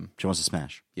one of them. She wants to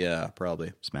smash. Yeah,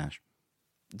 probably. Smash.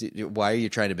 Why are you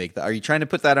trying to make that? Are you trying to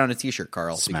put that on a t-shirt,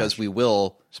 Carl? Smash. Because we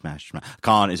will. Smash.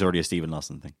 Can't is already a Stephen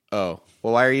Lawson thing. Oh,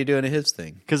 well, why are you doing a his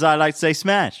thing? Because I like to say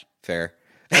smash. Fair.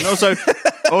 And also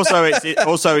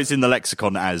it's in the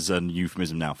lexicon as an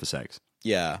euphemism now for sex.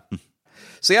 Yeah.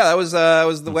 So yeah, that was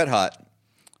the wet hot.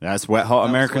 That's wet hot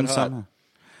American wet hot. summer.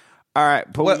 All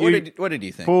right, Paul. What did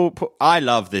you think? Paul, I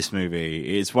love this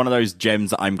movie. It's one of those gems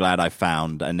that I'm glad I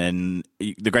found. And then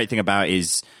the great thing about it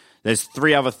is there's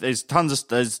tons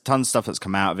of stuff that's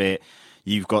come out of it.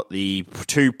 You've got the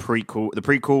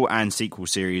prequel and sequel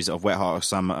series of Wet Hot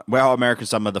American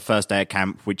Summer, the first day of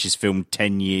camp, which is filmed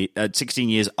 16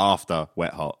 years after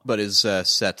Wet Hot, but is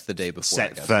set the day before.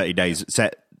 Set 30 days,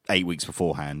 set 8 weeks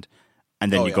beforehand.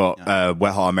 And then got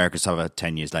Wet Hot American Summer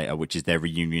 10 years later, which is their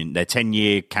reunion, their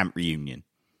 10-year camp reunion.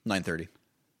 9:30.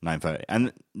 9:30.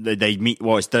 And they meet,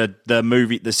 it's the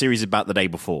movie, the series is about the day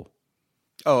before.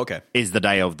 Oh, okay. Is the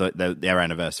day of their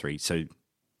anniversary. So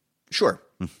sure.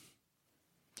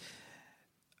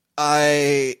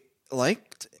 I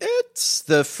liked it.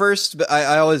 The first,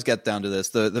 I always get down to this.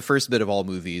 The first bit of all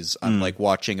movies, I'm like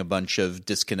watching a bunch of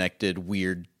disconnected,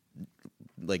 weird,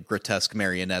 like grotesque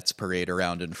marionettes parade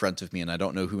around in front of me, and I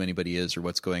don't know who anybody is or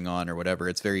what's going on or whatever.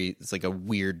 It's like a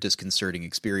weird, disconcerting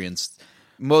experience.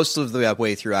 Most of the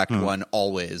way through Act 1,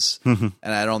 always. And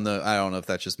I don't know if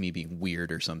that's just me being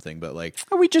weird or something, but like...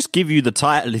 We just give you the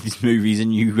title of these movies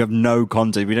and you have no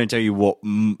context. We don't tell you what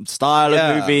style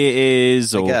of movie it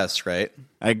is. Or, I guess, right?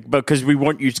 Because we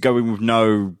want you to go in with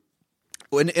no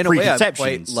in a way,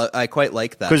 preconceptions. I quite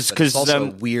like that. Because it's also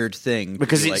a weird thing.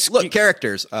 Because it's like, look,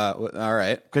 characters. All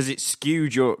right. Because it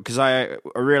skewed your... Because I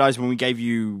realized when we gave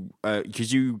you...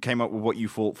 Because you came up with what you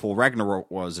thought for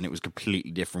Ragnarok was, and it was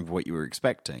completely different from what you were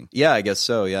expecting. Yeah, I guess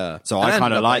so, yeah. So I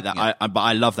kind of like that. But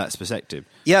I love that perspective.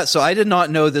 Yeah, so I did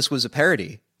not know this was a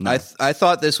parody. No. I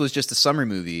thought this was just a summer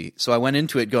movie, so I went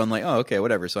into it going like, oh, okay,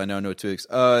 whatever. So I know no to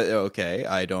okay,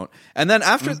 I don't. And then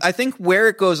after, I think where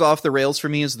it goes off the rails for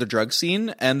me is the drug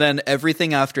scene, and then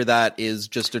everything after that is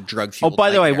just a drug fueled. Oh,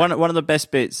 by the way, one of the best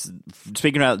bits.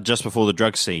 Speaking about just before the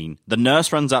drug scene, the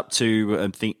nurse runs up to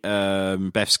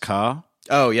Beth's car.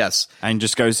 Oh yes, and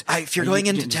just goes, if you're going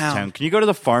into town, can you go to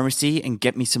the pharmacy and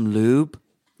get me some lube?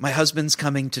 My husband's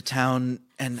coming to town,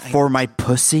 and for my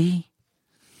pussy.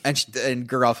 And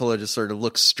Garofalo just sort of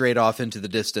looks straight off into the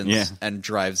distance and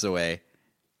drives away.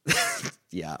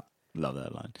 Yeah. Love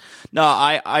that line.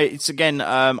 No, it's again,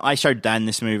 I showed Dan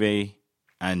this movie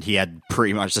and he had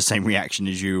pretty much the same reaction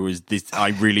as you. Was this, I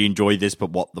really enjoyed this,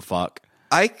 but what the fuck?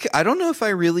 I don't know if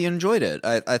I really enjoyed it.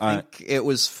 I think it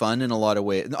was fun in a lot of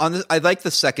ways. I like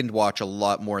the second watch a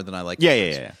lot more than I like.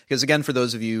 Yeah. Because again, for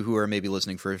those of you who are maybe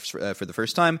listening for the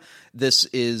first time, this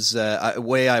is a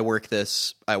way I work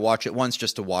this. I watch it once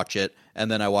just to watch it, and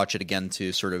then I watch it again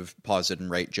to sort of pause it and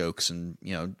write jokes and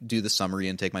do the summary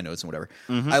and take my notes and whatever.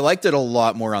 I liked it a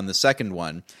lot more on the second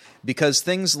one because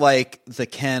things like the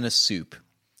can of soup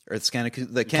or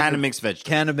the can of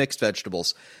mixed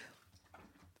vegetables.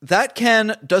 That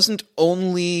can doesn't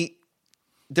only...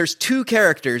 There's two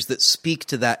characters that speak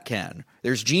to that can.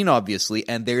 There's Gene, obviously,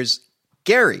 and there's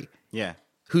Gary. Yeah.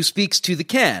 Who speaks to the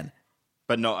can.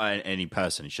 But not any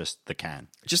person, it's just the can.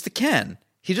 Just the can.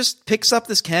 He just picks up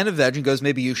this can of veg and goes,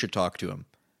 maybe you should talk to him.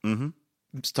 Mm-hmm.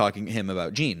 He's talking to him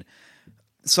about Gene.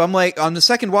 So I'm like, on the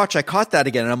second watch, I caught that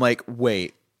again, and I'm like,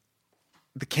 wait.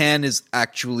 The can is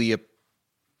actually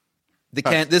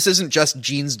can. This isn't just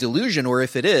Gene's delusion, or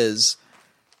if it is...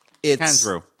 Can's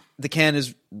real. The can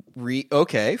is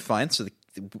okay, fine. So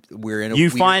we're in a you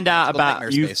find out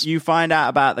about you find out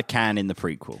about the can in the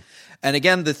prequel. And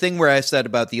again, the thing where I said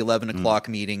about the 11 o'clock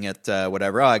meeting at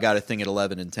whatever, I got a thing at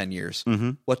 11 in 10 years.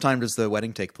 Mm-hmm. What time does the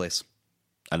wedding take place?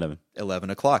 11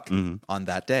 o'clock on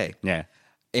that day. Yeah.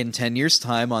 In 10 years'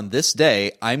 time, on this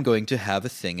day, I'm going to have a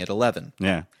thing at 11.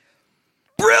 Yeah.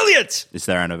 Brilliant! It's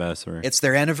their anniversary. It's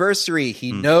their anniversary.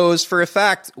 He knows for a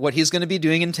fact what he's going to be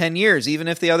doing in 10 years, even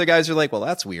if the other guys are like, well,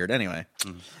 that's weird. Anyway.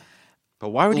 But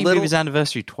why would he move his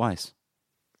anniversary twice?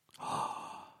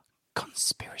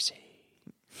 Conspiracy.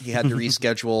 He had to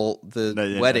reschedule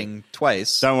the wedding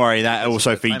twice. Don't worry, that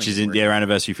also features in their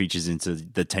anniversary features into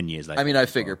the 10 years later. I mean, I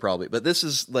figure probably. But this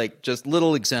is like just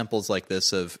little examples like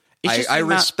this of... I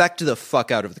respect the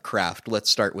fuck out of the craft. Let's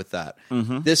start with that.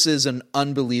 Mm-hmm. This is an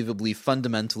unbelievably,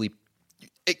 fundamentally,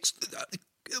 just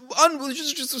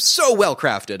so well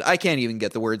crafted. I can't even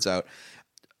get the words out.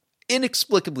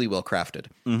 Inexplicably well crafted.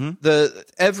 Mm-hmm.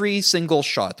 Every single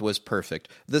shot was perfect.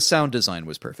 The sound design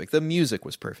was perfect. The music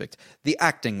was perfect. The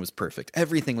acting was perfect.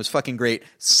 Everything was fucking great.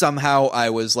 Somehow I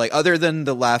was like, other than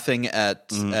the laughing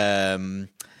at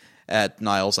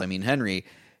Niles, I mean Henry.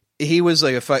 He was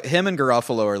like him and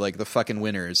Garofalo are like the fucking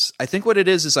winners. I think what it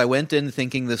is I went in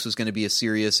thinking this was going to be a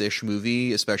serious-ish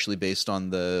movie, especially based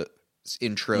on the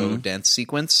intro dance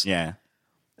sequence. Yeah.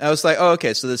 I was like, oh,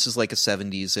 okay, so this is like a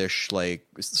 70s-ish like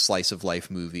slice of life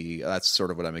movie. That's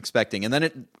sort of what I'm expecting. And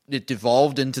then it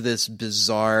devolved into this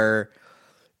bizarre,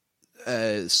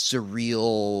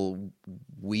 surreal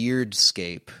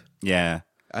weirdscape. Yeah.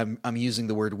 I'm using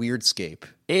the word weirdscape.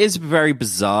 It is very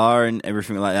bizarre and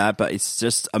everything like that, but it's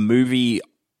just a movie.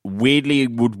 Weirdly,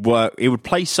 it would work. It would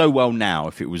play so well now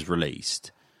if it was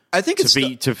released. I think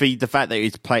to feed the fact that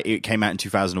it came out in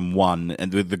 2001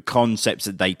 and the concepts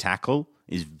that they tackle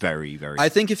is very, very. I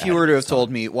think if you were to have told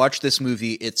me, watch this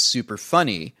movie, it's super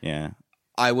funny. Yeah.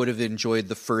 I would have enjoyed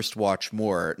the first watch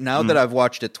more. Now that I've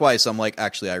watched it twice, I'm like,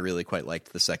 actually, I really quite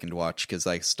liked the second watch because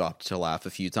I stopped to laugh a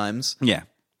few times. Yeah.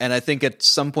 And I think at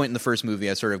some point in the first movie,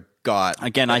 I sort of got...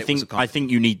 Again, I think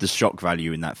you need the shock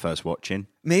value in that first watching.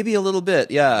 Maybe a little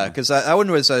bit, yeah. Because I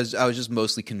was just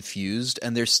mostly confused.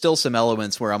 And there's still some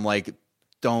elements where I'm like,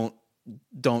 don't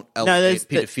there's elevate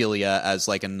pedophilia as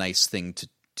like a nice thing to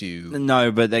do.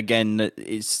 No, but again,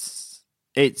 it's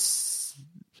a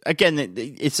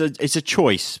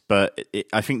choice, but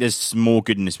I think there's more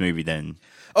good in this movie than.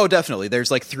 Oh, definitely.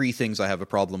 There's like 3 things I have a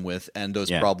problem with, and those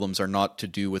Yeah. problems are not to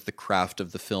do with the craft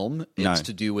of the film. It's No.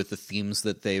 to do with the themes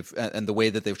that they've and the way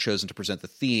that they've chosen to present the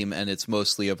theme, and it's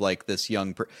mostly of like this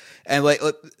young and like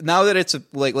now that it's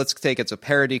let's take it's a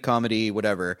parody comedy,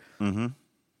 whatever. Mm-hmm.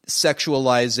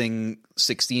 Sexualizing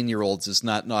 16-year-olds is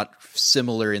not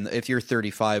similar in if you're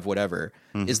 35, whatever.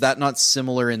 Is that not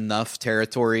similar enough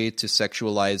territory to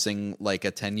sexualizing like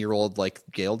a 10-year-old like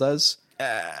Gale does?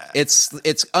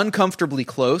 It's uncomfortably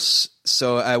close,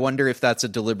 so I wonder if that's a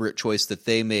deliberate choice that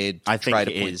they made to try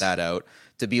to point that out.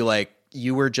 To be like,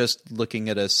 you were just looking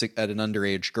at an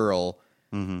underage girl.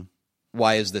 Mm-hmm.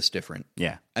 Why is this different?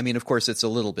 Yeah. I mean, of course, it's a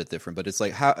little bit different, but it's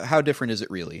like, how different is it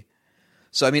really?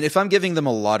 So, I mean, if I'm giving them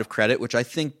a lot of credit, which I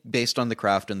think based on the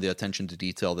craft and the attention to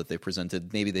detail that they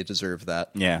presented, maybe they deserve that.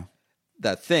 Yeah.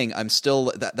 That thing, I'm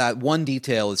still that one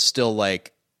detail is still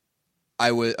like,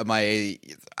 it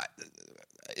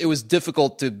was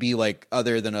difficult to be like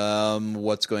other than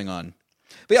what's going on.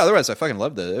 But yeah, otherwise I fucking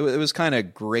loved it. It was kind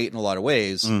of great in a lot of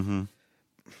ways. Mm-hmm.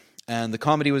 And the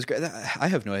comedy was great. I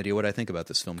have no idea what I think about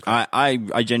this film. I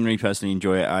genuinely personally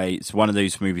enjoy it. It's one of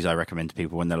those movies I recommend to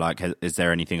people when they're like, is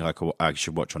there anything I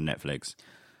should watch on Netflix?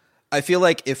 I feel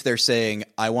like if they're saying,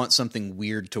 I want something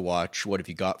weird to watch, what have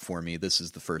you got for me? This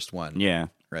is the first one. Yeah.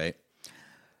 Right?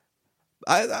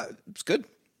 It's good.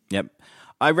 Yep.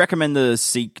 I recommend the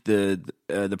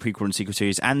prequel and sequel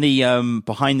series, and the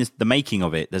behind the making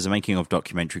of it. There's a making of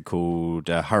documentary called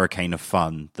Hurricane of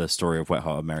Fun: The Story of Wet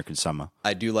Hot American Summer.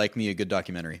 I do like me a good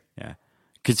documentary. Yeah,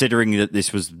 considering that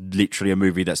this was literally a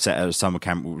movie that set at a summer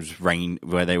camp, it was rain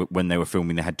when they were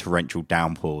filming, they had torrential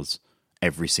downpours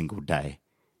every single day.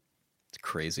 It's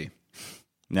crazy.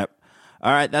 Yep.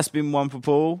 All right, that's been one for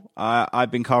Paul. I've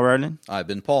been Carl Rowland. I've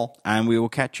been Paul. And we will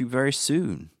catch you very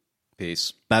soon.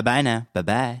 Peace. Bye-bye now.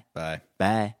 Bye-bye. Bye.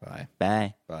 Bye. Bye.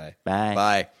 Bye. Bye. Bye.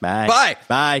 Bye. Bye. Bye.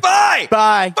 Bye. Bye.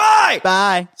 Bye. Bye.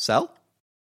 Bye. Sell?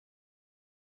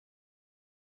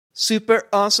 Super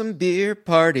awesome beer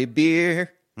party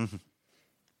beer.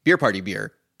 Beer party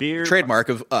beer. Beer. Trademark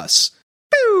of us.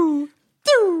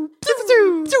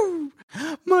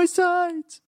 My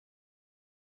sides.